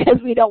it, because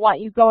we don't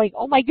want you going,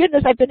 oh my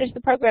goodness, I finished the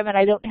program and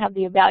I don't have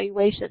the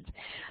evaluations.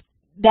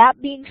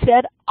 That being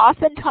said,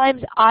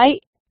 oftentimes I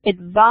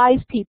advise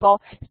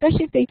people,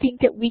 especially if they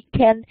think that week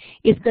 10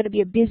 is going to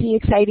be a busy,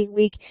 exciting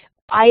week,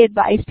 I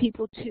advise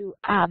people to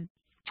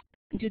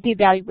do the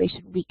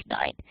evaluation week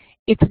 9.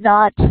 It's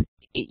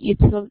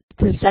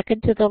the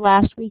second to the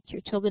last week.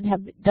 Your children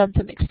have done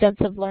some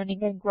extensive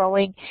learning and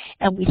growing,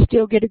 and we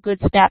still get a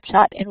good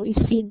snapshot, and we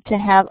seem to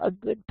have a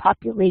good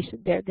population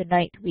there the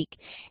 9th week.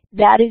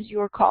 That is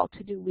your call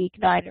to do week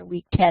 9 or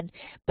week 10,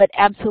 but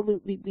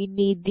absolutely we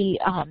need the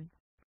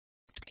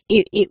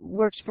it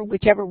works for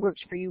whichever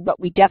works for you, but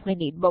we definitely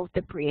need both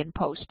the pre and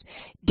post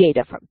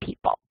data from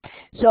people.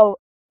 So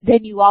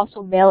then you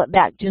also mail it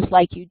back just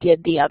like you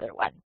did the other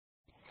one.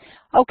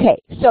 Okay,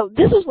 so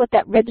this is what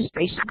that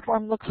registration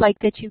form looks like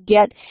that you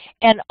get,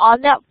 and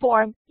on that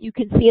form you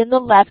can see in the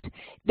left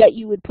that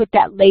you would put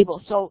that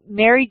label. So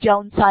Mary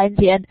Jones signs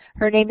in,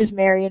 her name is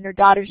Mary and her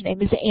daughter's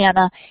name is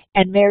Anna,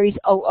 and Mary's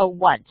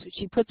 001. So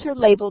she puts her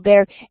label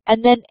there,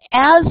 and then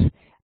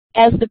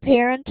as the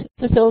parent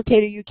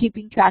facilitator, you're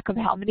keeping track of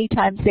how many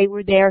times they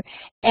were there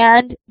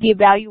and the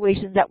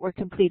evaluations that were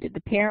completed,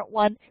 the parent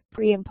one,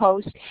 pre and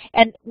post.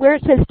 And where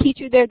it says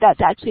teacher there, that's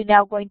actually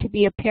now going to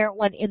be a parent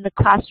one in the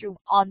classroom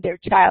on their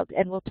child,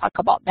 and we'll talk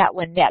about that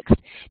one next.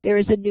 There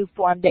is a new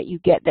form that you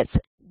get that's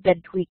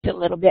been tweaked a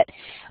little bit.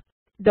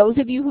 Those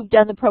of you who've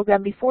done the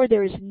program before,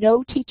 there is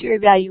no teacher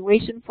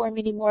evaluation form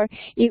anymore.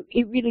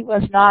 It really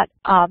was not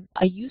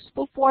a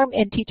useful form,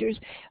 and teachers,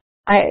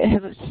 I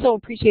have so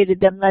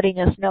appreciated them letting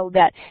us know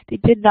that they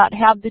did not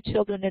have the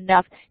children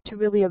enough to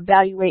really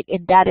evaluate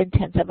in that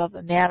intensive of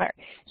a manner.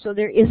 So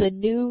there is a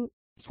new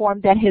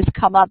form that has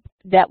come up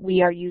that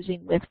we are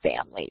using with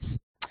families.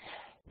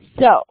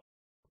 So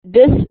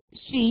this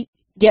sheet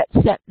gets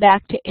sent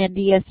back to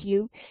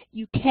NDSU.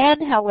 You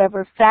can,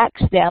 however,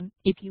 fax them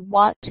if you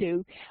want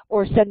to,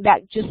 or send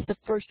back just the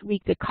first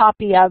week the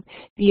copy of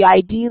the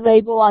ID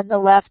label on the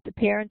left, the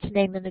parent's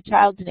name and the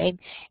child's name,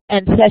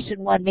 and session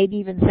 1, maybe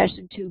even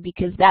session 2,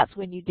 because that's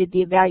when you did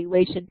the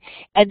evaluation,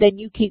 and then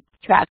you keep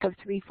track of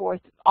 3, 4,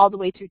 all the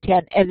way through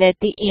 10, and at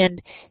the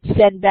end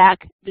send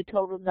back the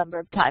total number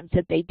of times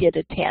that they did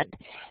attend.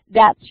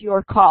 That's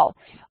your call.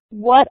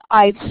 What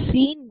I've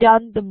seen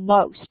done the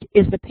most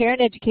is the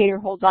parent educator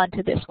holds on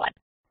to this one,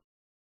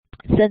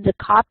 sends a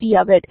copy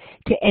of it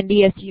to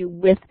NDSU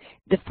with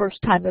the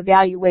first time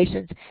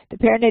evaluations. The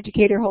parent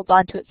educator holds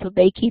on to it so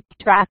they keep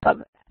track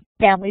of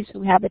families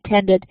who have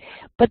attended,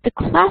 but the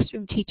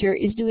classroom teacher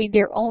is doing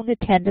their own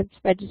attendance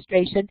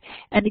registration,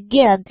 and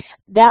again,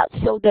 that's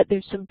so that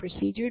there's some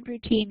procedured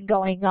routine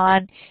going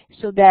on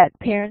so that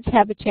parents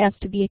have a chance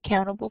to be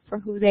accountable for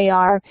who they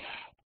are.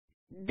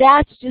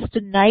 That's just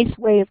a nice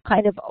way of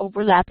kind of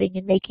overlapping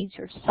and making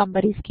sure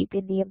somebody's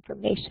keeping the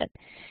information.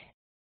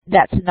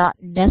 That's not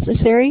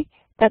necessary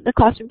that the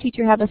classroom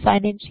teacher have a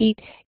sign-in sheet.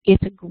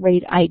 It's a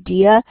great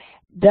idea.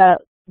 The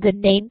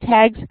name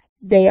tags,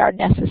 they are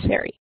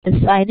necessary. The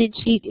sign-in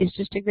sheet is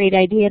just a great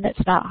idea, and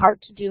it's not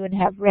hard to do and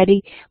have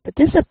ready. But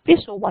this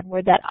official one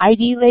where that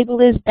ID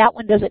label is, that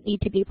one doesn't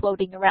need to be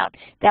floating around.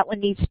 That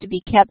one needs to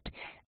be kept,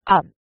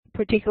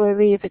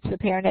 particularly if it's the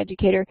parent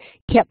educator,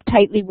 kept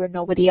tightly where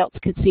nobody else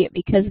could see it,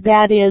 because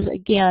that is,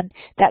 again,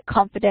 that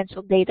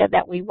confidential data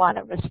that we want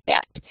to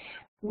respect.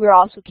 We're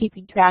also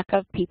keeping track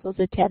of people's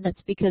attendance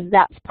because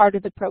that's part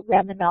of the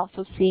program, and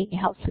also seeing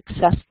how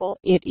successful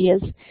it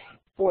is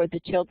for the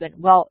children.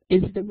 Well,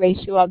 is the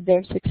ratio of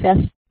their success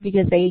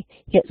because they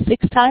hit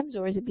 6 times,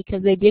 or is it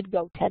because they did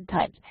go 10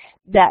 times?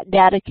 That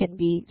data can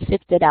be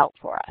sifted out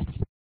for us.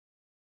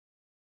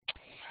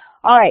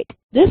 All right,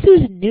 this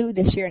is new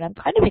this year, and I'm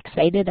kind of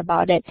excited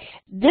about it.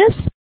 This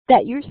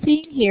that you're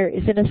seeing here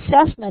is an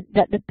assessment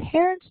that the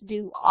parents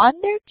do on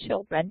their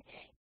children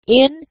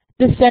in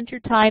the center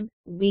time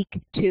week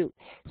 2.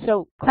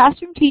 So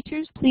classroom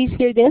teachers, please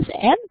hear this,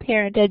 and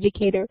parent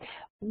educator.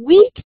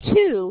 Week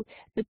 2,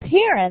 the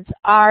parents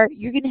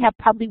you're going to have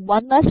probably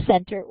one less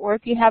center, or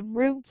if you have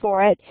room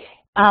for it,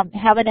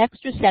 have an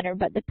extra center,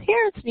 but the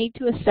parents need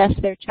to assess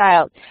their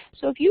child.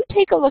 So if you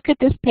take a look at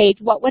this page,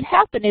 what would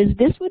happen is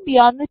this would be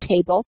on the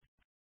table,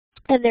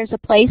 and there's a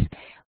place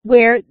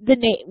where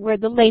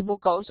the label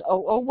goes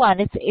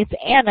 001. It's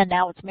Anna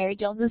now. It's Mary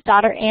Jones's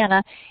daughter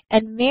Anna,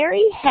 and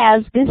Mary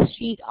has this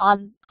sheet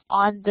on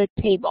the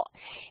table.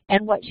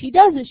 And what she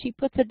does is she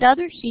puts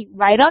another sheet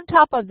right on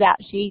top of that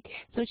sheet.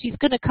 So she's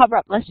going to cover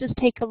up. Let's just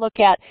take a look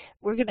at,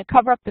 we're going to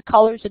cover up the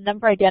colors and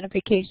number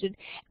identification.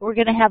 We're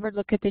going to have her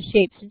look at the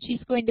shapes. And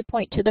she's going to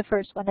point to the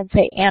first one and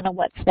say, Anna,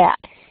 what's that?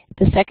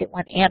 The second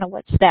one, Anna,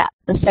 what's that?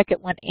 The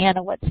second one,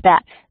 Anna, what's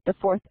that? The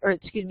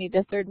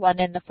third one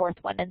and the fourth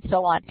one, and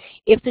so on.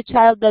 If the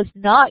child does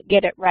not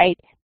get it right,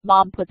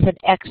 mom puts an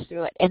X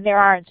through it. And there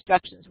are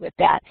instructions with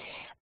that.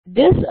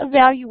 This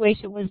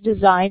evaluation was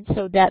designed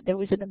so that there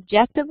was an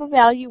objective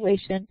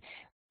evaluation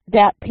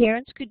that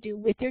parents could do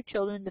with their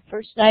children the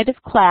first night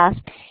of class,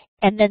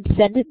 and then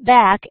send it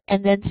back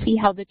and then see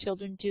how the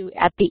children do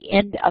at the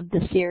end of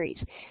the series.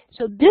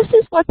 So this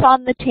is what's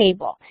on the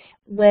table.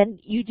 When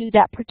you do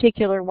that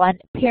particular one,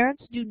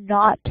 parents do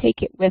not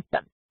take it with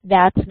them.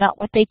 That's not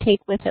what they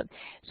take with them.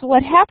 So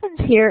what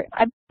happens here,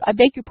 I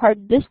beg your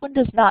pardon, this one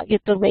does not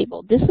get the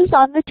label. This is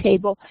on the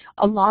table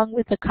along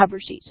with a cover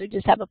sheet. So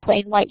just have a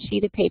plain white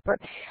sheet of paper.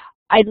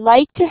 I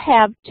like to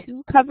have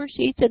 2 cover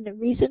sheets, and the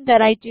reason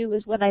that I do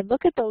is when I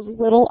look at those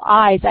little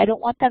eyes, I don't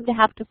want them to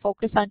have to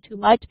focus on too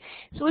much.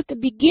 So at the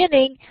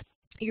beginning,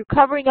 you're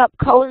covering up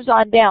colors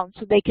on down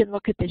so they can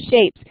look at the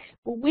shapes.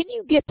 But when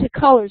you get to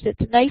colors,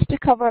 it's nice to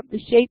cover up the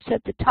shapes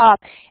at the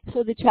top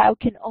so the child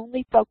can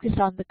only focus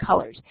on the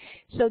colors.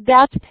 So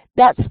that's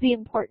the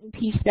important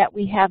piece that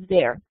we have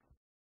there.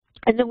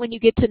 And then when you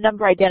get to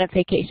number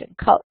identification,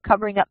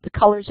 covering up the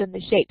colors and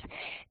the shapes.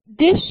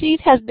 This sheet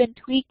has been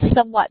tweaked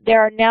somewhat. There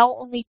are now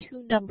only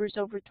 2 numbers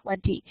over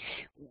 20.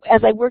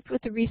 As I worked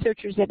with the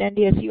researchers at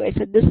NDSU, I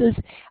said,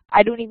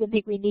 I don't even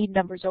think we need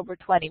numbers over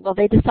 20. Well,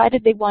 they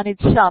decided they wanted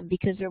some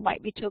because there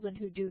might be children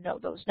who do know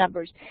those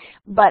numbers.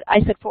 But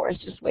I said 4 is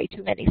just way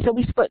too many. So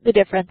we split the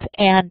difference,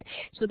 and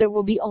so there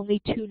will be only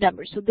 2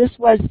 numbers. So this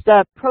was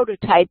the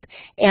prototype,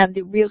 and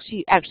the real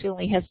sheet actually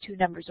only has 2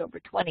 numbers over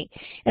 20.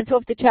 And so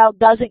if the child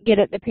doesn't get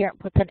it, the parent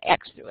puts an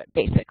X through it,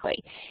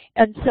 basically.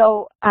 And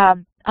so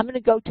I'm going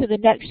to go to the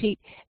next sheet.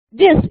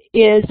 This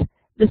is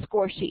the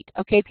score sheet.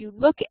 Okay, if you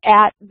look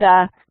at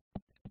the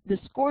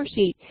score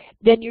sheet,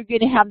 then you're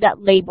going to have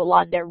that label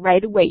on there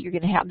right away. You're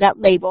going to have that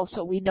label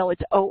so we know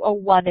it's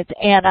 001, it's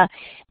Anna.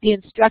 The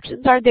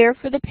instructions are there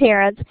for the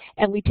parents,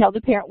 and we tell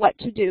the parent what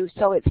to do.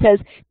 So it says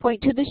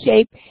point to the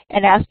shape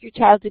and ask your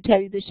child to tell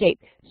you the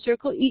shape.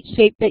 Circle each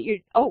shape that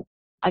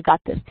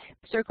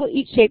Circle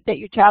each shape that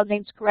your child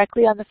names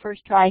correctly on the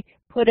first try.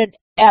 Put an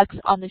X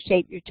on the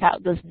shape your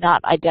child does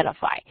not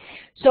identify.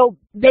 So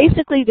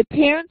basically the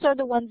parents are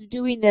the ones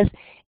doing this.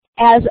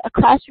 As a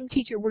classroom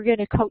teacher, we're going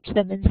to coach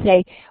them and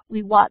say,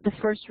 we want the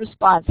first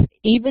response.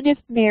 Even if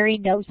Mary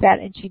knows that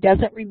and she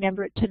doesn't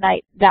remember it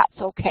tonight,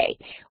 that's okay.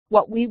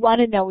 What we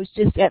want to know is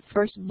just at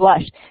first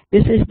blush.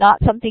 This is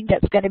not something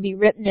that's going to be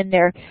written in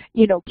their,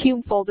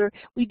 cume folder.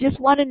 We just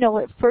want to know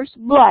at first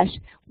blush,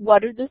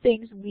 what are the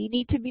things we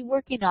need to be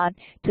working on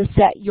to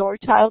set your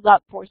child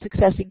up for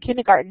success in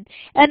kindergarten?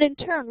 And in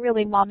turn,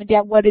 really, Mom and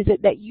Dad, what is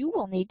it that you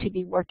will need to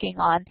be working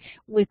on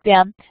with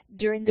them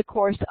during the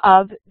course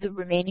of the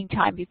remaining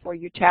time before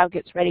your child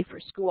gets ready for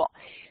school?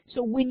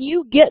 So when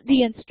you get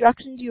the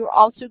instructions, you're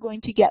also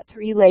going to get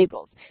 3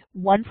 labels.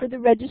 One for the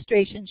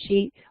registration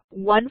sheet,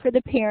 one for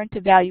the parent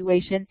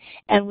evaluation,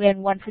 and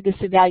then one for this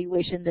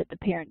evaluation that the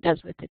parent does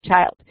with the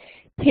child.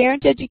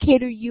 Parent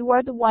educator, you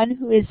are the one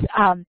who is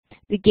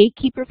the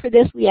gatekeeper for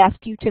this. We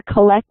ask you to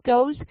collect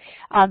those.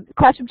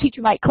 Classroom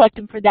teacher might collect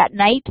them for that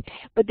night,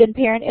 but then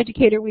parent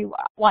educator, we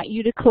want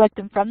you to collect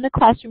them from the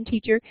classroom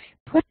teacher,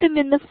 put them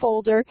in the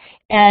folder,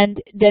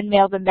 and then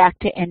mail them back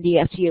to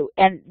NDSU.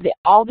 And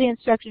all the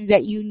instructions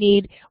that you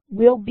need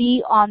will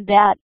be on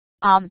that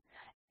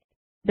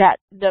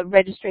the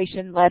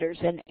registration letters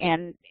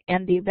and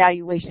the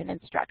evaluation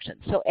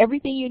instructions. So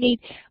everything you need.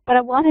 But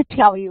I want to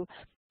tell you,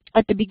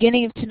 at the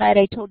beginning of tonight,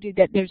 I told you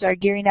that there's our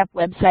Gearing Up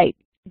website,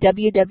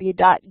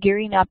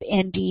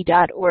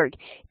 www.gearingupnd.org.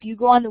 If you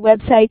go on the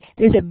website,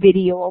 there's a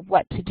video of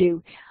what to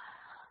do.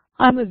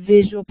 I'm a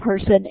visual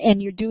person,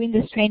 and you're doing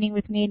this training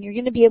with me, and you're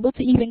going to be able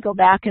to even go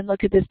back and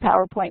look at this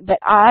PowerPoint, but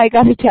I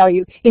got to tell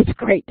you, it's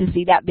great to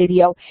see that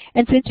video.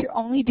 And since you're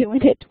only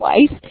doing it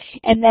twice,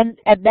 and then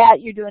at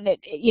that you're doing it,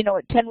 you know,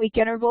 at 10-week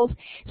intervals,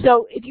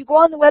 so if you go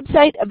on the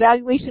website,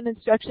 evaluation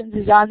instructions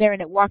is on there,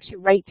 and it walks you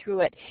right through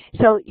it.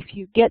 So if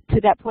you get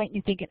to that point and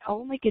you're thinking,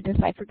 oh my goodness,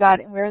 I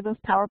forgot, and where are those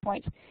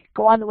PowerPoints?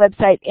 Go on the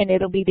website, and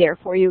it'll be there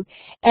for you.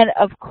 And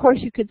of course,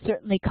 you could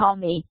certainly call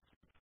me.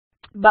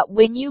 But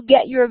when you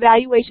get your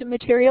evaluation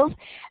materials,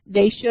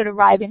 they should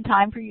arrive in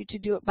time for you to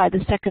do it by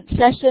the second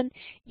session.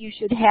 You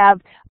should have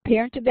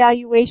parent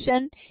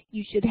evaluation,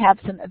 you should have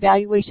some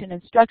evaluation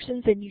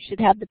instructions, and you should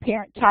have the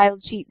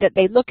parent-child sheet that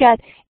they look at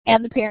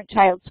and the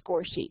parent-child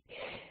score sheet.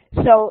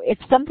 So if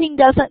something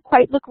doesn't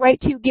quite look right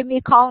to you, give me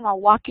a call and I'll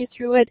walk you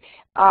through it.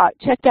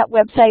 Check that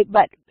website,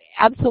 but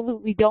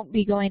absolutely don't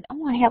be going,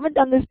 oh, I haven't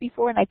done this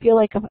before and I feel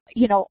like,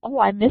 you know, oh,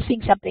 I'm missing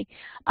something.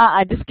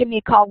 Just give me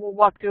a call. We'll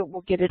walk through it.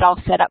 We'll get it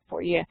all set up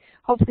for you.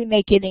 Hopefully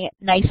making it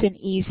nice and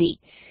easy.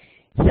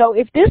 So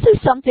if this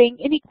is something,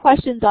 any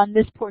questions on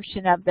this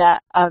portion of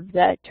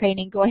the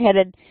training, go ahead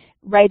and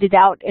write it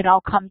out and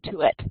I'll come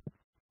to it.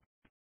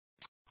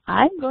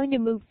 I'm going to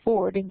move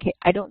forward in case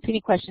I don't see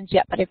any questions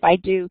yet, but if I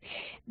do,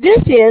 this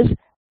is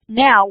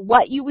now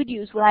what you would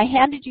use when I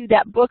handed you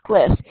that book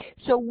list.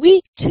 So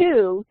week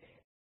 2,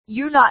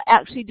 you're not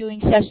actually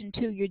doing session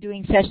 2, you're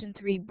doing session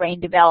 3,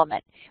 brain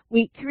development.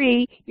 Week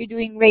 3, you're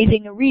doing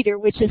raising a reader,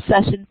 which is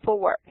session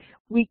 4.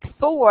 Week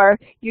 4,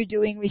 you're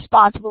doing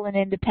responsible and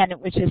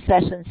independent, which is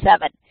session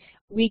 7.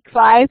 Week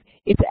 5,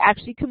 it's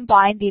actually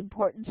combined the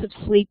importance of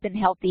sleep and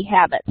healthy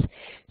habits.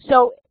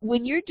 So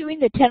when you're doing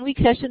the 10-week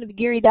session of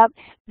Gearing Up,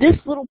 this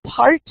little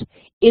part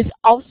is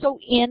also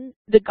in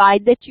the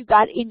guide that you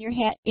got in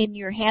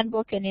your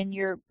handbook and in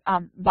your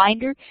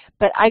binder.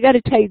 But I got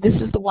to tell you, this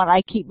is the one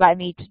I keep by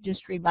me to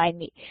just remind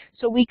me.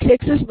 So week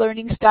 6 is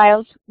learning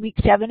styles, week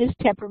 7 is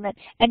temperament,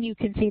 and you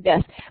can see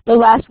this. The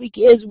last week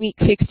is week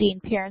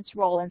 16, parents'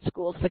 role in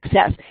school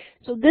success.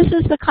 So this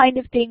is the kind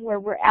of thing where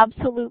we're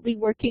absolutely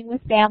working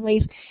with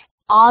families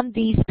on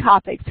these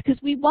topics because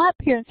we want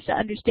parents to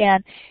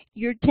understand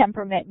your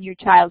temperament and your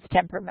child's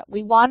temperament.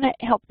 We want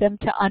to help them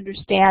to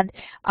understand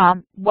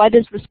what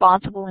does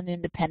responsible and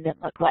independent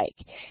look like.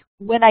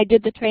 When I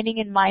did the training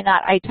in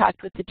Minot, I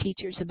talked with the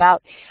teachers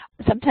about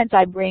sometimes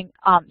I bring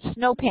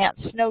snow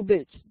pants, snow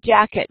boots,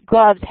 jacket,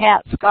 gloves,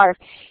 hat, scarf,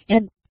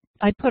 and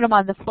I put them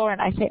on the floor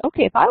and I say,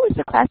 okay, if I was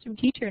the classroom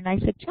teacher and I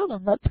said,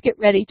 children, let's get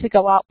ready to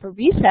go out for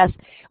recess,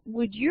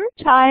 would your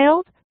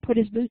child put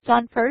his boots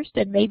on first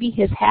and maybe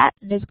his hat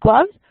and his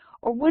gloves?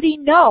 Or would he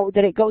know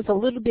that it goes a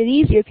little bit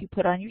easier if you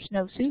put on your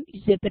snowsuit,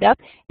 you zip it up,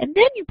 and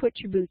then you put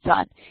your boots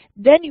on,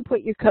 then you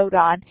put your coat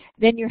on,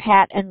 then your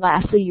hat, and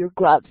lastly your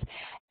gloves?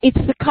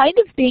 It's the kind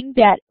of thing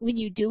that when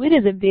you do it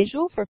as a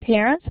visual for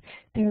parents,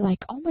 they're like,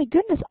 oh my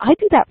goodness, I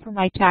do that for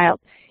my child.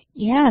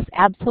 Yes,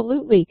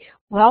 absolutely.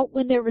 Well,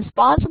 when they're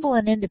responsible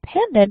and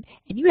independent,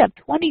 and you have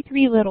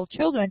 23 little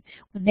children,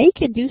 when they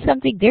can do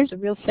something, there's a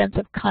real sense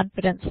of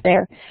confidence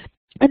there.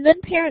 And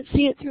then parents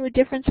see it through a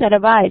different set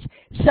of eyes.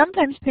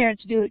 Sometimes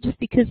parents do it just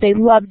because they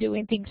love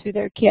doing things for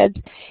their kids,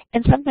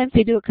 and sometimes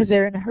they do it because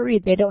they're in a hurry.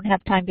 They don't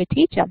have time to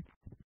teach them.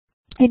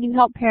 And you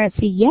help parents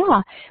see,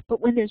 yeah,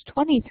 but when there's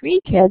 23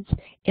 kids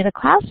in a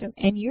classroom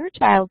and your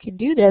child can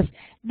do this,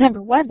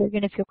 number one, they're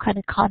going to feel kind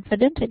of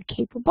confident and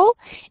capable,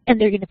 and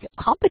they're going to feel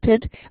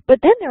competent, but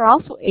then they're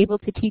also able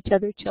to teach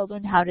other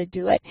children how to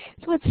do it.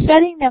 So it's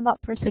setting them up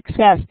for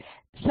success.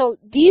 So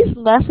these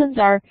lessons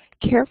are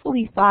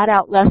carefully thought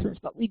out lessons,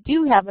 but we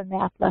do have a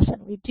math lesson,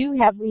 we do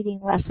have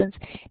reading lessons,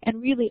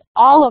 and really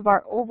all of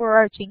our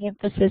overarching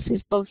emphasis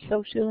is both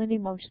social and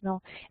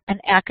emotional and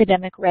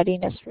academic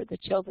readiness for the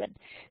children.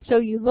 So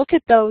you look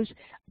at those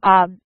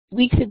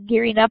weeks of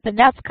gearing up, and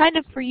that's kind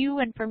of for you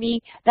and for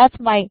me, that's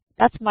my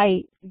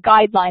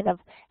guideline of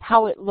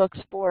how it looks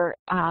for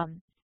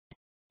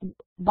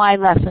my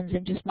lessons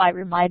and just my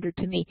reminder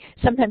to me.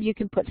 Sometimes you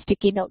can put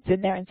sticky notes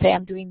in there and say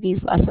I'm doing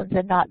these lessons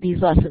and not these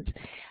lessons.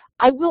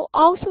 I will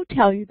also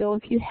tell you, though,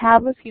 if you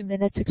have a few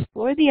minutes,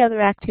 explore the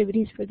other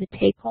activities for the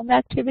take-home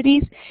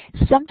activities.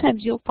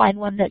 Sometimes you'll find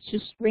one that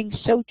just rings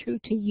so true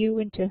to you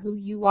and to who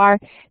you are.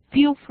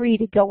 Feel free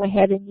to go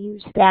ahead and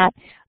use that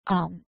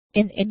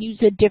and use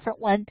a different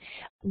one.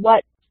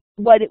 What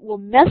it will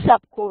mess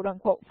up, quote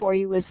unquote, for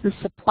you is the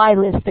supply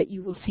list that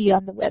you will see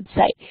on the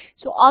website.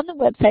 So on the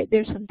website,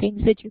 there's some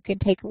things that you can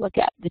take a look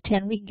at. The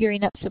 10-week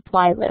Gearing Up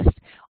supply list.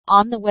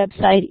 On the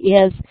website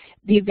is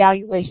the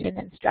evaluation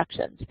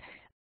instructions.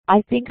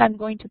 I think I'm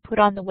going to put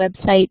on the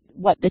website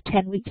what the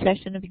 10-week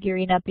session of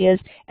Gearing Up is,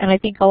 and I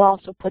think I'll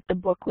also put the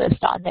book list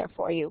on there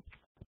for you.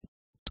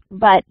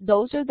 But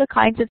those are the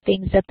kinds of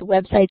things that the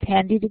website's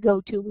handy to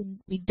go to when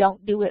we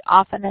don't do it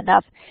often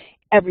enough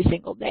every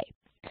single day.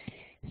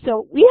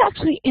 So we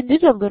actually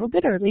ended a little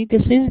bit early.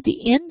 This is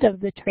the end of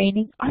the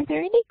training. Are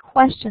there any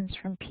questions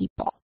from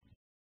people?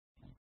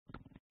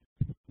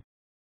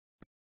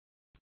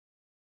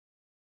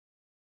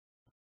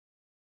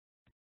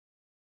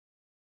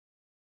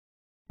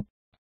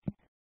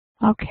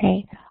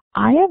 Okay.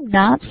 I am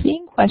not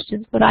seeing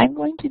questions. What I'm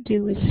going to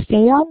do is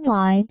stay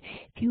online.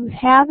 If you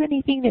have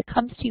anything that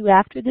comes to you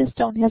after this,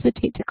 don't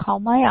hesitate to call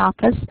my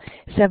office,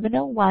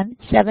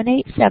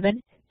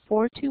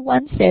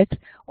 701-787-4216,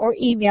 or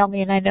email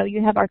me, and I know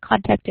you have our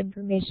contact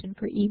information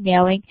for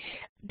emailing.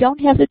 Don't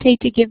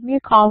hesitate to give me a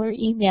call or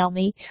email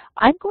me.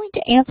 I'm going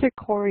to answer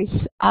Corey's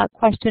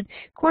question.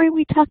 Corey,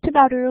 we talked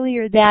about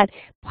earlier that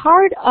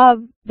part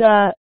of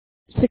the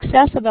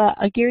success of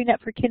a Gearing Up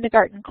for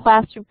Kindergarten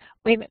classroom,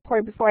 wait a minute,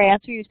 Corey, before I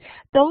answer you,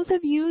 those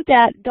of you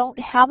that don't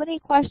have any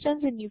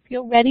questions and you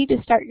feel ready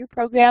to start your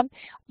program,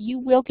 you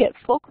will get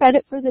full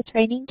credit for the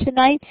training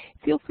tonight.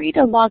 Feel free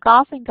to log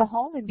off and go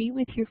home and be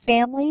with your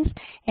families.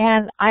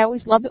 And I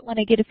always love it when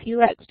I get a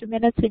few extra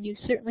minutes, and you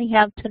certainly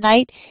have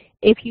tonight.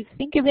 If you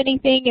think of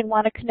anything and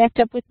want to connect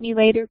up with me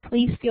later,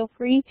 please feel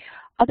free.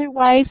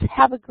 Otherwise,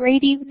 have a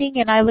great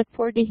evening, and I look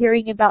forward to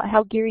hearing about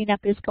how Gearing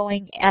Up is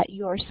going at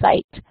your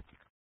site.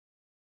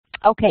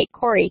 Okay,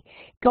 Corey,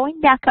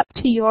 going back up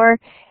to your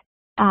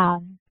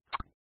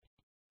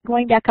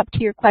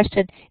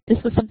question,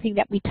 this was something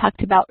that we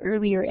talked about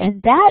earlier,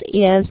 and that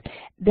is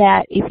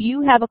that if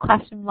you have a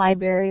classroom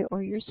library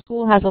or your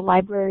school has a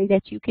library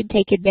that you can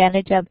take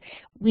advantage of,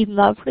 we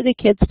love for the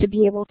kids to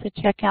be able to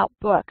check out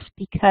books,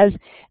 because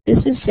this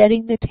is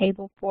setting the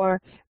table for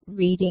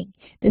reading.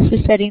 This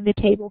is setting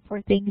the table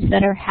for things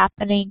that are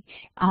happening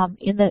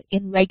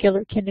in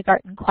regular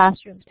kindergarten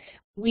classrooms.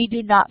 We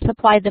do not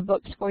supply the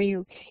books for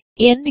you.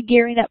 In the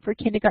Gearing Up for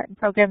Kindergarten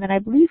program, and I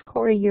believe,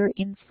 Corey, you're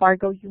in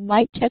Fargo, you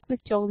might check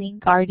with Jolene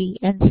Gardy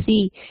and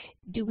see,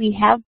 do we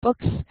have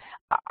books?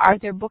 Are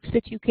there books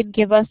that you can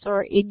give us,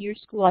 or in your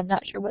school? I'm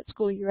not sure what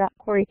school you're at,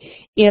 Corey.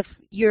 If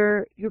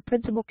your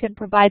principal can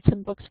provide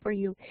some books for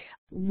you.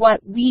 What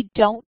we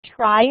don't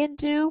try and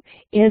do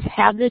is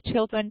have the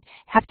children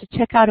have to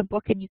check out a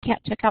book and you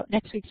can't check out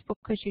next week's book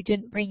because you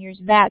didn't bring yours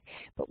back.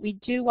 But we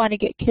do want to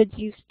get kids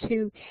used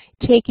to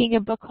taking a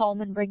book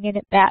home and bringing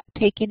it back,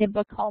 taking a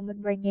book home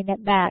and bringing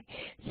it back.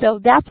 So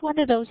that's one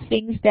of those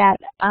things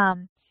that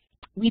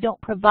we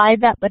don't provide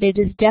that, but it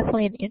is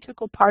definitely an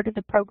integral part of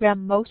the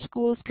program. Most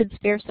schools can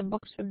spare some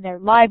books from their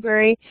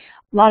library.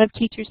 A lot of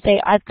teachers say,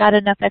 I've got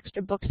enough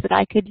extra books that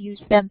I could use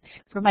them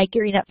for my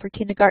Gearing Up for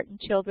Kindergarten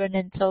children,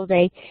 and so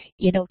they,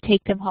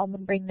 take them home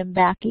and bring them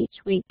back each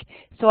week.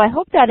 So I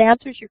hope that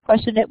answers your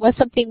question. It was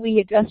something we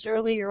addressed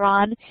earlier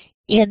on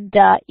in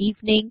the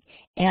evening,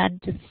 and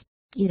just,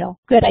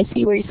 good. I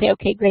see where you say,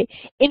 okay, great.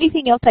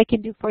 Anything else I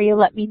can do for you,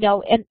 let me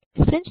know. And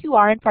since you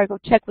are in Fargo,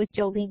 check with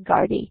Jolene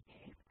Gardy.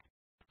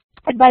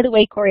 And by the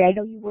way, Corey, I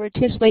know you were a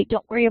Tish late.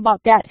 Don't worry about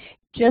that.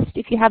 Just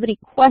if you have any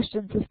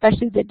questions,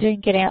 especially that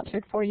didn't get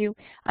answered for you,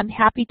 I'm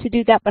happy to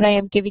do that, but I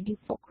am giving you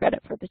full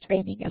credit for the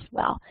training as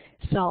well.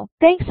 So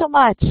thanks so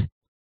much.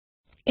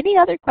 Any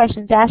other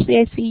questions? Ashley,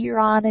 I see you're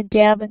on, and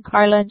Deb and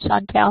Carla and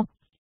Chantel.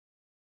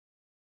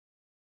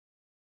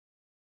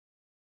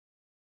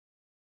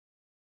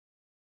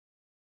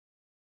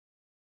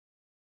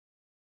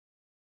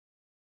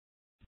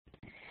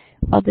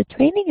 Well, the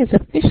training is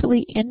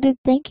officially ended.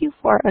 Thank you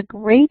for a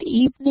great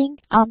evening.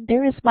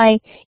 There is my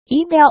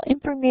email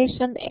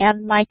information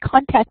and my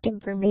contact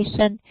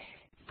information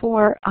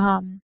for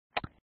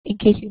in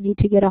case you need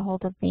to get a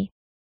hold of me.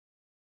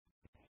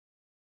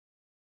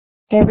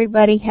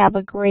 Everybody have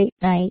a great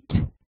night.